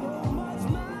away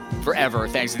forever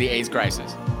thanks to the AIDS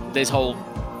crisis. This whole,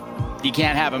 you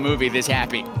can't have a movie this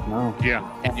happy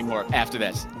anymore after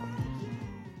this.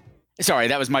 Sorry,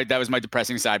 that was my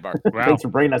depressing sidebar. Wow. Thanks for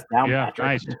bringing us down, Yeah, Patrick.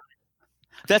 nice.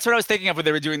 That's what I was thinking of when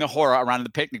they were doing the horror around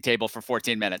the picnic table for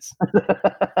 14 minutes.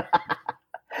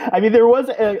 I mean, there was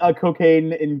a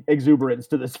cocaine exuberance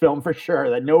to this film for sure,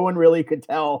 that no one really could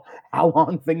tell how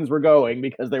long things were going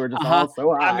because they were just all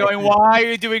so high. I'm going, why are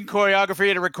you doing choreography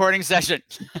at a recording session?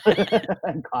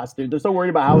 And costumes. They're so worried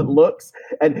about how it looks.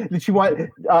 And she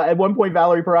at one point,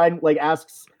 Valerie Perrine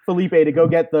asks Felipe to go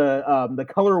get the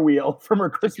color wheel from her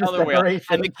Christmas decoration.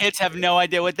 And the kids have no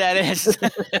idea what that is,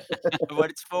 what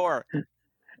it's for.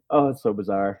 Oh, it's so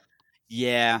bizarre.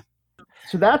 Yeah.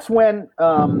 So that's when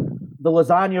the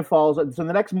lasagna falls. So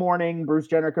the next morning, Bruce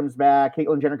Jenner comes back.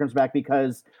 Caitlyn Jenner comes back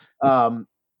because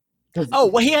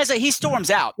he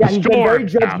storms out. Yeah, he's been very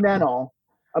judgmental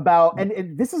about,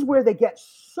 and this is where they get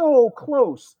so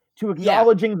close to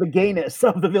acknowledging the gayness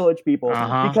of the Village People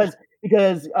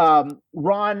because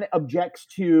Ron objects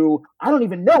to, I don't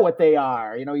even know what they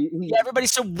are. You know,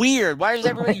 everybody's so weird. Why is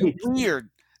everybody weird?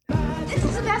 This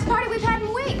is the best party we've had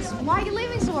in weeks. Why are you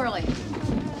leaving so early?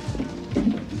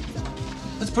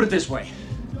 Let's put it this way.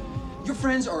 Your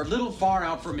friends are a little far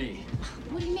out for me.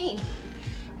 What do you mean?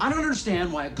 I don't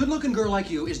understand why a good-looking girl like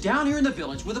you is down here in the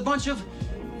Village with a bunch of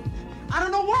I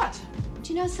don't know what.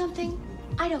 Do you know something?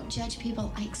 I don't judge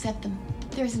people, I accept them.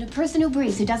 There isn't a person who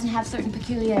breathes who doesn't have certain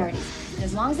peculiarities. And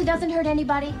as long as it doesn't hurt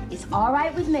anybody, it's all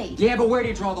right with me. Yeah, but where do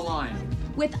you draw the line?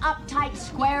 With uptight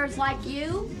squares like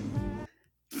you?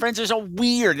 Friends are so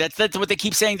weird. That's what they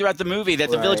keep saying throughout the movie, that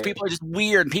the village Right. people are just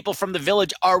weird. And people from the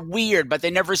village are weird, but they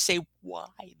never say why.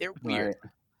 They're weird.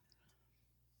 Right.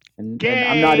 And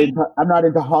I'm not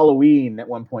into Halloween. At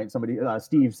one point, somebody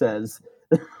Steve says.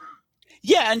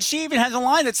 Yeah, and she even has a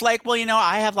line that's like, well,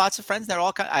 I have lots of friends that are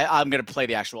all I'm going to play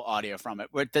the actual audio from it.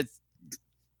 Where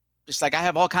just like, I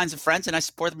have all kinds of friends and I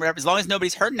support them wherever, as long as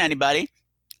nobody's hurting anybody.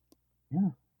 Yeah.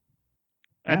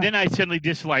 And then I suddenly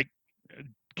dislike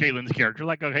Caitlin's character.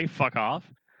 Like, okay, fuck off.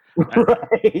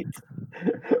 Right.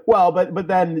 Well, but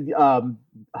then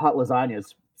hot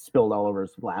lasagna's spilled all over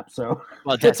his lap. So.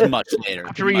 Well, that's much later.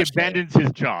 After he abandons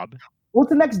his job. Well, it's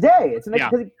the next day. It's the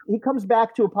next because he comes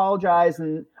back to apologize,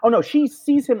 and she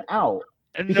sees him out.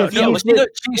 She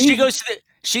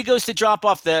goes to drop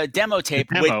off the demo tape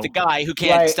with the guy who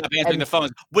can't stop answering the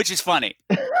phones, which is funny.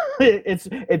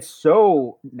 it's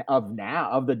so of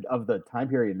the time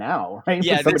period now, right?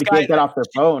 Yeah, Somebody can't get off their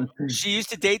phone. She used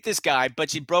to date this guy, but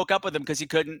she broke up with him because he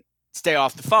couldn't stay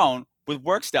off the phone with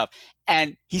work stuff,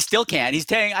 and he still can't.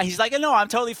 He's like, no, I'm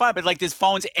totally fine, but like there's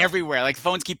phones everywhere. Like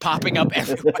phones keep popping up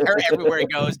everywhere he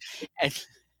goes,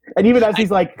 and even as he's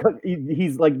like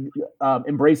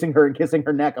embracing her and kissing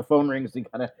her neck, a phone rings. He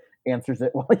kind of answers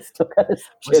it while he's still got his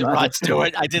Was chin it on Rod his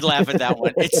Stewart? I did laugh at that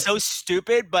one. It's so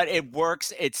stupid, but it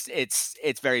works. It's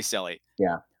very silly.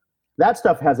 Yeah, that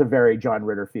stuff has a very John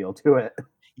Ritter feel to it.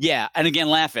 Yeah, and again,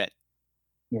 laugh it.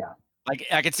 Yeah. Like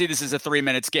I could see this as a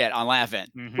 3-minute skit on Laughing.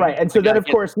 Right. And so then, of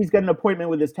course, he's got an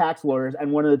appointment with his tax lawyers,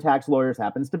 and one of the tax lawyers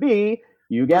happens to be,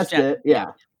 you guessed it,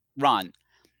 Ron.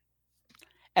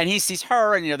 And he sees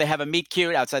her, and they have a meet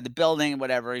cute outside the building,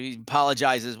 whatever. He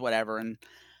apologizes, whatever, and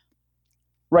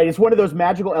right. It's one of those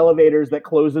magical elevators that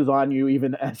closes on you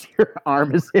even as your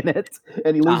arm is in it,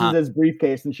 and he loses his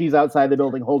briefcase, and she's outside the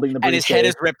building holding the briefcase. And his head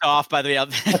is ripped off by the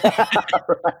other.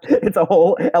 Right. It's a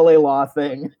whole LA Law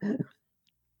thing.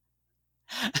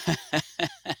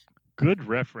 Good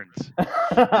reference.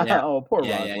 Yeah. Oh, poor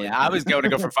yeah, Rosalind. yeah. I was going to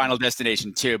go for Final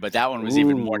Destination 2, but that one was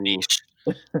even more niche.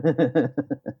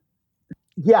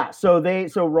 Yeah, so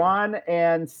Ron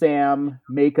and Sam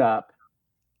make up,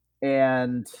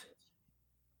 and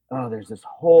there's this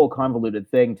whole convoluted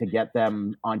thing to get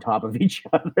them on top of each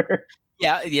other.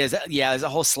 Yeah. There's a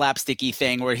whole slapsticky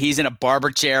thing where he's in a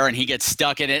barber chair and he gets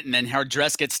stuck in it, and then her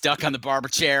dress gets stuck on the barber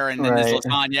chair, and then there's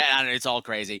lasagna, and it's all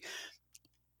crazy.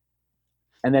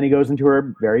 And then he goes into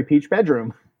her very peach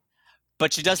bedroom.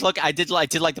 But she does look. I did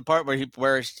like the part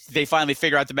where they finally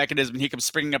figure out the mechanism. And he comes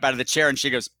springing up out of the chair, and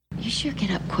she goes, "You sure get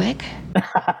up quick."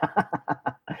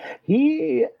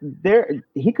 He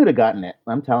could have gotten it.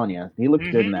 I'm telling you, he looked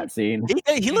good in that scene.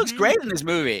 He looks great in this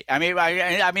movie. I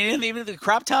mean, even the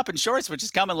crop top and shorts, which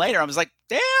is coming later. I was like,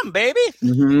 damn, baby.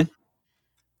 Mm-hmm.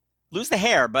 Lose the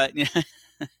hair, but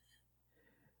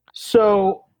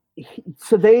So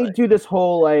they do this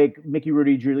whole like Mickey,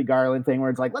 Rooney, Julie Garland thing where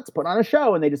it's like, let's put on a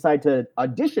show, and they decide to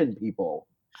audition people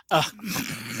at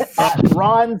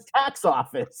Ron's tax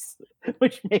office,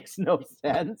 which makes no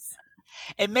sense.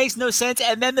 It makes no sense.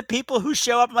 And then the people who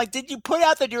show up, I'm like, did you put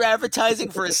out that you're advertising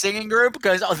for a singing group?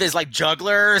 Because there's like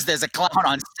jugglers, there's a clown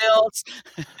on stilts,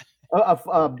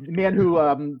 a man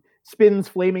who spins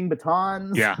flaming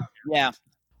batons. Yeah.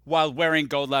 While wearing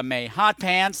gold lame hot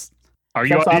pants. Are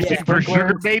you auditioning for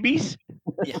sugar babies?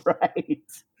 Yeah. Right.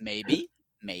 Maybe.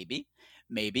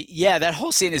 Yeah, that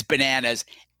whole scene is bananas.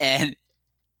 And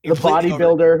the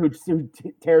bodybuilder who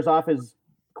tears off his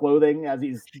clothing as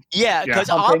he's because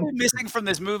all we're missing from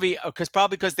this movie,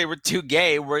 because they were too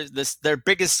gay, were their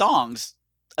biggest songs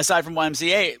aside from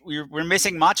YMCA. We're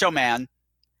missing Macho Man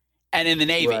and In the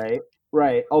Navy.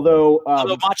 Right. Although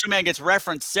Macho Man gets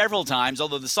referenced several times,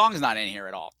 although the song's not in here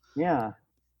at all. Yeah.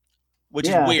 Which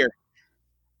is weird.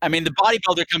 I mean, the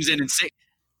bodybuilder comes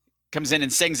in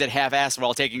and sings at half-ass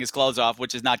while taking his clothes off,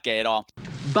 which is not gay at all.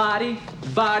 Body,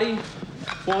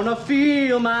 wanna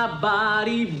feel my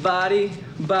body,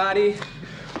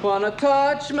 wanna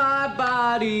touch my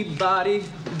body,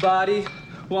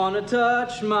 wanna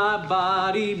touch my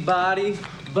body.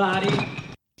 Right.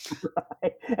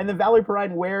 And then Valerie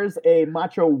Perrine wears a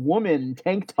Macho Woman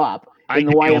tank top in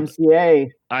the YMCA.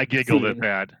 I giggled at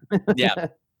that. Yeah.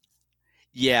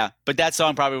 Yeah, but that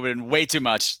song probably would have been way too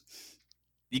much.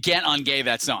 You can't ungay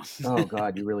that song. Oh,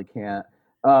 God, you really can't.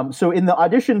 So in the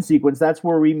audition sequence, that's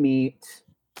where we meet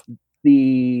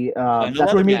Glenn,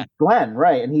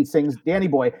 right? And he sings Danny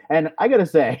Boy. And I got to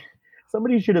say,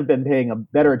 somebody should have been paying a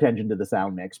better attention to the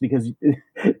sound mix, because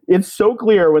it's so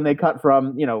clear when they cut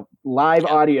from, live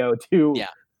audio to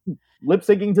lip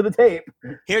syncing to the tape.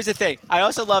 Here's the thing. I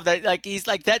also love that, like, he's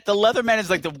like that. The Leatherman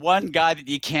is like the one guy that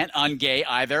you can't ungay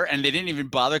either, and they didn't even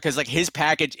bother because like his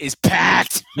package is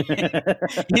packed.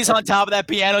 He's on top of that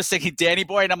piano singing Danny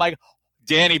Boy, and I'm like,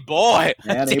 Danny Boy.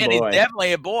 Danny's Boy.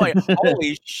 definitely a boy.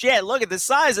 Holy shit! Look at the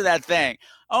size of that thing.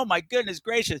 Oh my goodness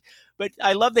gracious! But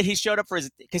I love that he showed up for his,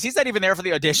 because he's not even there for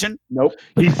the audition. Nope.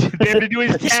 He's there to do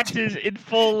his taxes in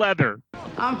full leather.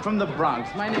 I'm from the Bronx.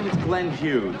 My name is Glenn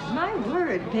Hughes. My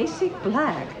word, basic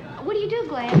black. What do you do,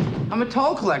 Glenn? I'm a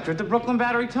toll collector at the Brooklyn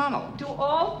Battery Tunnel. Do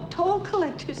all toll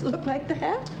collectors look like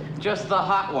that? Just the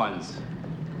hot ones.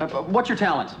 What's your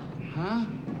talent? Huh?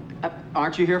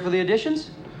 Aren't you here for the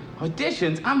auditions?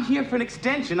 Auditions? I'm here for an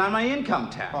extension on my income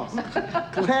tax.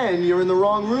 Glenn, you're in the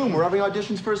wrong room. We're having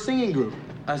auditions for a singing group.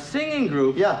 A singing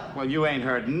group? Yeah. Well, you ain't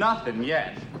heard nothing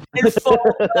yet. In full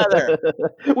leather.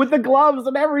 With the gloves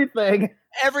and everything.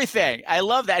 Everything. I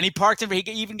love that. And he parked him. He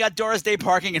even got Doris Day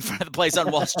parking in front of the place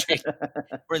on Wall Street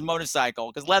for his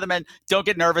motorcycle. Because Leathermen don't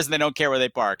get nervous and they don't care where they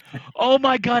park. Oh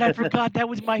my God, I forgot. That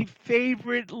was my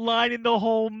favorite line in the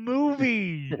whole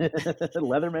movie.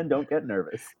 Leathermen don't get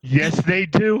nervous. Yes, they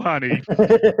do, honey.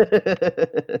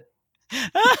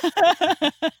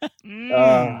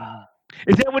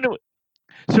 Is that when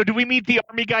so do we meet the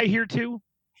army guy here too?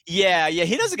 Yeah.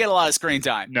 He doesn't get a lot of screen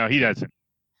time. No, he doesn't.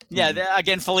 Yeah,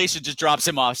 again, Felicia just drops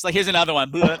him off. She's like, here's another one.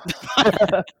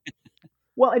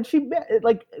 Well, and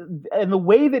and the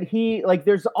way that he,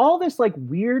 there's all this,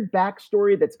 weird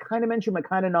backstory that's kind of mentioned but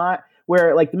kind of not,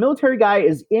 where, the military guy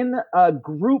is in a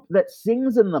group that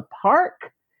sings in the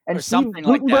park, and Steve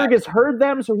Guttenberg has heard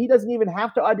them, so he doesn't even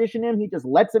have to audition him. He just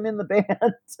lets him in the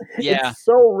band. Yeah. It's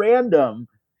so random.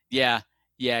 Yeah.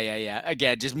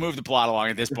 Again, just move the plot along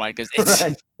at this point, because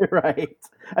it's... Right.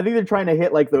 I think they're trying to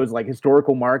hit those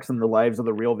historical marks in the lives of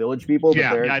the real Village people.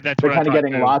 Yeah, they're that's what kind of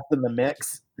getting too. lost in the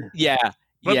mix. Yeah.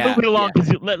 But moving along,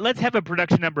 because let's have a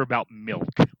production number about milk.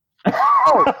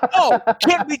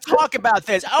 Can we talk about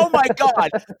this? Oh my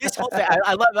God! This whole thing,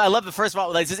 I love the first of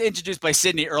all. This is introduced by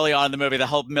Sydney early on in the movie, the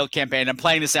whole milk campaign. I'm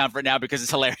playing the sound for it now because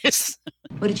it's hilarious.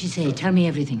 What did she say? Tell me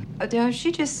everything.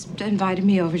 She just invited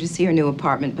me over to see her new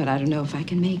apartment, but I don't know if I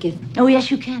can make it. Oh, yes,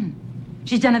 you can.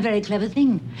 She's done a very clever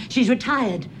thing. She's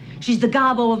retired. She's the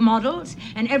Garbo of models,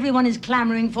 and everyone is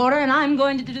clamoring for her, and I'm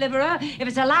going to deliver her if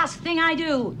it's the last thing I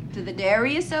do. To the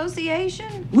Dairy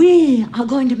Association? We are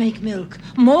going to make milk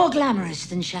more glamorous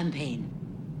than champagne.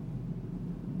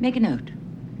 Make a note.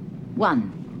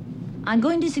 1, I'm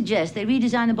going to suggest they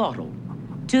redesign the bottle.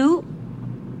 2,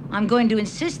 I'm going to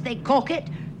insist they cork it.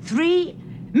 3,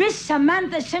 Miss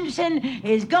Samantha Simpson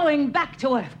is going back to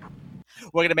work.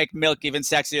 We're going to make milk even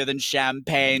sexier than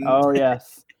champagne. Oh,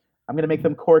 yes. I'm going to make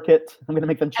them cork it. I'm going to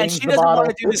make them change the bottle.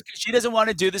 She doesn't want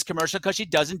to do this commercial because she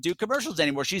doesn't do commercials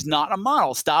anymore. She's not a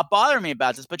model. Stop bothering me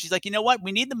about this. But she's like, you know what?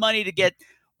 We need the money to get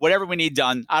whatever we need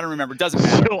done. I don't remember. It doesn't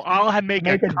matter. So I'll make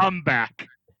a comeback.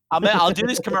 I'll do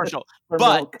this commercial.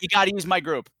 But you got to use my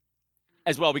group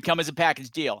as well. We come as a package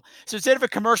deal. So instead of a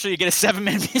commercial, you get a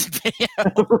 7-minute music video.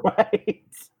 Right.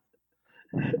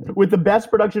 With the best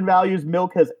production values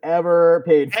Milk has ever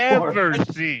paid for.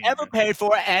 Ever paid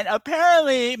for, and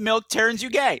apparently Milk turns you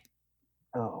gay.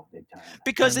 Oh, big time.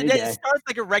 Because it starts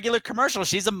like a regular commercial.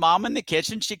 She's a mom in the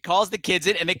kitchen. She calls the kids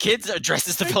in, and the kids are dressed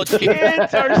as the Village people.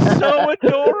 Kids are so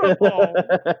adorable.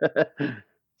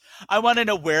 I want to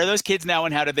know where are those kids now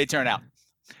and how did they turn out?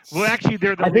 Well, actually,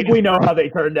 they're the I think we know how they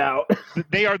turned out.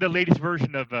 They are the latest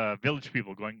version of Village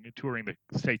People touring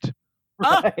the States.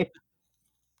 Right.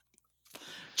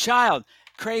 Child,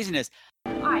 craziness.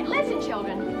 All right, listen,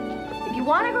 children. If you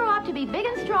want to grow up to be big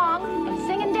and strong and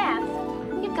sing and dance,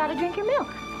 you've got to drink your milk.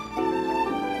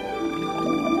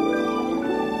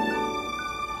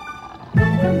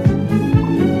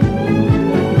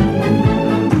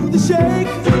 Do the shake,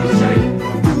 do the shake,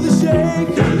 do the shake,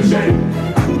 do the shake,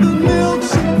 do the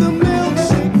milkshake, the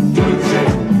milkshake, do the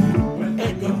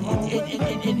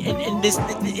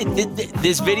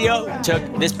This video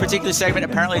this particular segment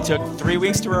apparently took 3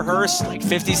 weeks to rehearse, like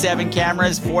 57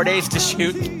 cameras, 4 days to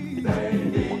shoot.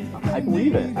 I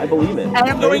believe it. And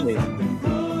I'm going,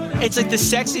 it's like the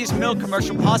sexiest milk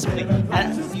commercial possibly.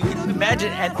 And you can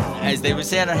imagine, and as they were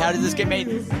saying, how did this get made?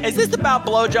 Is this about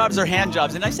blowjobs or hand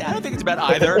jobs? And I said, I don't think it's about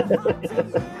either.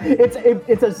 It's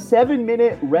a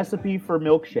 7-minute recipe for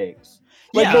milkshakes.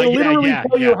 They literally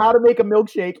tell you how to make a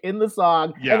milkshake in the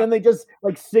song, and then they just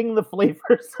sing the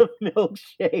flavors of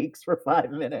milkshakes for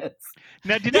 5 minutes.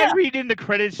 Now, did I read in the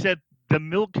credits that the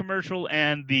milk commercial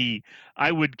and the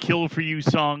 "I Would Kill for You"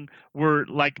 song were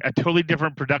like a totally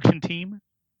different production team?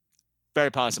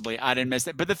 Very possibly. I didn't miss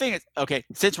it. But the thing is, okay,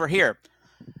 since we're here,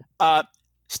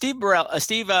 Steve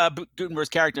Guttenberg's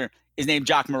character is named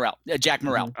Jack Morrell.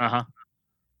 Uh-huh.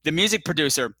 The music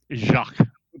producer, Jacques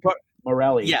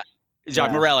Morelli. Yeah, Jacques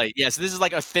Yeah. Morelli. Yeah, so this is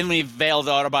like a thinly veiled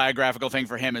autobiographical thing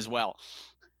for him as well.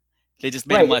 They just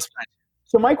made him less French.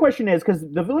 So my question is, because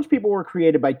the Village People were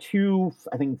created by two,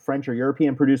 I think, French or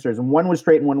European producers, and one was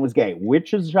straight and one was gay.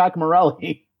 Which is Jacques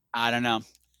Morelli? I don't know.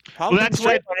 Probably Well, that's the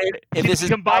straight why one. If this is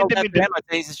combined them him, into I'd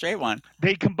say he's a straight one.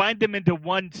 they combined them into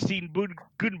one Steve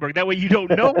Guttenberg. That way you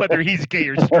don't know whether he's gay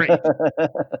or straight.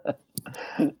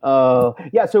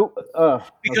 Yeah. So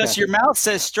Because your mouth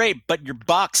says straight, but your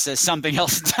box says something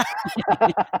else.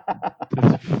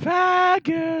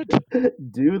 Faggot.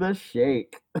 Do the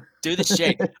shake. Do the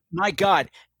shake. My God,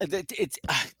 it's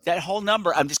that whole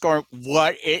number. I'm just going,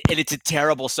 what? And it's a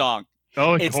terrible song.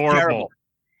 Oh, it's horrible. Terrible.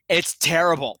 It's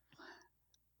terrible.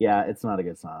 Yeah, it's not a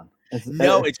good song. It's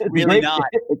really great, not.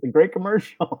 It's a great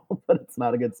commercial, but it's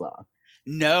not a good song.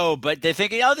 No, but they're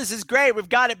thinking, oh, this is great. We've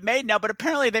got it made now. But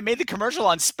apparently they made the commercial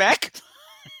on spec.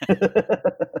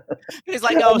 He's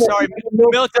like, oh, sorry,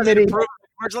 Milk doesn't approve the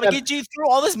commercial. Like, you threw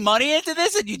all this money into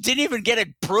this and you didn't even get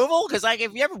approval? Because like,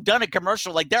 if you ever done a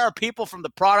commercial, like there are people from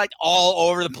the product all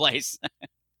over the place.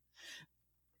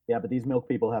 Yeah, but these milk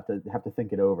people have to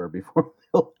think it over before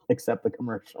they'll accept the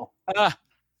commercial.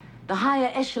 The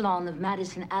higher echelon of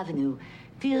Madison Avenue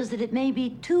feels that it may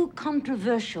be too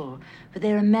controversial for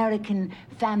their American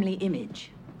family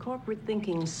image. Corporate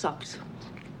thinking sucks.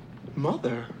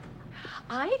 Mother?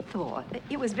 I thought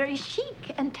it was very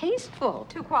chic and tasteful.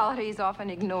 Two qualities often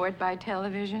ignored by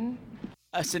television.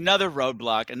 That's another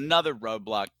roadblock.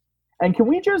 And can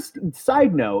we just,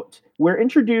 side note, we're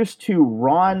introduced to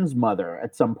Ron's mother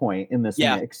at some point in this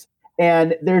mix.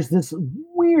 And there's this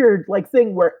weird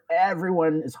thing where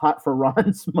everyone is hot for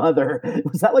Ron's mother.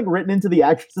 Was that written into the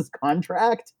actress's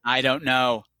contract? I don't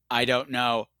know.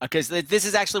 Because this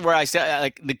is actually where I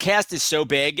said the cast is so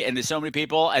big and there's so many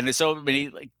people and there's so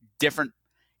many different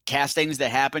castings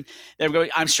that happen.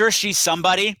 I'm sure she's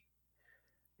somebody.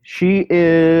 She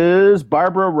is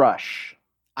Barbara Rush.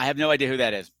 I have no idea who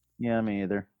that is. Yeah, me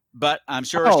either. But I'm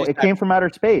sure. Oh, it came from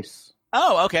outer space.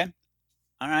 Oh, okay.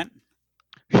 All right.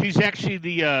 She's actually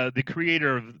the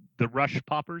creator of the Rush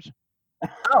Poppers.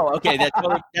 Oh, okay. That's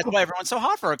why everyone's so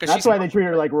hot for her. That's why they treat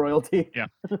her like royalty. Yeah.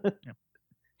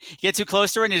 You get too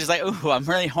close to her and you're just like, ooh, I'm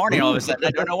really horny all of a sudden.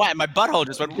 I don't know why. My butthole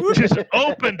just went. Woo. Just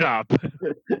opened up.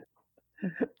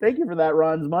 Thank you for that,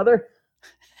 Ron's mother.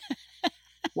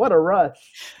 What a rush.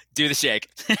 Do the shake.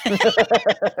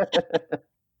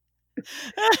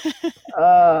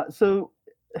 So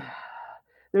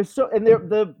there's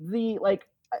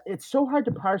it's so hard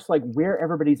to parse where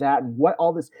everybody's at and what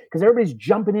all this, because everybody's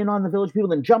jumping in on the Village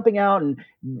People and jumping out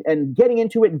and getting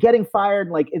into it and getting fired,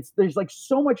 and there's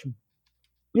so much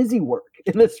busy work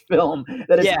in this film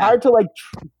that it's hard to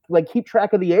keep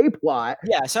track of the A plot.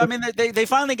 Yeah, so I mean they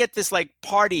finally get this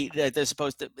party that they're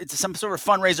supposed to, it's some sort of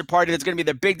fundraiser party that's going to be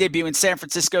their big debut in San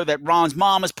Francisco that Ron's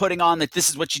mom is putting on, that this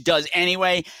is what she does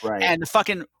anyway. Right. And the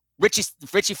fucking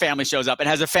Richie family shows up and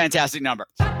has a fantastic number.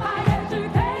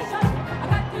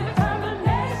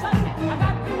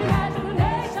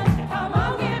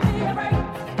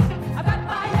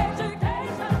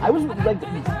 I was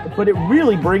but it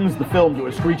really brings the film to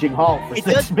a screeching halt for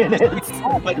 6 minutes.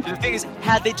 But the thing is,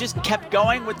 had they just kept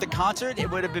going with the concert, it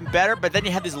would have been better. But then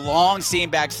you had this long scene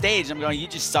backstage. I'm going, you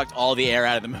just sucked all the air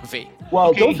out of the movie.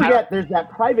 Well, don't forget, there's that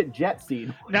private jet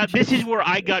scene. Now, this is where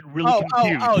I got really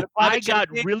confused. I got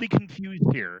really confused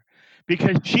here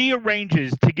because she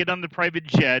arranges to get on the private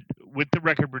jet with the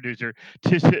record producer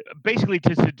to basically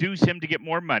to seduce him to get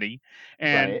more money.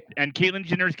 And Caitlyn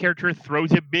Jenner's character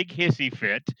throws a big hissy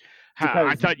fit.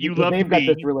 I thought you loved me. They've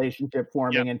got this relationship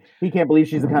forming, and he can't believe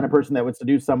she's the kind of person that would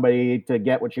seduce somebody to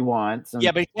get what she wants. And...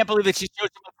 Yeah, but he can't believe that she showed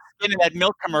him in that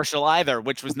milk commercial either,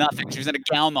 which was nothing. She was in a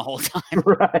gown the whole time.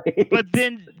 Right. But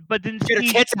then she had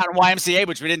her tits out in YMCA,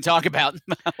 which we didn't talk about.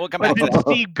 We'll come back. Then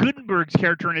Steve Guttenberg's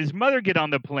character and his mother get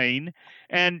on the plane,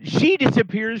 and she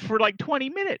disappears for 20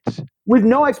 minutes with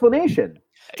no explanation.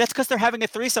 That's because they're having a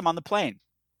threesome on the plane.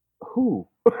 Who?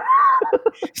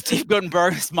 Steve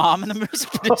Guttenberg's mom and the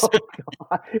music producer.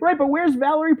 Oh, right, but where's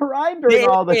Valerie Perrine during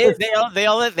all this? They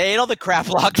ate all the crap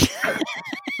luck.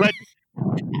 But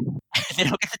they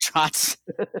don't get the trots.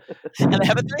 And they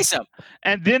have a threesome.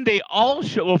 And then they all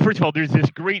show. Well, first of all, there's this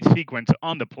great sequence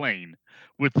on the plane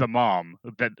with the mom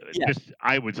that just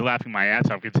I was laughing my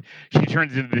ass off because she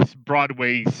turns into this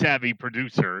Broadway savvy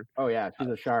producer. Oh yeah, she's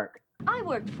a shark. I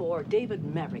worked for David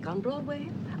Merrick on Broadway.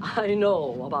 I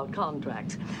know about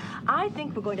contracts. I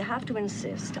think we're going to have to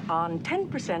insist on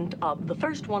 10% of the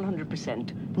first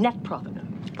 100% net profit.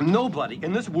 Nobody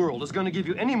in this world is going to give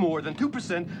you any more than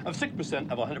 2% of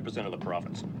 6% of 100% of the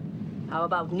profits. How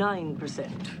about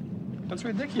 9%? That's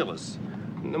ridiculous.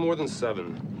 No more than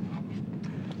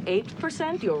 7.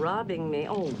 8%? You're robbing me.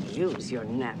 Oh, use your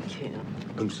napkin.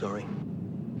 I'm sorry.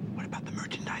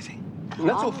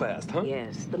 Not so fast, huh?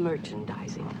 Yes, the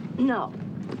merchandising. No.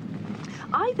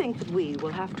 I think that we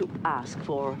will have to ask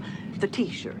for the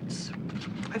T-shirts.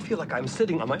 I feel like I'm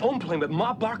sitting on my own plane with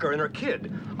Ma Barker and her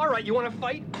kid. All right, you want to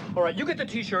fight? All right, you get the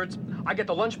T-shirts, I get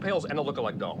the lunch pails and the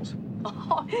look-alike dolls.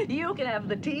 Oh, you can have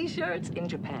the T-shirts in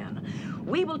Japan.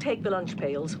 We will take the lunch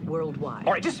pails worldwide.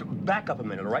 All right, just back up a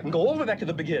minute, all right, and go all the way back to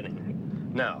the beginning.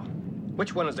 Now,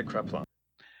 which one is the crepe plum?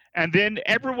 And then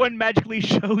everyone magically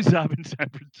shows up in San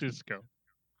Francisco.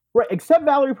 Right, except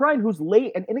Valerie Perrine, who's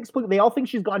late and inexplicably. They all think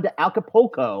she's gone to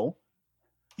Acapulco.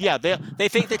 Yeah, they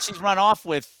think that she's run off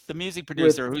with the music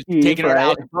producer who's Steve, taking her to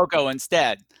right. Acapulco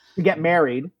instead. To get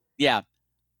married. Yeah.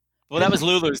 Well, that was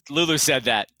Lulu. Lulu said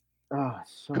that. Oh,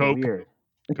 so Coke. weird.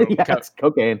 Yeah, it's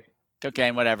cocaine.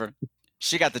 Cocaine, whatever.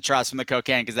 She got the trust from the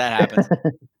cocaine because that happens.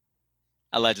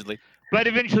 Allegedly. But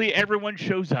eventually everyone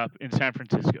shows up in San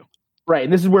Francisco. Right,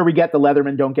 and this is where we get the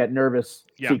Leatherman don't get nervous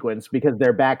Yeah. sequence because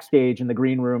they're backstage in the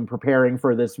green room preparing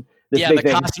for this Yeah, big the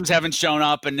thing. costumes haven't shown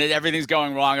up and everything's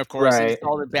going wrong, of course. And Right. it's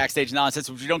all the backstage nonsense,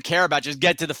 which we don't care about. Just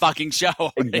get to the fucking show.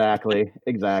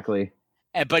 Exactly.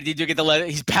 But you do get the letter.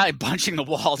 He's probably punching the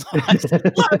wall.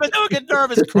 Leatherman, don't get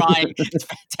nervous, crying. It's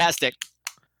fantastic.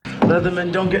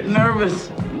 Leatherman don't get nervous.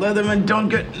 Leatherman don't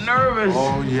get nervous.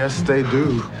 Oh, yes, they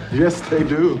do. Yes, they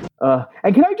do.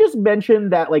 And can I just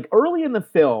mention that, like, early in the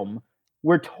film,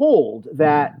 we're told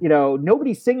that,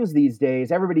 nobody sings these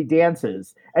days, everybody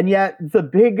dances. And yet the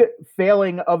big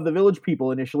failing of the Village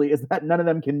People initially is that none of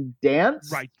them can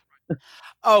dance. Right.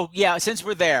 Oh, yeah, since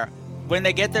we're there, when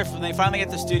they finally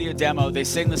get the studio demo, they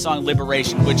sing the song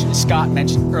Liberation, which Scott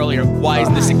mentioned earlier. Why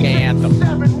isn't this a gay anthem?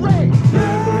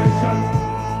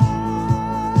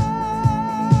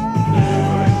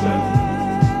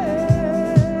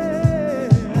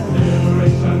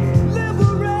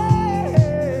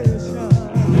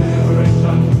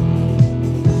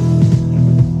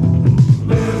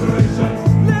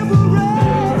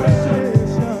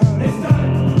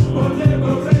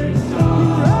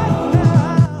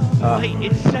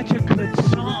 It's such a good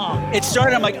song. It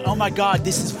started, I'm like, oh my God,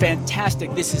 this is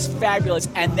fantastic. This is fabulous.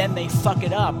 And then they fuck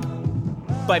it up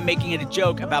by making it a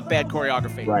joke about bad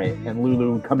choreography. Right, and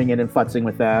Lulu coming in and futzing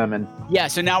with them. And Yeah,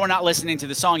 so now we're not listening to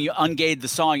the song. You ungayed the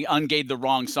song. You ungayed the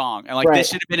wrong song. And Right. this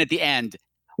should have been at the end.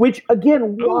 Which,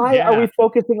 again, why yeah. are we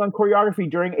focusing on choreography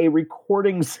during a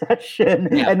recording session?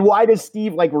 Yeah. And why does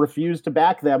Steve, refuse to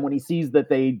back them when he sees that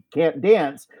they can't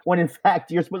dance, when in fact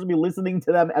you're supposed to be listening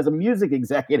to them as a music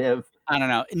executive? I don't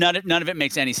know. None of it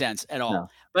makes any sense at all. No.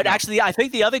 But actually, I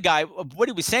think the other guy, what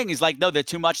he was saying is no, they're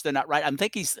too much. They're not right. I'm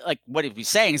thinking what he was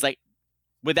saying is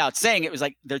without saying it was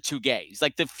they're too gay. He's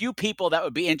the few people that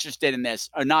would be interested in this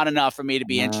are not enough for me to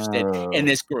be interested in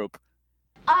this group.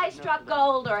 I struck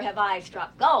gold, or have I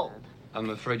struck gold? I'm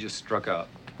afraid you struck out.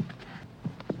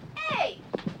 Hey,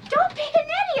 don't be an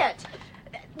idiot.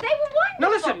 They were Now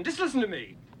wonderful. listen, just listen to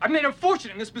me. I've made a fortune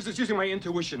in this business using my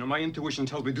intuition, and my intuition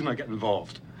tells me do not get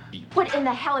involved. What in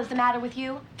the hell is the matter with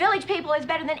you? Village People is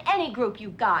better than any group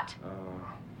you've got.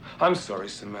 I'm sorry,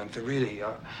 Samantha, really.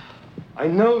 I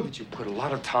know that you put a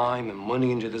lot of time and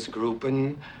money into this group,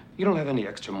 and you don't have any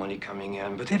extra money coming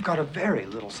in, but they've got a very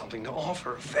little something to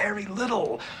offer, very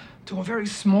little, to a very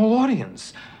small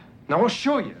audience. Now, I'll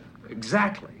show you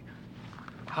exactly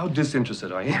how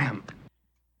disinterested I am.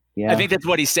 Yeah. I think that's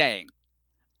what he's saying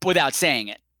without saying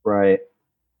it. Right.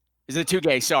 Is it too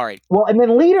gay? Sorry. Well, and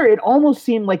then later it almost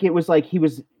seemed like it was he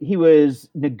was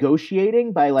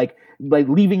negotiating by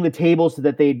leaving the table so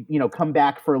that they'd, come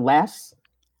back for less.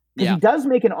 Because Yeah. he does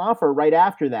make an offer right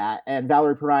after that, and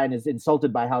Valerie Perrine is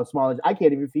insulted by how small it is. I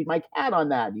can't even feed my cat on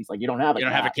that. And he's like, you don't have a You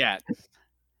cat. don't have a cat.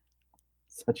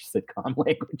 Such sitcom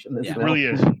language in this Yeah. It film. really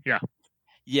is. Yeah.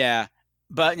 Yeah.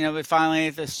 But, finally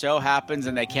the show happens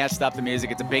and they can't stop the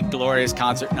music. It's a big, glorious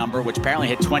concert number, which apparently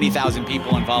had 20,000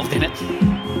 people involved in it.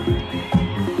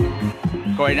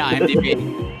 According to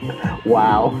IMDb.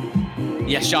 Wow.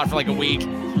 Yeah, shot for a week.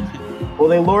 Well,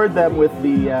 they lured them with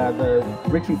the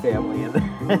Ritchie family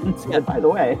and said, by the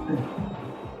way.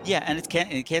 Yeah, and it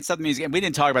can't stop the music. And we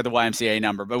didn't talk about the YMCA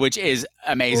number, but which is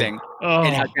amazing Oh,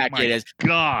 and how tacky it is.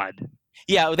 God.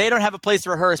 Yeah, they don't have a place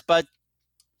to rehearse, but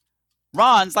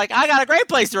Ron's I got a great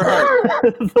place to rehearse.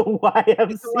 The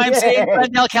YMCA. YMCA in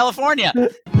Glendale, California.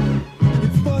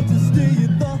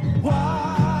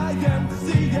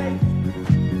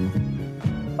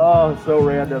 Oh, so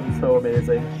random, so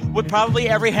amazing. With probably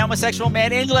every homosexual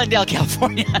man in Glendale,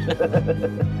 California.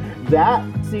 That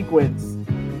sequence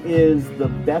is the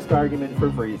best argument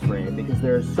for freeze frame because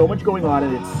there's so much going on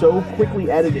and it's so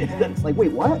quickly edited that it's like,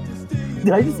 wait, what?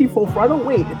 Did I just see full frontal?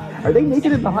 Wait, are they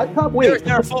naked in the hot tub? Wait.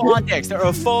 There are full-on dicks. There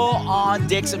are full-on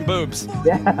dicks and boobs.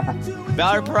 Yeah.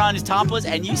 Valerie Perron is topless,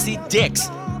 and you see dicks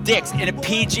in a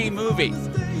PG movie.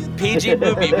 PG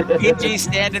movie with PG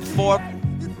standing for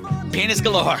penis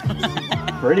galore.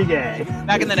 Pretty gay.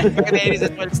 Back in the 80s,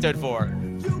 that's what it stood for.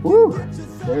 Woo,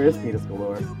 there is penis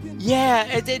galore. Yeah,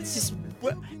 it's just,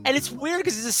 and it's weird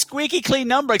because it's a squeaky clean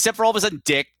number, except for all of a sudden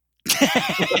dick.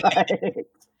 Right.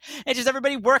 It's just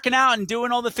everybody working out and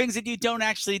doing all the things that you don't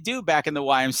actually do back in the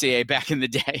YMCA back in the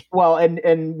day. Well,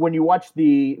 and when you watch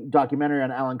the documentary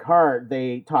on Alan Carr,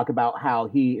 they talk about how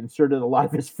he inserted a lot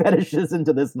of his fetishes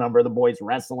into this number, the boys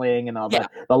wrestling and all that,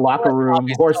 the locker room,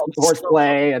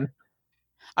 horseplay, and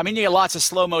I mean, you get lots of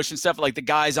slow motion stuff, like the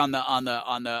guys on the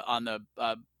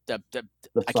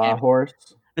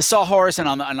sawhorse, and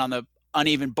on the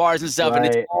uneven bars and stuff, and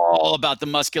it's all about the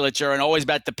musculature and always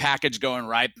about the package going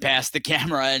right past the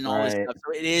camera and all this stuff.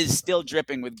 So it is still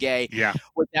dripping with gay. Yeah,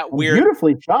 with that weird,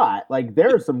 beautifully shot. Like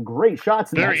there are some great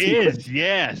shots. There is,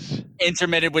 yes,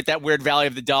 intermittent with that weird Valley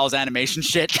of the Dolls animation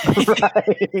shit.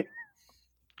 Right.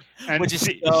 And which is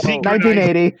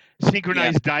 1980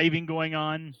 synchronized diving going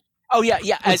on. Oh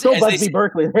yeah. As Busby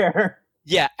Berkeley there.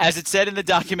 Yeah, as it said in the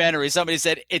documentary, somebody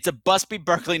said it's a Busby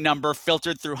Berkeley number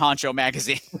filtered through Honcho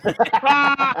magazine.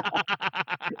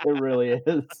 It really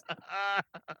is.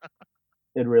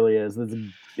 It really is.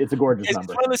 It's a gorgeous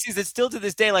number. It's one of those things that still to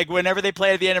this day, like whenever they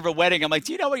play at the end of a wedding, I'm like,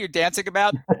 do you know what you're dancing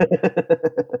about?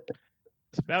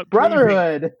 It's about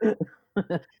brotherhood.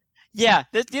 Yeah.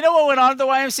 Do you know what went on at the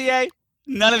YMCA?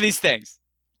 None of these things.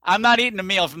 I'm not eating a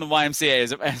meal from the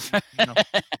YMCA. No.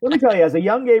 Let me tell you, as a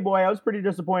young gay boy, I was pretty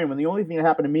disappointed when the only thing that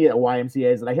happened to me at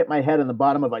YMCA is that I hit my head on the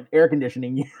bottom of an air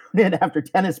conditioning unit after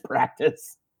tennis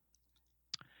practice.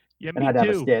 Yeah, and I'd have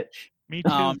a stitch. Me too.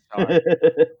 Sorry.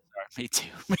 Me too.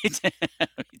 Me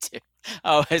too.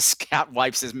 Oh, his Scott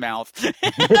wipes his mouth. You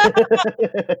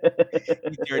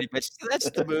dirty bitch. So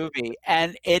that's the movie.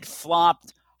 And it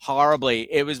flopped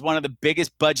horribly. It was one of the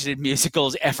biggest budgeted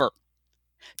musicals ever.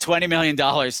 $20 million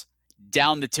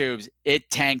down the tubes. It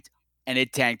tanked, and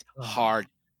it tanked hard.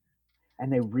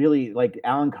 And they really, like,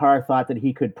 Alan Carr thought that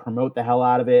he could promote the hell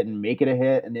out of it and make it a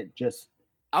hit, and it just...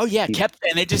 Oh yeah,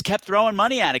 they just kept throwing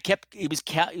money at it. He was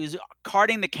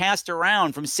carting the cast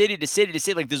around from city to city to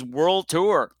city, like this world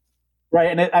tour.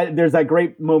 Right, and there's that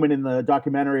great moment in the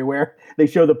documentary where they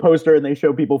show the poster and they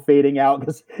show people fading out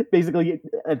because basically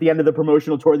at the end of the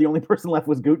promotional tour, the only person left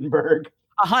was Gutenberg.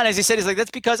 And as he said, he's like, that's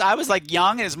because I was like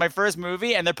young and it's my first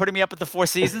movie and they're putting me up at the Four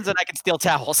Seasons and I can steal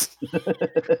towels.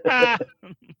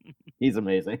 He's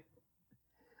amazing.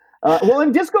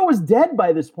 And disco was dead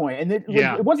by this point, and it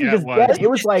wasn't just dead. It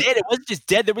was like it wasn't just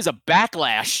dead. There was a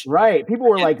backlash. Right, people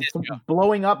were like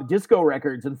blowing up disco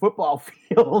records in football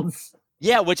fields.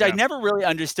 Yeah, which I never really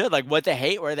understood, like where the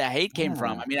hate came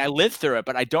from. I mean, I lived through it,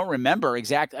 but I don't remember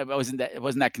exactly. I wasn't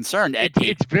that concerned.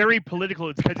 It's very political.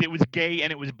 It's because it was gay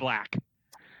and it was black,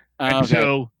 and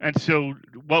so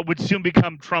what would soon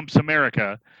become Trump's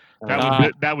America.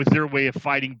 That was their way of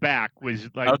fighting back. Was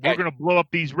like we're going to blow up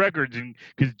these records and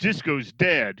because disco's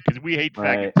dead because we hate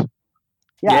faggots.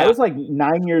 Yeah, I was like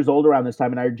 9 years old around this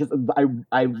time, and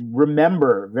I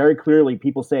remember very clearly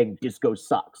people saying disco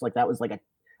sucks. Like that was like a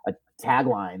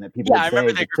tagline that people. Yeah, I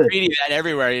remember the graffiti that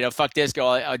everywhere. You know, fuck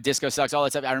disco, disco sucks, all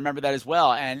that stuff. I remember that as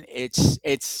well, and it's.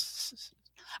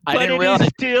 I didn't realize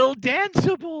it's still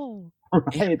danceable.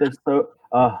 Right, there's so.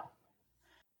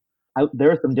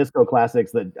 There are some disco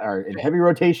classics that are in heavy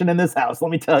rotation in this house. Let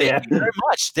me tell you. Very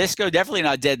much. Disco definitely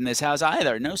not dead in this house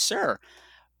either. No, sir.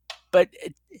 But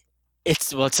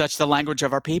it's such the language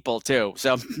of our people too.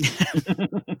 So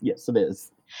yes, it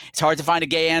is. It's hard to find a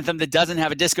gay anthem that doesn't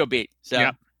have a disco beat.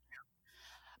 So,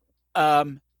 but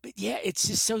yeah, it's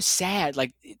just so sad.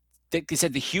 Like they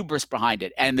said, the hubris behind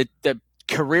it and the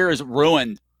career is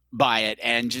ruined by it.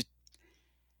 And just,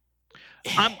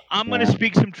 I'm going to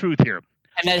speak some truth here.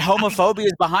 And that homophobia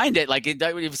is behind it. Like what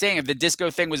you were saying, if the disco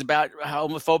thing was about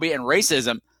homophobia and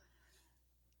racism,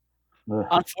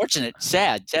 unfortunate,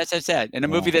 sad. In a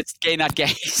movie that's gay, not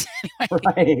gay.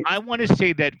 Right. I want to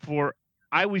say that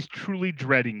I was truly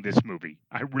dreading this movie.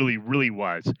 I really, really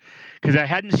was. Because I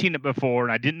hadn't seen it before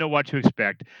and I didn't know what to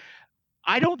expect.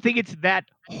 I don't think it's that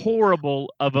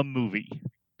horrible of a movie.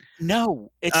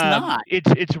 No, it's not.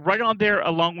 It's right on there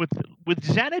along with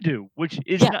Xanadu, which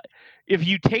is not. If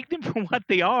you take them for what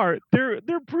they are, they're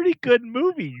pretty good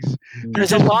movies.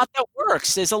 There's a lot that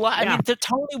works. There's a lot. I mean, they're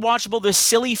totally watchable. They're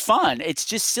silly fun. It's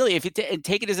just silly if you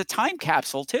take it as a time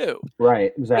capsule too.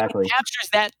 Right, exactly. It captures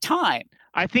that time.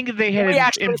 I think if they had We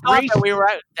actually embraced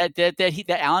thought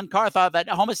that Alan Carr thought that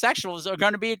homosexuals are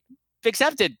going to be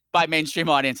accepted by mainstream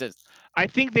audiences. I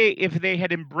think if they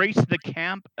had embraced the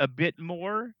camp a bit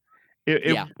more,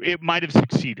 it might have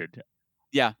succeeded.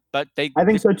 Yeah, but I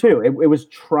think so too. It was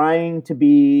trying to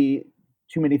be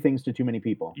too many things to too many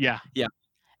people. Yeah.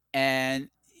 And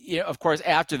of course,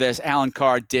 after this, Alan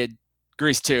Carr did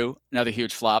Grease 2, another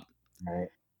huge flop. Right.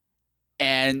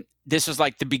 And this was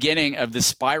like the beginning of the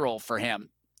spiral for him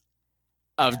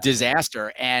of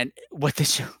disaster. And what the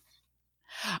show,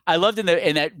 I loved in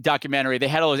that documentary, they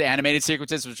had all those animated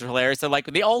sequences, which were hilarious. They're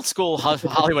like the old school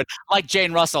Hollywood, like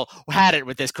Jane Russell, had it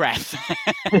with this crap.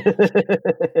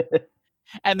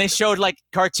 And they showed like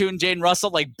cartoon Jane Russell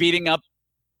like beating up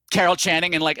Carol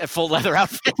Channing in like a full leather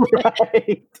outfit.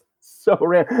 Right. So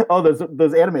rare. Oh,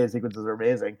 those animated sequences are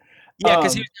amazing. Yeah,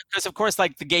 because of course,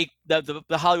 like the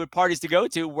Hollywood parties to go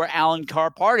to were Alan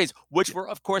Carr parties, which were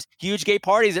of course huge gay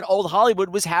parties, and old Hollywood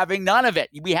was having none of it.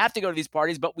 We have to go to these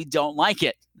parties, but we don't like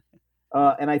it.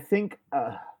 And I think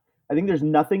there's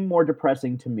nothing more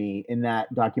depressing to me in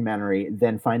that documentary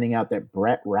than finding out that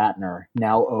Brett Ratner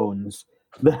now owns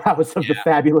the house of the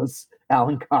fabulous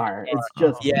Alan Carr. It's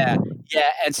just yeah.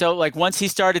 And so like once he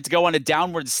started to go on a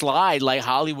downward slide, like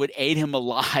Hollywood ate him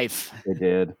alive.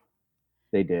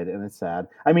 They did, and it's sad.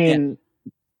 I mean,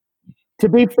 to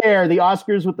be fair, the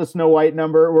Oscars with the Snow White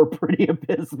number were pretty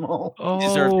abysmal.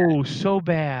 Oh, so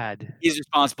bad. He's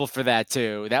responsible for that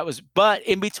too. But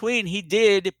in between, he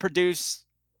did produce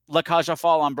La Cage aux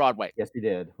Folles on Broadway. Yes, he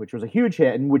did, which was a huge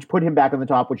hit and which put him back on the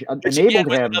top, which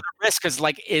enabled him. Another risk because,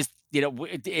 like, is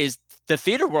the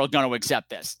theater world going to accept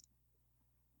this?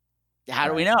 How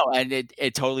do we know? And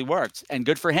it totally worked, and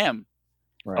good for him.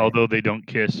 Right. Although they don't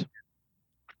kiss.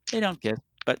 They don't kiss,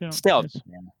 but still.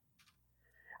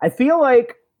 I feel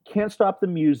like Can't Stop the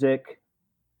Music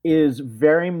is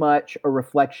very much a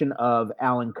reflection of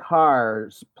Alan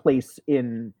Carr's place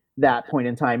in that point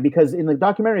in time, because in the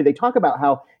documentary they talk about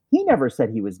how he never said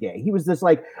he was gay. He was this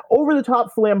like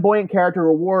over-the-top flamboyant character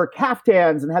who wore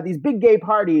caftans and had these big gay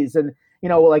parties and,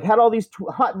 like had all these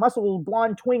hot muscle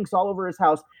blonde twinks all over his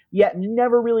house, yet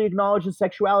never really acknowledged his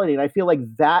sexuality. And I feel like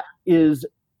that is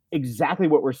exactly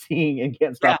what we're seeing in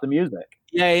Can't Stop the Music.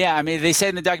 Yeah. I mean, they said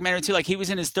in the documentary too, like he was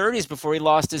in his 30s before he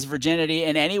lost his virginity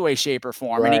in any way, shape, or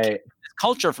form. Right. And he came from this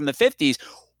culture from the 50s.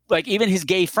 Like even his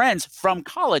gay friends from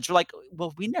college were like,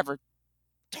 well, we never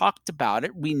talked about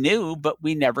it. We knew, but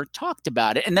we never talked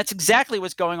about it. And that's exactly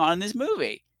what's going on in this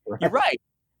movie. Right. You're right.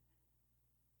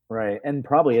 Right. And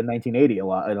probably in 1980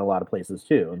 in a lot of places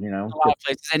too, A lot of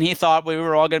places. And he thought we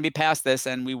were all going to be past this,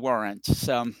 and we weren't.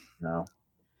 So no.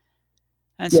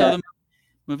 And so the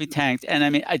movie tanked. And I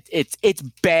mean, it's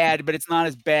bad, but it's not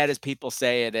as bad as people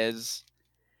say it is.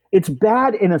 It's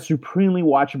bad in a supremely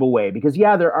watchable way because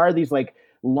there are these like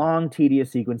long,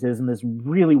 tedious sequences and this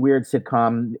really weird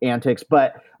sitcom antics,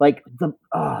 but like the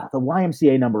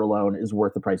YMCA number alone is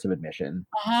worth the price of admission.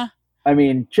 I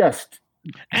mean, just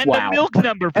and the milk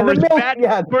number for as bad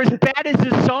as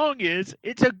the song is,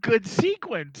 it's a good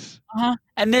sequence.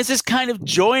 And there's this kind of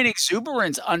joy and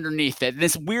exuberance underneath it,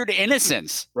 this weird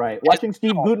innocence. Right. Watching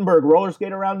Steve Guttenberg roller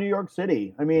skate around New York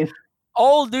City. I mean,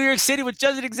 old New York City, which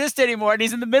doesn't exist anymore, and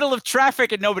he's in the middle of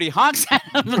traffic and nobody honks at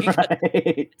him.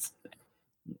 Right.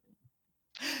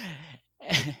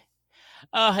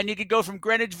 And you could go from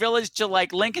Greenwich Village to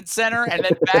like Lincoln Center and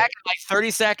then back in like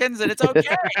 30 seconds, and it's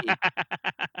okay.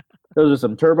 Those are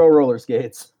some turbo roller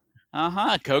skates.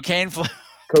 Cocaine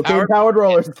powered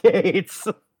roller skates.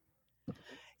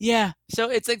 Yeah, so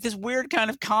it's like this weird kind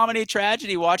of comedy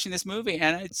tragedy watching this movie,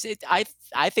 and I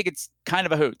think it's kind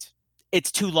of a hoot.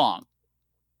 It's too long.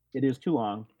 It is too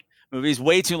long. Movie's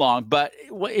way too long, but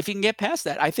if you can get past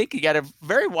that, I think you got a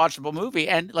very watchable movie.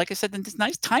 And like I said, this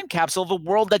nice time capsule of a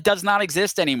world that does not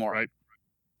exist anymore, right?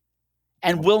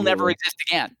 And will never exist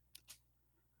again.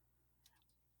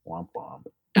 Womp womp.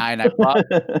 I brought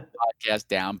the podcast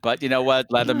down, but you know what,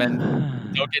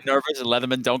 Leatherman, don't get nervous, and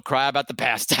Leatherman, don't cry about the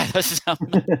past.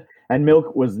 And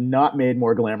milk was not made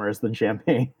more glamorous than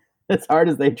champagne, as hard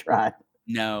as they tried.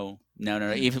 No.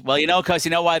 Well, because you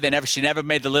know why she never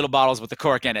made the little bottles with the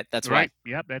cork in it. That's right.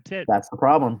 Yep, that's it. That's the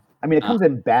problem. I mean, it comes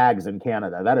in bags in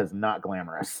Canada. That is not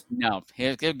glamorous. No,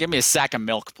 here, give me a sack of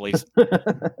milk, please.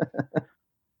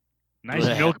 Nice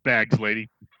milk bags, lady.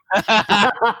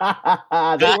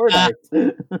 They were nice.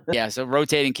 Yeah, so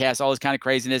rotating cast, all this kind of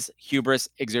craziness, hubris,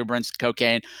 exuberance,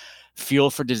 cocaine, fuel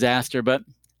for disaster. But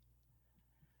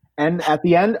and at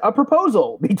the end, a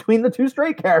proposal between the two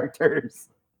straight characters.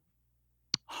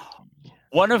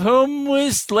 One of whom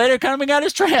was later coming out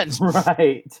as trans.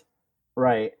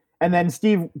 Right. And then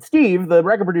Steve, the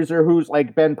record producer, who's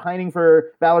like been pining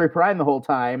for Valerie Perrine the whole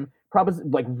time, probably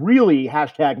like really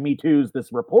 #MeToo's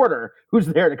this reporter who's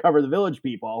there to cover the Village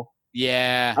People.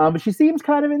 Yeah. But she seems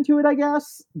kind of into it, I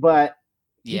guess. But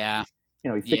yeah,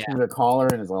 he fixes her collar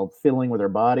and is all fiddling with her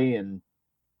body, and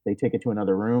they take it to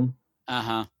another room.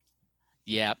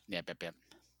 Yep.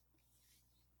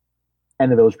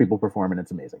 And the Village People perform, and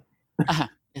it's amazing.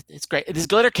 It's great. There's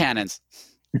glitter cannons.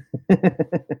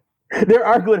 There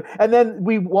are glitter, and then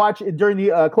we watch during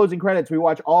the closing credits. We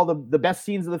watch all the best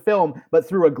scenes of the film, but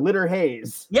through a glitter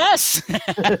haze. Yes,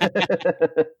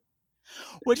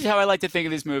 which is how I like to think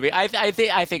of this movie. I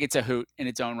think it's a hoot in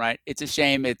its own right. It's a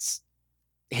shame its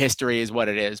history is what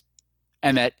it is,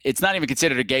 and that it's not even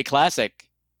considered a gay classic.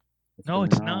 No,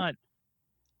 it's not.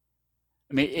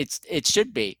 I mean, it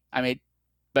should be. I mean,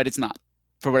 but it's not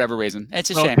for whatever reason. It's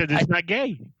a shame. Because it's not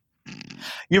gay.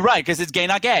 You're right, because it's gay,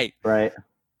 not gay. Right.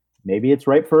 Maybe it's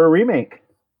ripe for a remake.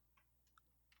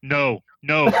 No.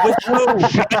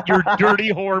 Shut your dirty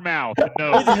whore mouth.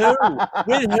 No.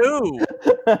 With who?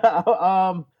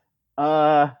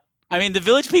 I mean, the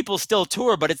Village People still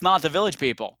tour, but it's not the Village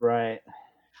People. Right.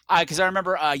 Because I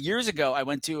remember years ago, I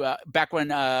went to, back when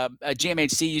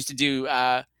GMHC used to do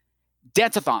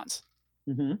dance-a-thons.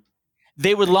 Mm-hmm.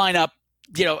 They would line up,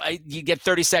 you get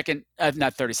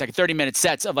 30-minute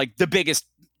sets of like the biggest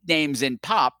names in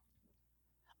pop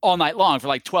all night long for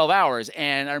like 12 hours.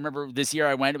 And I remember this year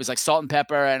I went, it was like Salt and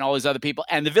Pepper and all these other people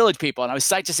and the Village People. And I was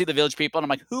psyched to see the Village People. And I'm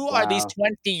like, who are these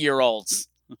 20-year-olds?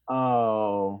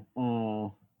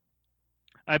 Oh.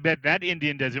 I bet that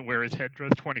Indian doesn't wear his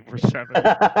headdress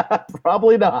 24/7.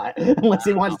 Probably not, unless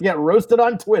he wants to get roasted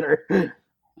on Twitter.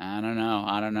 I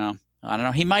don't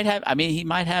know. He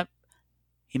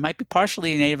might be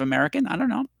partially Native American. I don't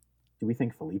know. Do we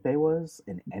think Felipe was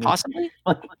in any possibly?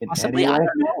 Possibly, I don't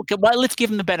know. Okay, well, let's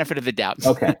give him the benefit of the doubt.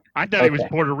 Okay. I thought he was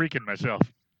Puerto Rican myself.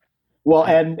 Well,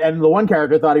 and the one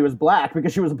character thought he was black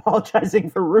because she was apologizing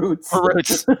for Roots.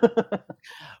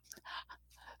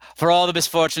 For all the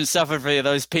misfortune suffered for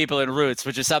those people in Roots,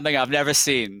 which is something I've never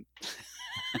seen.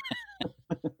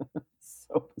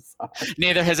 So bizarre.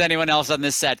 Neither has anyone else on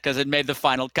this set because it made the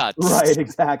final cuts. Right,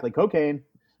 exactly. Cocaine.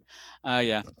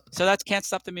 Yeah. So that's Can't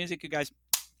Stop the Music, you guys.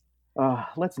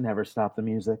 Let's never stop the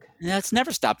music. Let's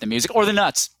never stop the music or the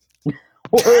nuts. or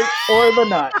the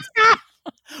nuts.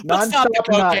 Stop the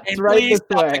cocaine. Nuts, right? Please this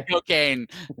stop way. the cocaine.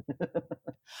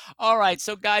 All right.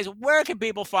 So, guys, where can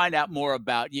people find out more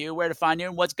about you, where to find you,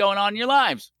 and what's going on in your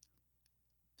lives?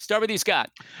 Start with you, Scott.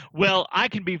 Well, I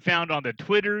can be found on the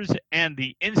Twitters and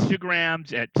the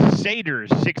Instagrams at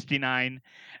Saders69.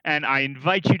 And I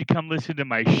invite you to come listen to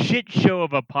my shit show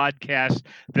of a podcast,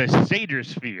 The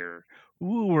Sadersphere.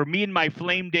 Where me and my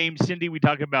flame dame Cindy, we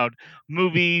talk about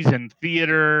movies and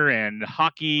theater and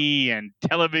hockey and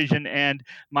television and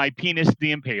my penis,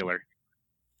 the Impaler.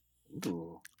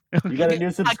 Ooh. You got a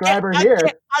new subscriber here.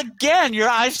 Again, your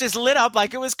eyes just lit up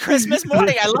like it was Christmas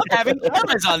morning. I love having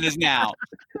cameras on this now.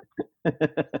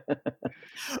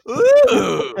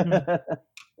 Ooh.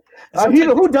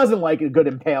 Who doesn't like a good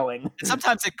impaling?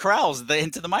 Sometimes it growls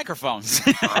into the microphones.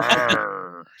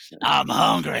 I'm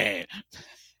hungry.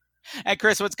 And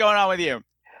Chris, what's going on with you?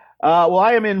 Well,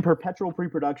 I am in perpetual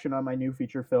pre-production on my new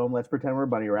feature film, Let's Pretend We're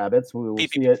Bunny Rabbits. We will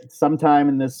see it sometime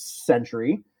in this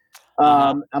century.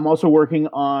 I'm also working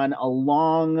on a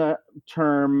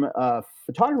long-term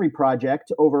photography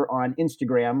project over on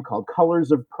Instagram called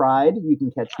Colors of Pride. You can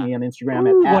catch me on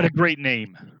Instagram what a great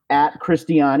name. At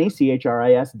Christiani,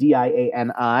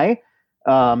 CHRISDIANI.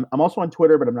 I'm also on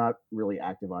Twitter, but I'm not really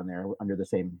active on there under the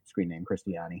same screen name,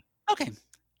 Christiani. Okay.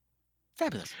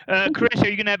 Fabulous. Chris, are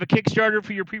you going to have a Kickstarter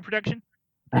for your pre-production?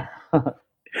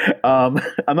 I'm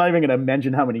not even going to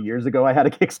mention how many years ago I had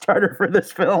a Kickstarter for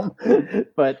this film,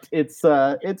 but it's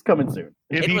coming soon.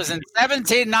 It was in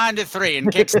 1793,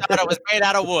 and Kickstarter was made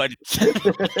out of wood.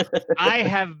 I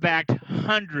have backed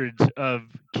hundreds of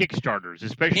Kickstarters,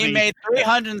 especially. He made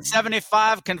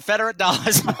 375 Confederate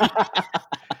dollars.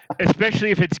 Especially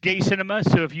if it's gay cinema.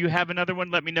 So if you have another one,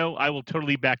 let me know. I will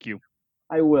totally back you.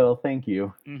 I will. Thank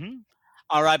you. Mm-hmm.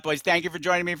 All right, boys. Thank you for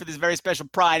joining me for this very special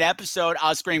Pride episode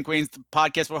of Scream Queens, the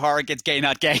podcast where horror gets gay,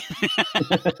 not gay.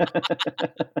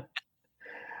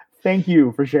 Thank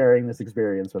you for sharing this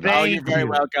experience with us. Oh, you're very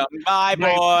welcome. Bye,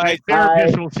 boys. My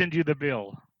therapist will send you the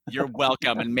bill. You're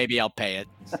welcome, and maybe I'll pay it.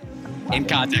 in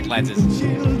contact lenses.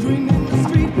 Children in the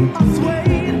street are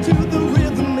swaying to the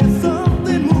rhythm. There's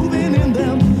something moving in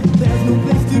them. There's no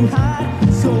place to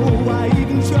hide, so why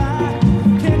even try?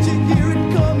 Can't you hear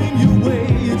it coming your way?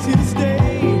 It's here to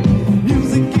stay.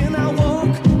 Music in our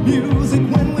walk, music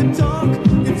when we talk.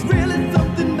 It's really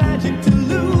something magic. To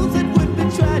lose it would be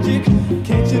tragic.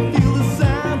 Can't you feel the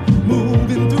sound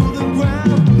moving through the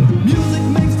ground? Music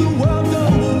makes the world go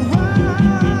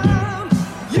around.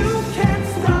 You can't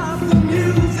stop the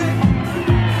music.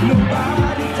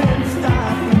 Nobody can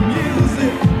stop the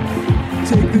music.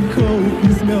 Take the cold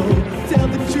and snow. Tell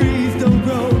the trees don't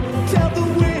grow. Tell the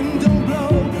wind don't blow.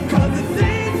 'Cause it's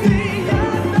easy, I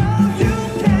know. You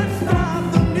can't stop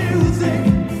the music.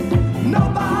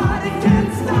 Nobody can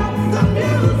stop the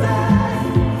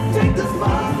music. Take the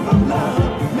spark of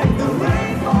love. Make the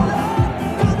rain fall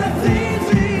out. 'Cause that's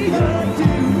easier to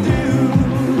do.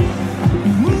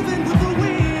 Moving with the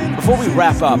wind. Before we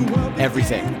wrap up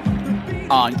everything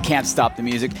on Can't Stop the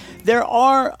Music, there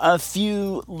are a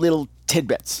few little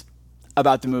tidbits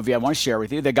about the movie I want to share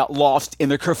with you that got lost in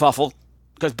the kerfuffle.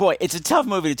 Because, boy, it's a tough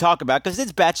movie to talk about because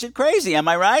it's batshit crazy. Am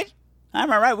I right?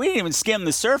 Am I right? We didn't even skim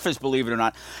the surface, believe it or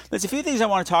not. There's a few things I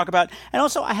want to talk about. And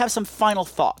also, I have some final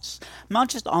thoughts. Not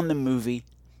just on the movie,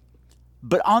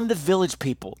 but on the Village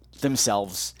People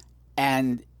themselves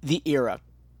and the era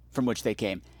from which they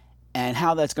came and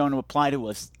how that's going to apply to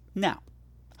us now.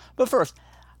 But first,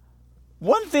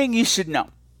 one thing you should know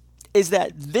is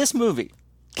that this movie,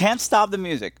 Can't Stop the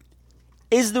Music,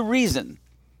 is the reason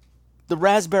the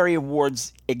Raspberry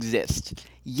Awards exist.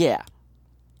 Yeah.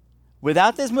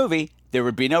 Without this movie, there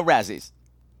would be no Razzies.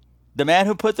 The man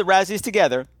who put the Razzies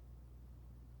together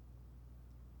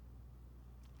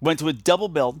went to a double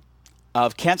bill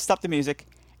of Can't Stop the Music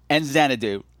and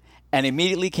Xanadu and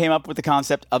immediately came up with the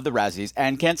concept of the Razzies,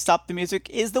 and Can't Stop the Music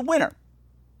is the winner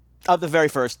of the very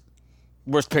first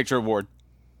Worst Picture Award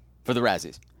for the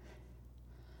Razzies.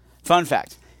 Fun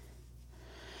fact.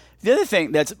 The other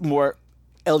thing that's more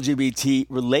LGBT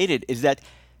related is that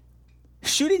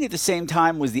shooting at the same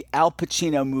time was the Al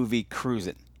Pacino movie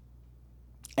Cruisin'.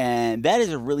 And that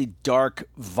is a really dark,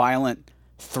 violent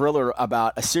thriller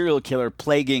about a serial killer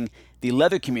plaguing the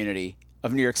leather community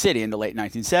of New York City in the late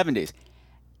 1970s.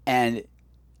 And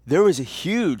there was a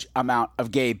huge amount of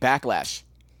gay backlash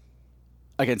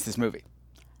against this movie.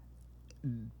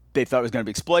 They thought it was going to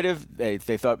be exploitive. They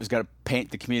thought it was going to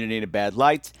paint the community in a bad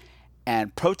light.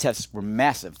 And protests were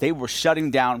massive. They were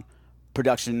shutting down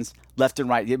productions left and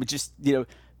right. It would just,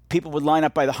 people would line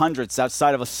up by the hundreds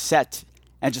outside of a set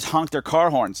and just honk their car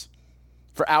horns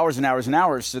for hours and hours and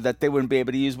hours so that they wouldn't be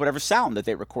able to use whatever sound that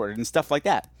they recorded and stuff like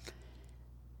that.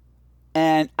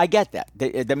 And I get that.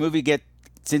 The movie gets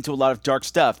into a lot of dark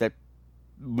stuff that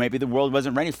maybe the world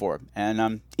wasn't ready for.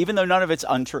 And even though none of it's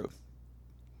untrue.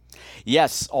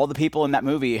 Yes, all the people in that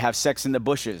movie have sex in the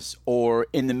bushes or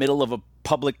in the middle of a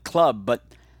public club, but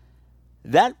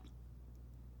that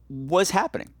was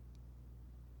happening.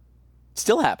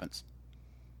 Still happens.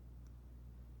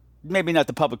 Maybe not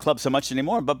the public club so much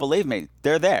anymore, but believe me,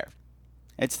 they're there.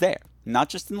 It's there. Not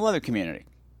just in the leather community.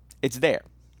 It's there.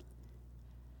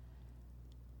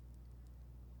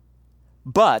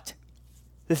 But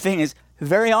the thing is,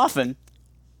 very often,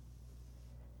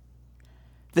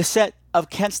 the set of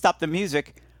Can't Stop the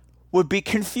Music would be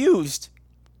confused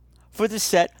for the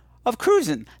set of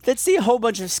Cruisin'. They'd see a whole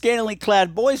bunch of scantily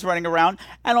clad boys running around,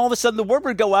 and all of a sudden the word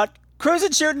would go out,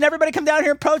 Cruisin' shooting, everybody come down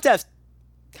here and protest.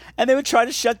 And they would try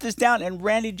to shut this down. And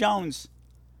Randy Jones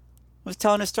was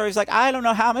telling his story. He's like, I don't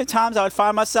know how many times I would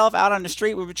find myself out on the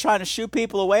street. We were trying to shoot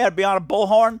people away. I'd be on a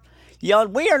bullhorn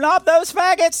yelling, we are not those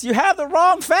faggots. You have the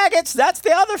wrong faggots. That's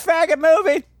the other faggot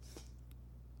movie.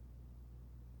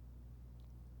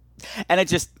 And it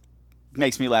just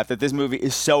makes me laugh that this movie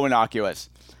is so innocuous.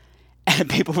 And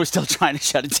people were still trying to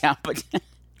shut it down. But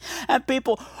and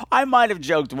people, I might have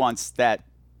joked once that,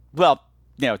 well,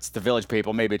 it's the Village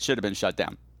People. Maybe it should have been shut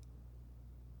down.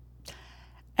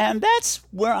 And that's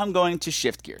where I'm going to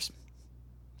shift gears.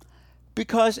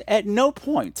 Because at no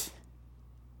point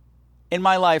in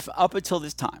my life up until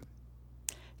this time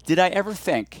did I ever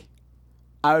think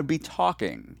I would be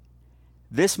talking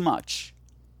this much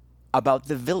about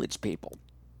the Village People.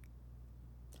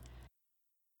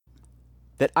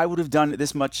 That I would have done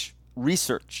this much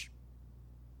research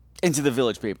into the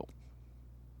Village People.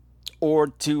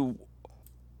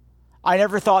 I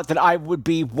never thought that I would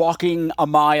be walking a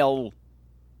mile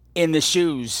in the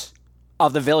shoes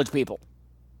of the Village People.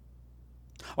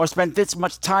 Or spent this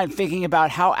much time thinking about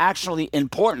how actually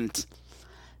important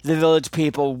the Village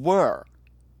People were.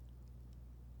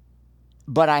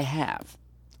 But I have.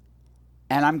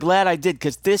 And I'm glad I did,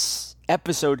 because this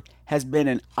episode has been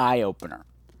an eye-opener.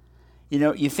 You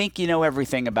know, you think you know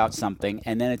everything about something,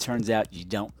 and then it turns out you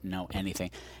don't know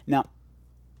anything. Now,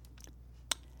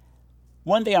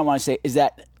 one thing I want to say is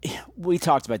that we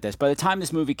talked about this. By the time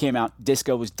this movie came out,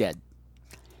 disco was dead.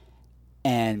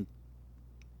 And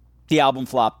the album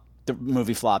flopped, the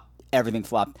movie flopped, everything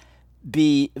flopped.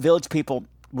 The Village People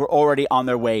were already on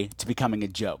their way to becoming a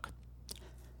joke.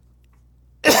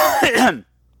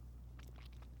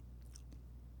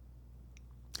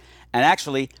 And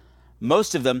actually,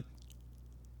 most of them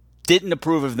didn't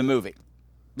approve of the movie,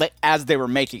 like as they were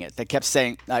making it. They kept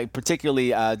saying,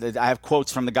 particularly, I have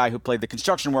quotes from the guy who played the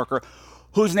construction worker,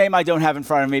 whose name I don't have in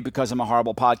front of me because I'm a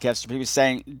horrible podcaster. He was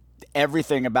saying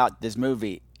everything about this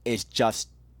movie is just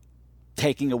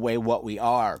taking away what we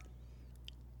are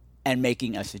and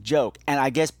making us a joke. And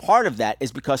I guess part of that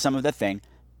is because some of the thing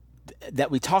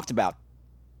that we talked about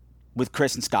with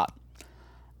Chris and Scott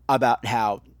about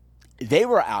how they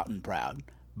were out and proud,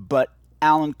 but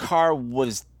Alan Carr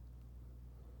was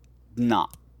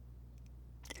not.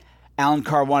 Alan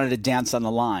Carr wanted to dance on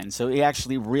the line, so he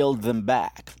actually reeled them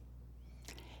back.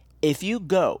 If you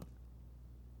go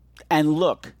and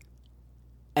look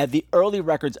at the early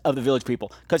records of the Village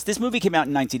People, because this movie came out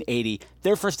in 1980,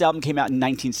 their first album came out in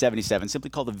 1977, simply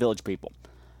called The Village People.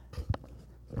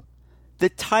 The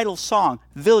title song,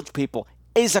 Village People,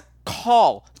 is a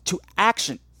call to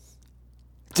action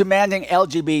demanding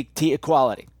LGBT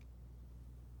equality.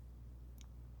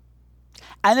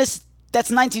 And that's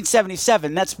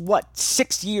 1977. That's what,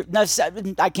 6 years? No,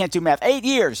 I can't do math. 8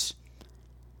 years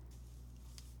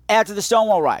after the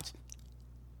Stonewall riots.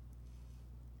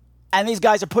 And these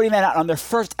guys are putting that out on their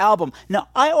first album. Now,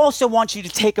 I also want you to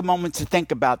take a moment to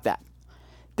think about that.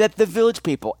 That the Village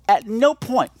People, at no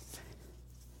point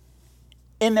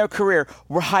in their career,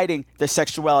 were hiding their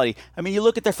sexuality. I mean, you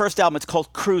look at their first album, it's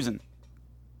called Cruisin'.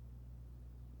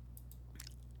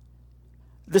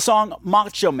 The song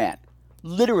Macho Man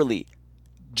literally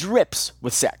drips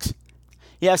with sex.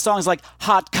 You have songs like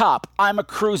Hot Cop, I'm a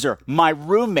Cruiser, My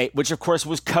Roommate, which of course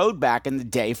was code back in the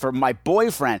day for my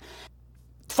boyfriend,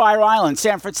 Fire Island,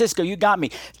 San Francisco, You Got Me.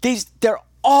 They're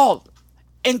all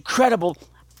incredible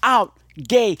out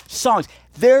gay songs.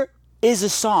 There is a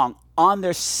song on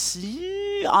their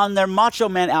Macho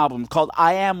Man album called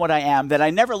I Am What I Am that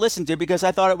I never listened to because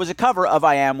I thought it was a cover of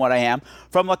I Am What I Am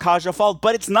from La Cage aux Folles,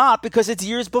 but it's not because it's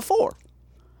years before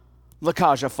La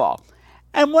Cage aux Folles.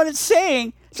 And what it's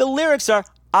saying, the lyrics are,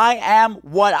 I am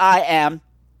what I am.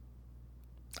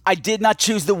 I did not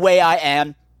choose the way I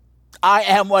am. I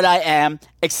am what I am.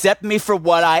 Accept me for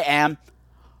what I am.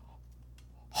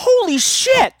 Holy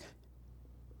shit!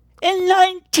 In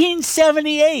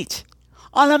 1978,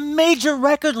 on a major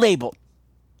record label,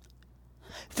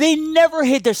 they never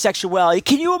hid their sexuality.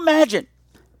 Can you imagine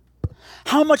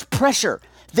how much pressure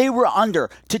they were under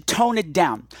to tone it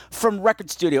down from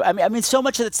record studio? I mean, so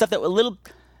much of that stuff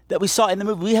that we saw in the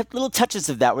movie, we had little touches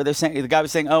of that where they're saying, the guy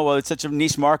was saying, "Oh, well, it's such a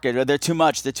niche market," or they're too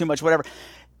much, whatever.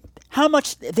 How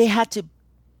much they had to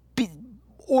be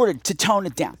ordered to tone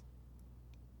it down,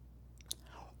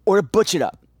 or to butch it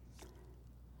up,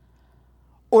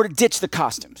 or to ditch the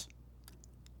costumes.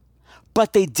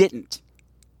 But they didn't.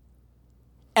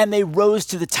 And they rose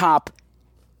to the top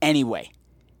anyway.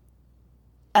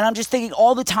 And I'm just thinking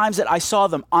all the times that I saw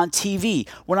them on TV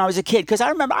when I was a kid, because I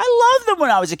remember I loved them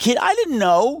when I was a kid. I didn't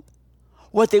know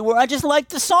what they were. I just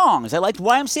liked the songs. I liked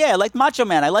YMCA. I liked Macho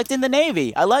Man. I liked In the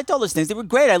Navy. I liked all those things. They were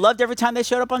great. I loved every time they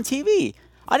showed up on TV.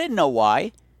 I didn't know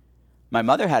why. My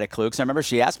mother had a clue, because I remember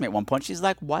she asked me at one point, she's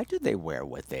like, why do they wear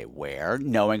what they wear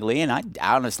knowingly? And I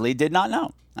honestly did not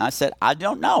know. I said, I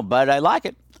don't know, but I like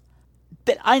it.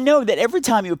 That I know that every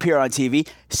time you appear on TV,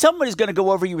 somebody's going to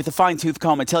go over you with a fine-tooth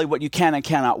comb and tell you what you can and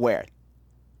cannot wear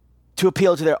to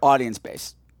appeal to their audience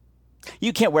base.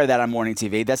 You can't wear that on morning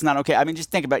TV. That's not okay. I mean,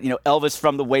 just think about, Elvis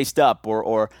From the Waist Up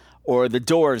or The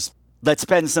Doors, Let's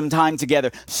Spend Some Time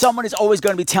Together. Someone is always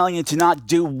going to be telling you to not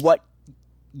do what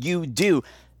you do.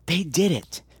 They did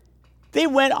it. They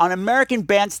went on American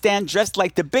Bandstand dressed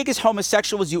like the biggest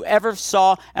homosexuals you ever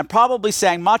saw and probably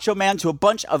sang Macho Man to a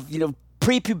bunch of,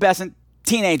 prepubescent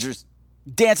teenagers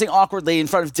dancing awkwardly in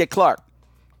front of Dick Clark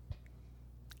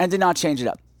and did not change it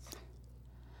up.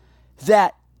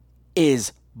 That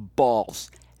is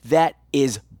balls. That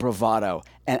is bravado.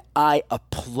 And I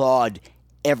applaud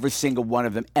every single one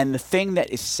of them. And the thing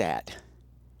that is sad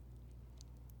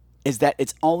is that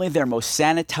it's only their most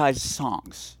sanitized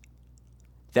songs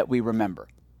that we remember.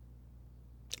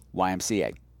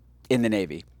 YMCA, In the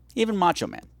Navy, even Macho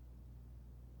Man.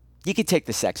 You could take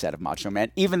the sex out of Macho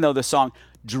Man, even though the song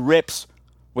drips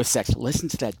with sex. Listen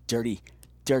to that dirty,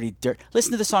 dirty, dirt.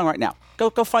 Listen to the song right now.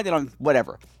 Go find it on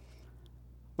whatever.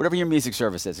 whatever your music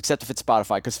service is, except if it's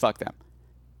Spotify, because fuck them.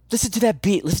 Listen to that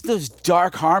beat. Listen to those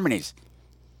dark harmonies.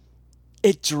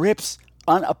 It drips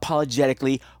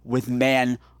unapologetically with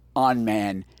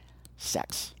man-on-man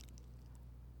sex.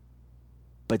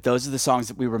 But those are the songs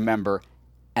that we remember,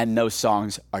 and those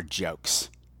songs are jokes.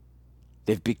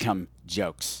 They've become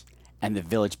jokes, and the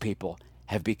Village People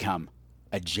have become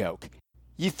a joke.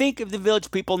 You think of the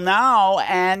Village People now,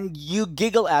 and you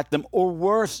giggle at them, or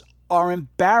worse, are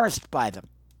embarrassed by them.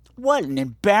 What an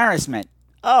embarrassment.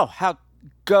 Oh, how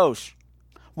gauche.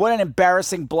 What an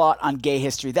embarrassing blot on gay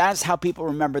history. That's how people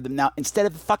remember them now, instead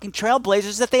of the fucking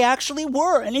trailblazers that they actually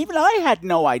were. And even I had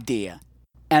no idea.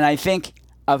 And I think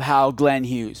of how Glenn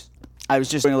Hughes, I was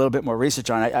just doing a little bit more research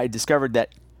on it. I discovered that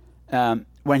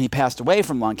when he passed away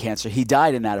from lung cancer, he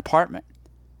died in that apartment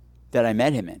that I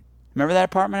met him in. Remember that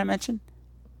apartment I mentioned?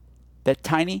 That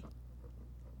tiny,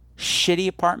 shitty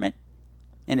apartment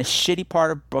in a shitty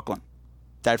part of Brooklyn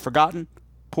that I'd forgotten,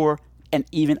 poor, and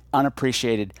even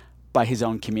unappreciated by his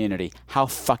own community. How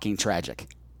fucking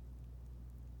tragic.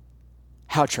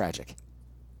 How tragic.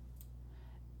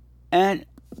 And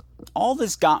all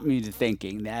this got me to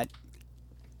thinking that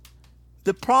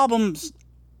the problems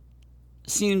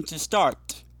seem to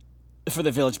start for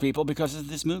the Village People because of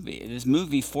this movie. This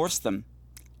movie forced them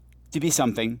to be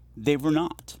something they were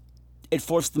not. It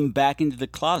forced them back into the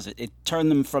closet. It turned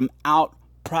them from out,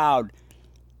 proud,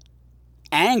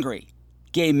 angry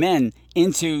gay men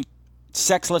into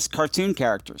sexless cartoon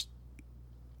characters.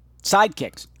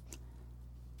 Sidekicks.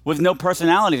 With no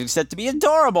personalities except to be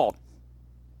adorable.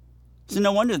 So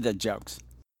no wonder they're jokes.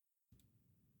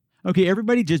 Okay,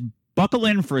 everybody just buckle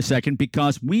in for a second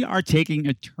because we are taking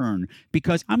a turn.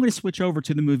 Because I'm going to switch over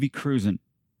to the movie Cruisin'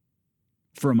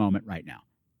 for a moment right now.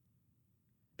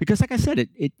 Because like I said,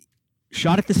 it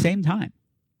shot at the same time.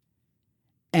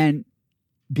 And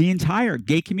the entire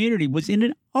gay community was in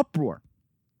an uproar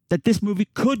that this movie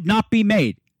could not be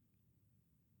made.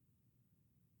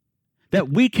 That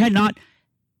we cannot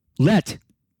let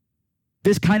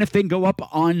this kind of thing go up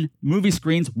on movie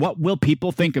screens. What will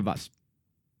people think of us?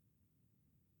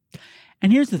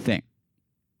 And here's the thing.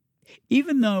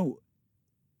 Even though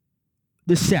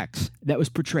the sex that was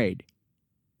portrayed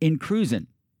in Cruisin',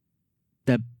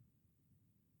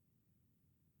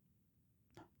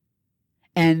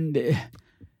 and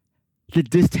the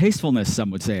distastefulness,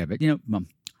 some would say, of it,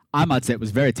 I might say it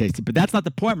was very tasty, but that's not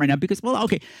the point right now because, well,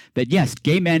 okay, that yes,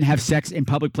 gay men have sex in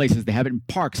public places. They have it in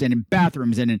parks and in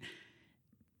bathrooms and in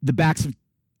the backs of,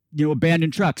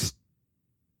 abandoned trucks.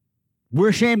 We're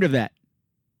ashamed of that.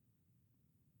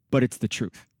 But it's the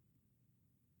truth.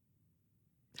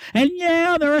 And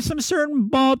yeah, there are some certain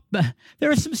bars,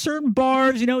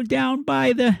 down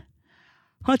by the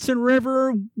Hudson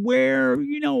River where,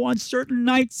 on certain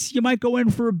nights you might go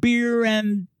in for a beer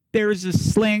and there's a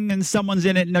sling and someone's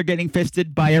in it and they're getting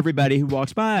fisted by everybody who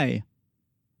walks by.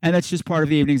 And that's just part of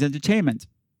the evening's entertainment.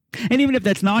 And even if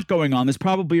that's not going on, there's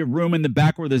probably a room in the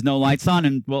back where there's no lights on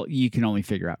and, well, you can only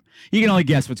figure out. You can only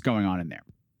guess what's going on in there.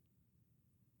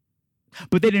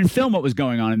 But they didn't film what was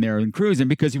going on in there in Cruisin'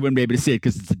 because you wouldn't be able to see it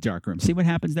because it's a dark room. See what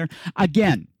happens there?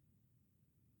 Again,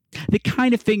 the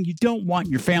kind of thing you don't want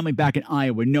your family back in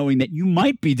Iowa knowing that you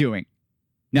might be doing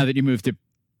now that you moved to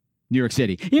New York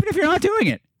City. Even if you're not doing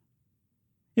it.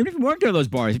 Even if you weren't going to those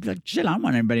bars, you'd be like, shit, I don't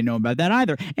want anybody to know about that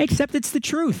either. Except it's the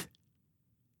truth.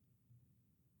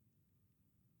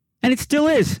 And it still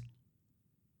is.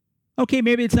 Okay,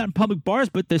 maybe it's not in public bars,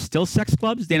 but there's still sex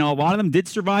clubs. A lot of them did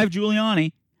survive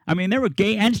Giuliani. I mean, there were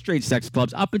gay and straight sex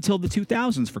clubs up until the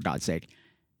 2000s, for God's sake.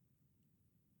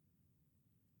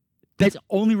 That's the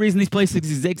only reason these places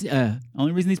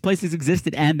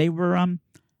existed, and they were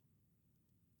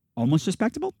almost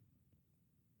respectable.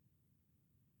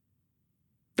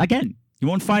 Again, you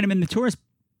won't find them in the tourist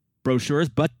brochures,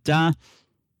 but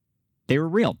they were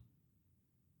real.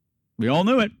 We all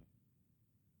knew it.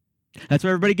 That's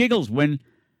why everybody giggles when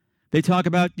they talk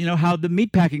about, how the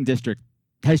meatpacking district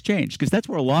has changed, because that's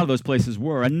where a lot of those places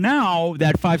were. And now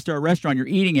that 5-star restaurant you're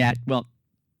eating at, well,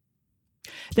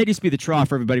 that used to be the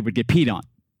trough everybody would get peed on.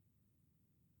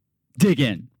 Dig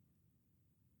in.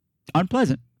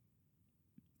 Unpleasant,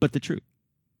 but the truth.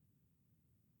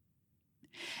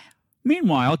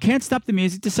 Meanwhile, Can't Stop the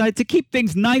Music decided to keep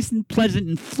things nice and pleasant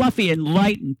and fluffy and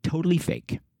light and totally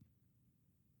fake.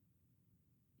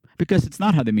 Because it's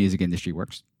not how the music industry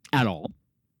works at all.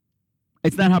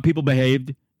 It's not how people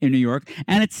behaved in New York,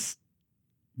 and it's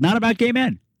not about gay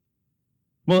men.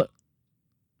 Well,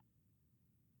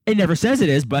 it never says it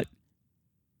is, but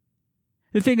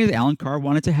the thing is, Alan Carr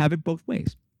wanted to have it both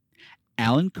ways.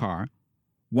 Alan Carr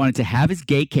wanted to have his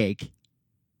gay cake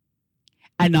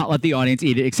and not let the audience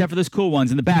eat it, except for those cool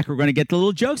ones in the back who are going to get the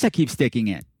little jokes I keep sticking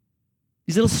in.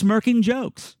 These little smirking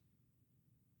jokes.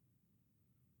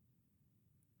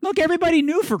 Look, everybody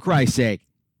knew, for Christ's sake.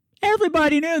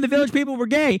 Everybody knew the Village People were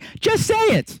gay. Just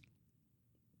say it.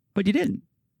 But you didn't.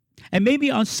 And maybe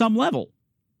on some level,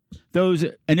 those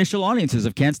initial audiences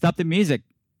of Can't Stop the Music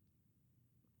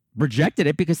rejected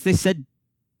it because they said,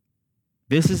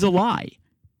 this is a lie.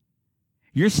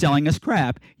 You're selling us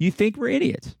crap. You think we're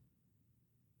idiots.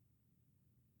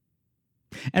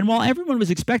 And while everyone was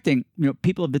expecting,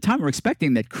 people of the time were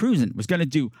expecting that Cruisin' was going to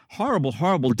do horrible,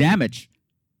 horrible damage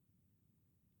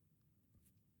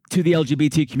to the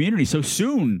LGBT community so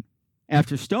soon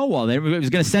after Stonewall, that it was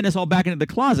going to send us all back into the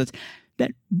closets,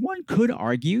 that one could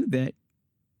argue that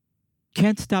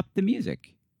Can't Stop the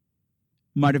Music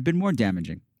might have been more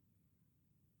damaging.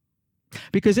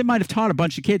 Because it might have taught a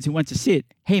bunch of kids who went to see it,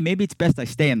 hey, maybe it's best I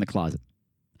stay in the closet.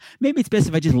 Maybe it's best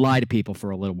if I just lie to people for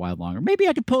a little while longer. Maybe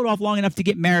I could pull it off long enough to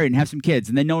get married and have some kids,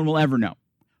 and then no one will ever know.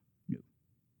 No.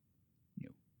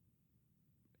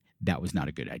 That was not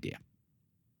a good idea.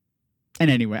 And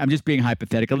anyway, I'm just being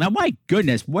hypothetical. Now, my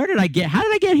goodness, how did I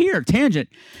get here? Tangent.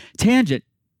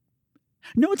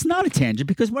 No, it's not a tangent,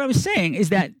 because what I was saying is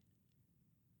that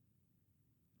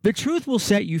the truth will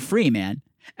set you free, man.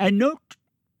 And note,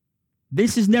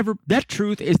 that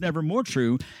truth is never more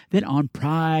true than on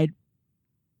Pride.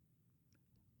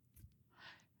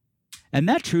 And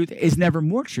that truth is never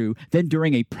more true than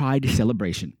during a Pride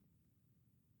celebration.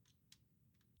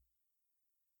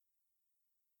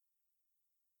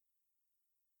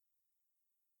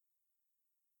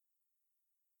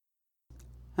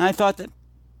 And I thought that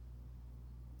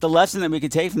the lesson that we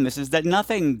could take from this is that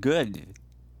nothing good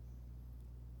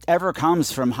ever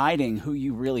comes from hiding who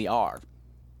you really are.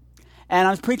 And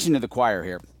I'm preaching to the choir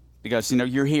here because,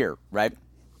 you're here, right?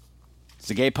 It's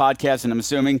a gay podcast, and I'm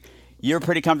assuming you're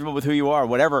pretty comfortable with who you are,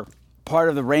 whatever part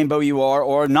of the rainbow you are,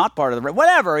 or not part of the rainbow,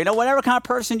 whatever, whatever kind of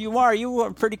person you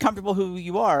are pretty comfortable who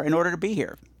you are in order to be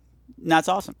here. And that's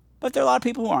awesome. But there are a lot of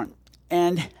people who aren't.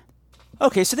 And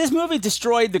okay, so this movie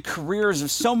destroyed the careers of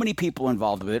so many people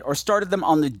involved with it, or started them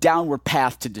on the downward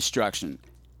path to destruction.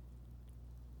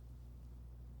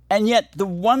 And yet, the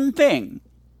one thing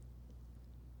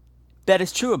that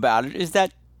is true about it is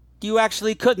that you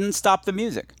actually couldn't stop the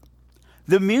music.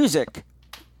 The music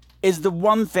is the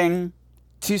one thing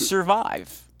to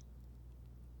survive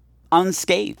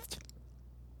unscathed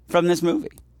from this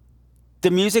movie.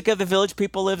 The music of the Village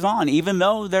People lives on, even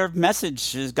though their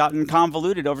message has gotten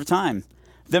convoluted over time.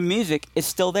 The music is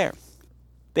still there.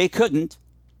 They couldn't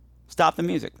stop the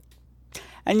music.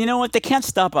 And you know what? They can't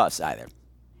stop us either.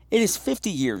 It is 50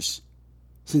 years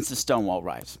since the Stonewall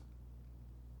Riots.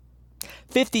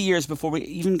 50 years before we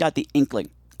even got the inkling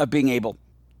of being able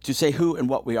to say who and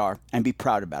what we are and be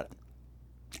proud about it.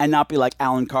 And not be like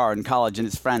Alan Carr in college and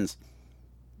his friends,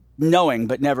 knowing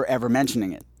but never ever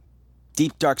mentioning it.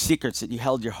 Deep, dark secrets that you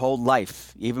held your whole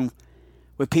life, even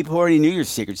with people who already knew your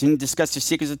secrets. You didn't discuss your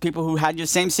secrets with people who had your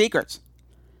same secrets.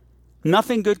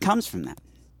 Nothing good comes from that.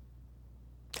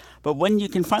 But when you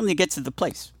can finally get to the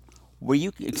place where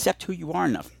you accept who you are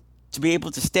enough to be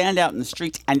able to stand out in the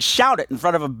streets and shout it in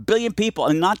front of 1 billion people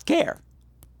and not care.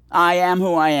 I am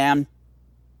who I am.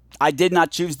 I did not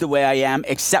choose the way I am.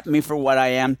 Accept me for what I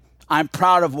am. I'm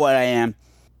proud of what I am.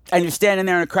 And you're standing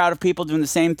there in a crowd of people doing the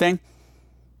same thing.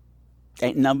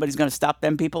 Ain't nobody's going to stop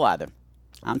them people either.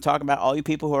 I'm talking about all you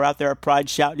people who are out there at Pride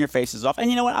shouting your faces off. And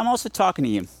you know what? I'm also talking to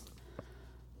you.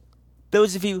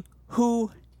 Those of you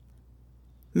who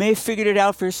may have figured it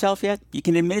out for yourself yet. You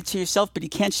can admit it to yourself, but you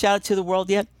can't shout it to the world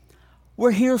yet.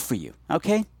 We're here for you,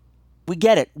 okay? We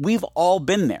get it. We've all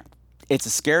been there. It's a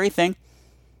scary thing.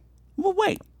 Well,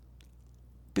 wait.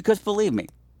 Because believe me,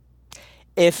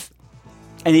 if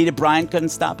Anita Bryant couldn't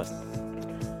stop us,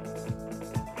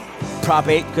 Prop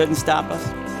 8 couldn't stop us,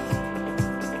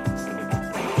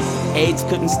 AIDS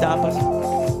couldn't stop us,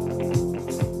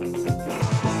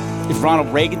 if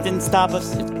Ronald Reagan didn't stop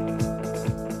us, if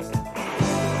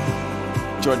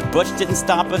George Bush didn't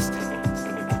stop us,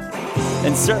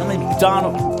 then certainly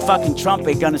Donald fucking Trump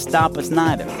ain't gonna stop us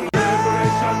neither.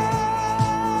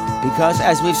 Because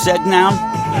as we've said now,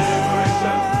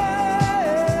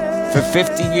 for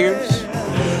 50 years,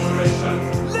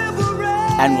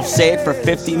 and we'll say it for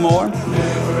 50 more,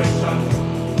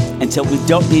 until we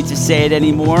don't need to say it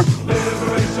anymore.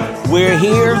 We're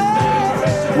here,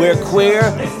 we're queer,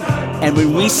 and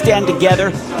when we stand together,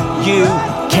 you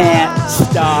can't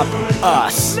stop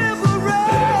us.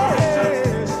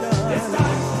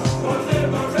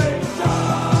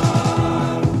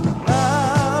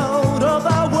 Out of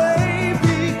our way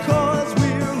because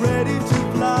we're ready to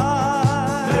fly.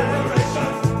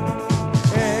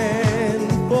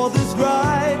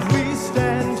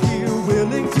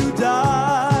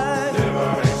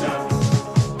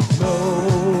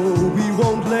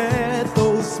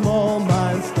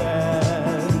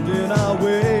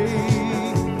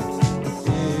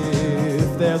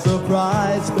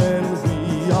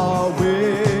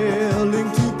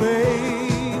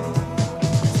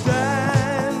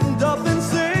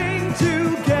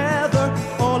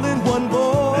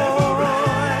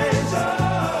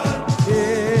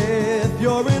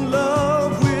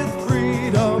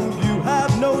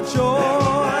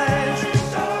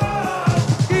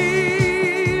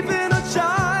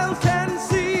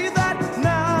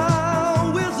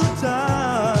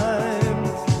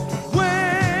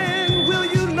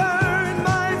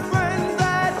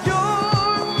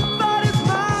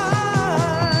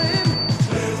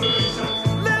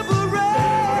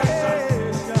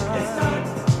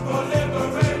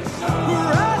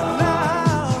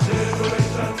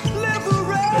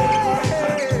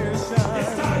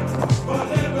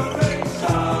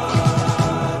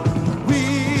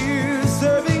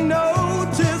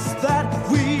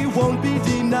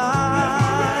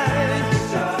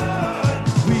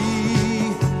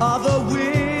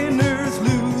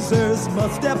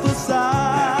 step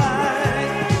aside.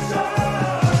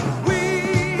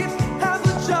 We have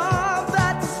a job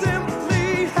that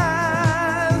simply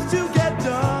has to get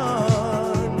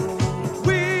done.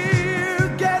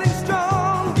 We're getting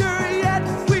stronger, yet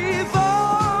we've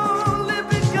only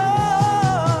begun.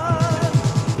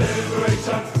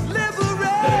 Liberation.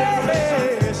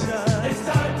 It's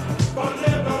time for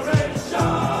liberation.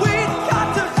 We got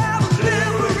to have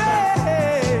liberation.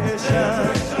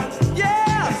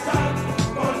 Yeah. It's time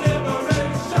for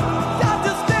liberation. Got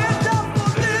to stand up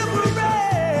for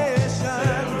liberation.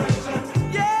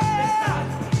 Yeah.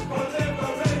 For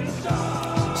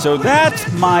liberation. So that's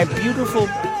my beautiful,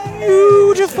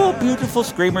 beautiful, beautiful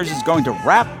Screamers is going to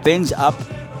wrap things up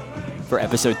for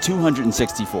episode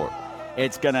 264.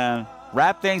 It's going to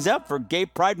wrap things up for Gay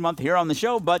Pride Month here on the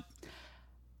show, but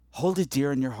hold it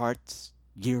dear in your hearts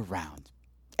year-round,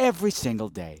 every single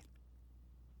day.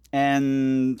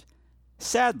 And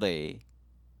sadly,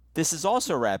 this is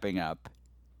also wrapping up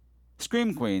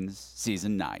Scream Queens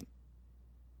Season 9.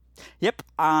 Yep,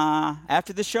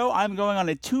 after the show, I'm going on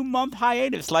a 2-month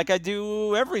hiatus like I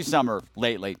do every summer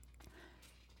lately.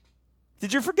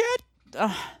 Did you forget?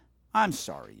 I'm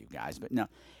sorry, you guys, but no.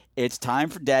 It's time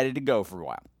for Daddy to go for a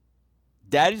while.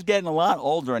 Daddy's getting a lot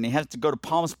older, and he has to go to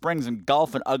Palm Springs and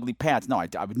golf in ugly pants. No, I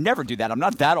would never do that. I'm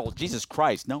not that old. Jesus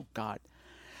Christ. No, God.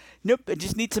 Nope, I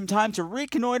just need some time to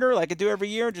reconnoiter like I do every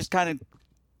year, just kind of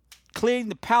clearing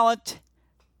the palate,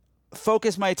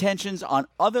 focus my attentions on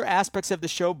other aspects of the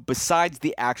show besides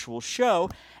the actual show,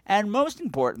 and most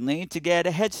importantly, to get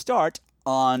a head start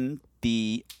on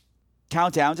the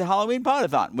Countdown to Halloween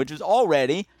Podathon, which is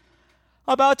already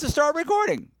about to start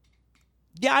recording.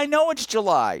 Yeah, I know it's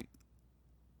July.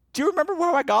 Do you remember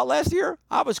what I got last year?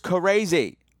 I was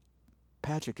crazy.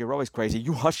 Patrick, you're always crazy.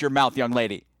 You hush your mouth, young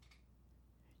lady.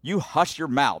 You hush your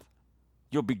mouth.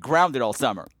 You'll be grounded all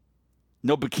summer.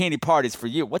 No bikini parties for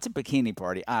you. What's a bikini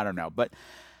party? I don't know. But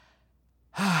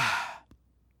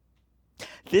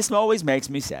this always makes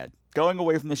me sad. Going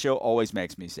away from the show always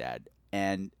makes me sad.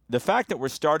 And the fact that we're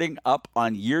starting up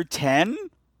on year 10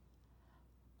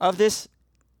 of this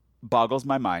boggles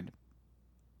my mind.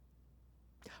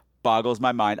 Boggles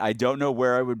my mind. I don't know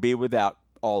where I would be without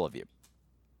all of you.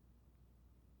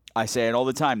 I say it all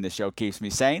the time. This show keeps me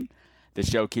sane. This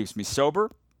show keeps me sober.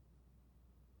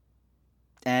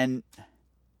 And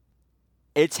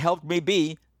it's helped me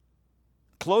be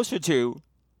closer to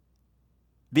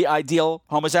the ideal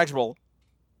homosexual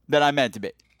that I'm meant to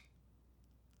be.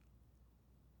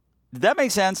 Did that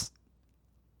make sense?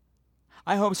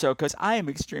 I hope so, because I am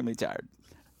extremely tired.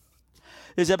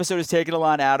 This episode has taken a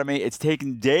lot out of me. It's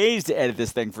taken days to edit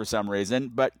this thing for some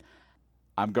reason, but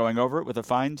I'm going over it with a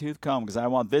fine-tooth comb because I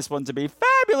want this one to be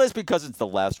fabulous because it's the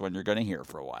last one you're going to hear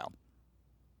for a while.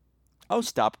 Oh,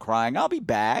 stop crying. I'll be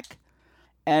back.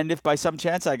 And if by some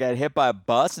chance I get hit by a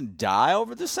bus and die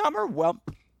over the summer, well,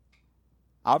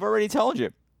 I've already told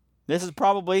you. This is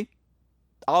probably,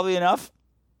 oddly enough,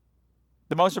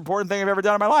 the most important thing I've ever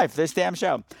done in my life, this damn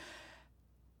show.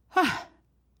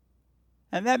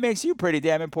 And that makes you pretty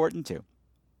damn important, too.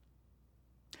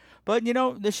 But, you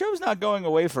know, the show's not going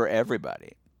away for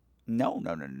everybody. No.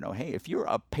 Hey, if you're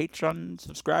a Patreon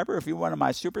subscriber, if you're one of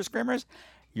my Super Screamers,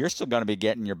 you're still going to be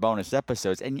getting your bonus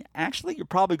episodes. And actually, you're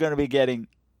probably going to be getting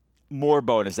more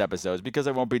bonus episodes because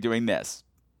I won't be doing this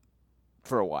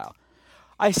for a while.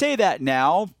 I say that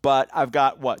now, but I've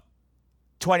got,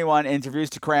 21 interviews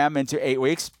to cram into 8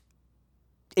 weeks.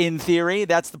 In theory,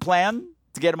 that's the plan,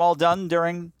 to get them all done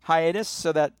during hiatus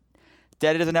so that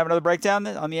Daddy doesn't have another breakdown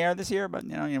on the air this year. But,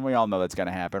 you know, we all know that's going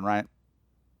to happen, right?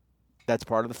 That's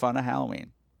part of the fun of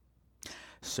Halloween.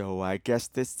 So I guess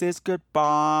this is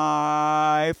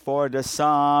goodbye for the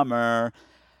summer.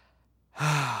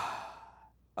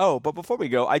 Oh, but before we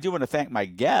go, I do want to thank my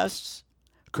guests,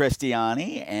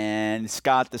 Christiani and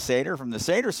Scott the Satyr from the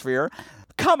Satyr Sphere,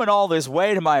 coming all this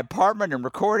way to my apartment and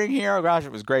recording here. Oh, gosh,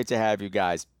 it was great to have you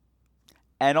guys.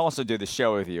 And also do the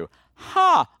show with you.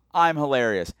 I'm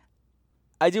hilarious.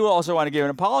 I do also want to give an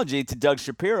apology to Doug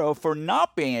Shapiro for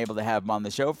not being able to have him on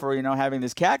the show for, having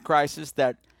this cat crisis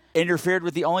that interfered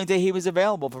with the only day he was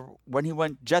available for when he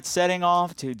went jet-setting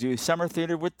off to do summer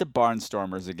theater with the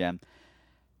Barnstormers again.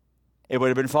 It would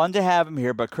have been fun to have him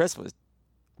here, but Chris was,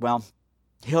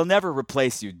 he'll never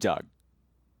replace you, Doug.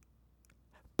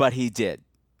 But he did.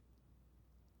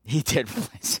 He did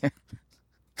replace him.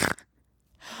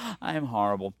 I am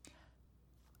horrible.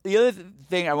 The other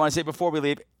thing I want to say before we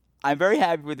leave, I'm very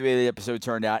happy with the way the episode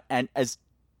turned out, and as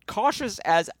cautious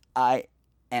as I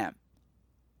am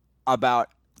about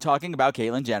talking about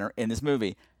Caitlyn Jenner in this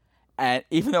movie, and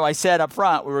even though I said up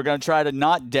front we were going to try to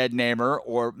not dead name her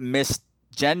or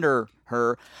gender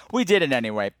her. We did it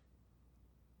anyway.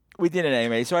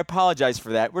 So I apologize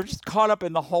for that. We're just caught up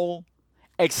in the whole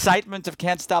excitement of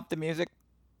Can't Stop the Music.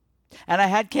 And I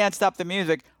had Can't Stop the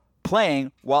Music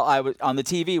playing while I was on the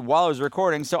TV while I was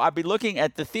recording. So I'd be looking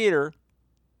at the theater.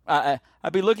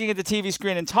 I'd be looking at the TV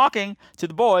screen and talking to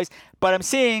the boys, but I'm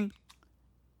seeing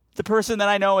the person that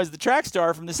I know as the track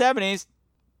star from the 70s,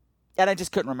 and I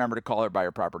just couldn't remember to call her by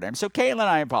her proper name. So Caitlin,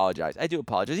 I apologize. I do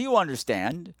apologize. You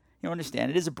understand.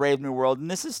 It is a brave new world,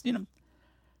 and this is,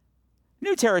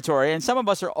 new territory. And some of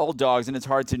us are old dogs, and it's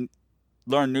hard to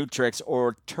learn new tricks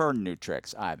or turn new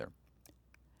tricks either.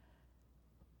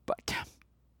 But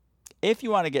if you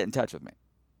want to get in touch with me,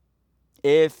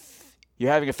 if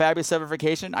you're having a fabulous summer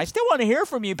vacation, I still want to hear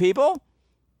from you people.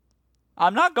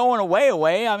 I'm not going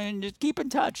away. I mean, just keep in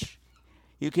touch.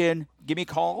 You can give me a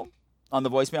call on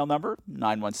the voicemail number,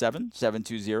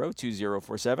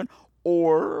 917-720-2047,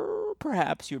 or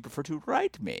perhaps you would prefer to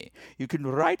write me. You can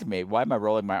write me. Why am I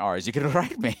rolling my R's? You can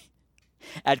write me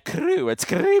at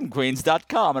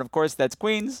crew@screamqueens.com. And, of course, that's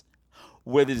Queens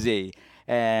with a Z.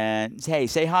 And, hey,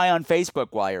 say hi on Facebook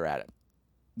while you're at it.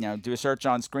 Do a search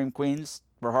on Scream Queens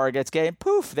where horror gets gay, and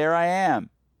poof, there I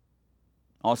am.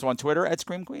 Also on Twitter at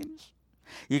Scream Queens.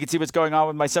 You can see what's going on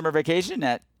with my summer vacation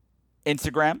at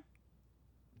Instagram.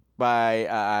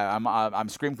 I'm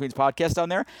Scream Queens Podcast on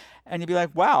there. And you'd be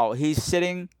like, wow, he's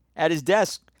sitting at his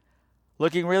desk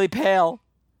looking really pale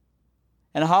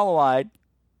and hollow-eyed,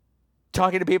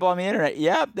 talking to people on the internet.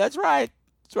 Yep, that's right.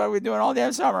 That's what we're doing all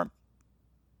damn summer.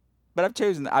 But I've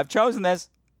chosen this,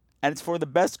 and it's for the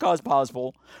best cause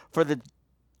possible for the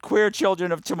queer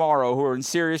children of tomorrow who are in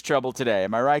serious trouble today.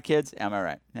 Am I right, kids? Am I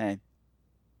right? Hey.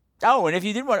 Oh, and if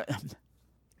you didn't want to...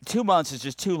 2 months is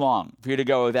just too long for you to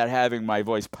go without having my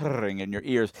voice purring in your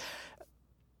ears.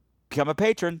 Become a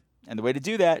patron, and the way to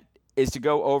do that is to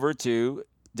go over to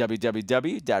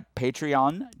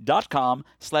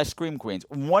www.patreon.com/screamqueens.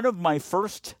 One of my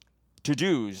first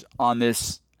to-dos on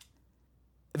this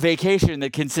vacation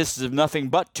that consists of nothing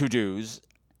but to-dos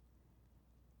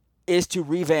is to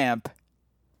revamp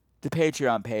the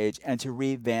Patreon page and to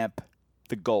revamp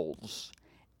the goals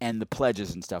and the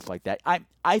pledges and stuff like that.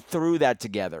 I threw that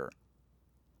together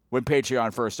when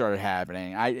Patreon first started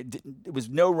happening. It was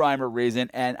no rhyme or reason,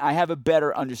 and I have a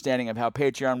better understanding of how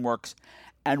Patreon works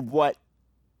and what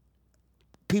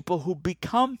people who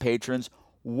become patrons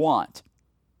want.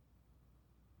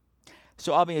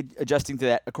 So I'll be adjusting to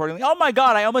that accordingly. Oh my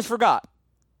God, I almost forgot.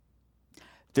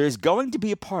 There's going to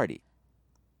be a party.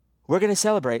 We're going to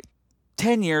celebrate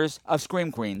 10 years of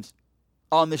Scream Queens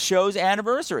on the show's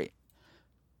anniversary.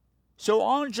 So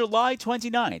on July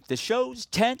 29th, the show's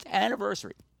 10th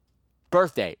anniversary,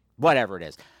 birthday, whatever it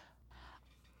is,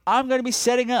 I'm going to be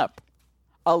setting up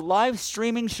a live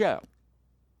streaming show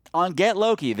on Get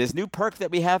Loki, this new perk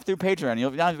that we have through Patreon.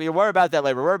 You'll worry about that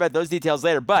later. We'll worry about those details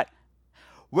later. But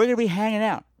we're going to be hanging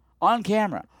out on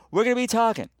camera. We're going to be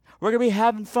talking. We're going to be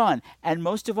having fun. And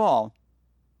most of all,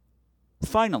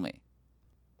 finally,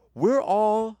 we're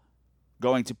all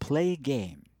going to play a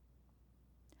game.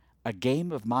 A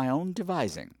game of my own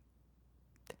devising.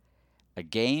 A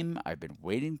game I've been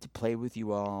waiting to play with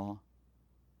you all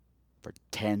for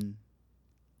 10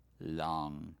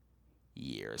 long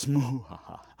years.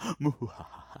 Moo-ha-ha,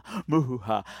 moo-ha-ha,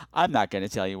 moo-ha. I'm not going to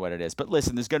tell you what it is. But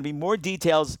listen, there's going to be more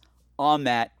details on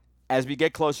that as we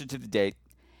get closer to the date.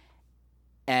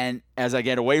 And as I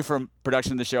get away from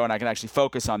production of the show and I can actually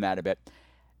focus on that a bit.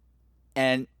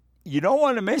 And you don't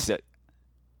want to miss it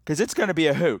because it's going to be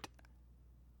a hoot.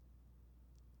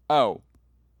 Oh,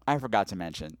 I forgot to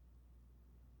mention.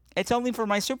 It's only for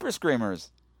my super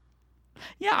screamers.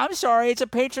 Yeah, I'm sorry. It's a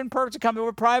patron perk to come to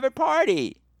a private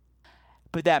party.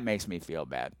 But that makes me feel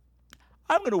bad.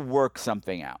 I'm going to work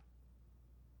something out.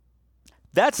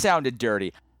 That sounded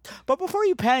dirty. But before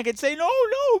you panic and say, no,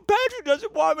 Patrick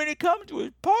doesn't want me to come to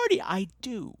his party. I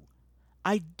do.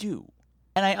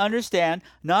 And I understand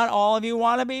not all of you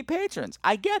want to be patrons.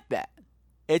 I get that.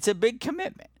 It's a big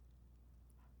commitment.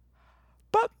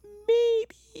 But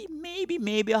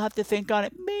maybe I'll have to think on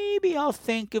it. Maybe I'll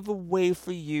think of a way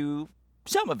for you,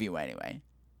 some of you anyway,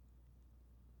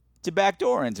 to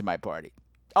backdoor into my party.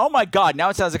 Oh my God, now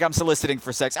it sounds like I'm soliciting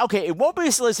for sex. Okay, it won't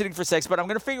be soliciting for sex, but I'm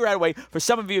going to figure out a way for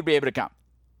some of you to be able to come.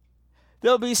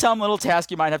 There'll be some little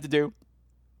task you might have to do,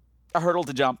 a hurdle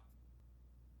to jump,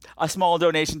 a small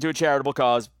donation to a charitable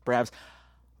cause, perhaps.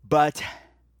 But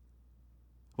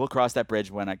we'll cross that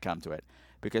bridge when I come to it.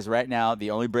 Because right now, the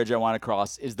only bridge I want to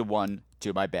cross is the one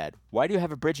to my bed. Why do you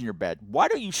have a bridge in your bed? Why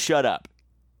don't you shut up?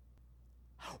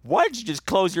 Why don't you just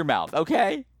close your mouth,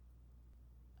 okay?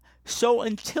 So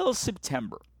until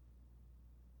September,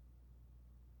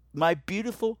 my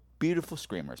beautiful, beautiful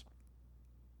screamers,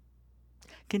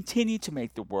 continue to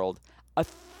make the world a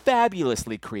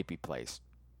fabulously creepy place.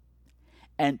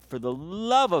 And for the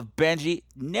love of Benji,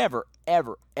 never,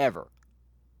 ever, ever,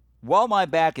 while my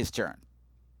back is turned,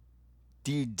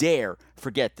 do you dare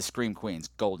forget the Scream Queen's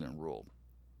golden rule.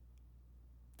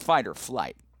 Fight or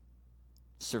flight.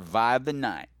 Survive the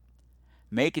night.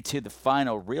 Make it to the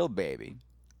final reel, baby.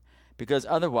 Because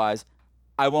otherwise,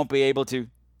 I won't be able to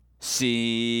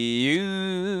see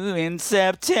you in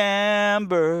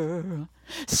September.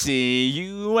 See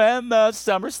you when the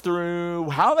summer's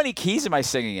through. How many keys am I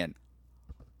singing in?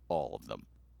 All of them.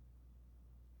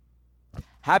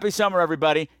 Happy summer,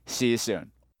 everybody. See you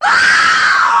soon.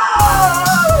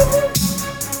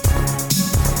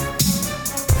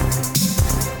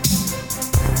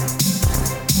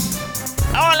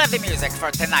 All of the music for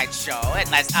tonight's show,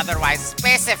 unless otherwise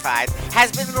specified,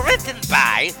 has been written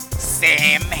by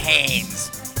Sam Haynes.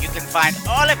 You can find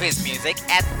all of his music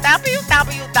at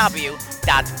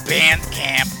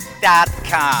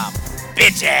www.bandcamp.com.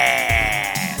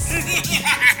 Bitches!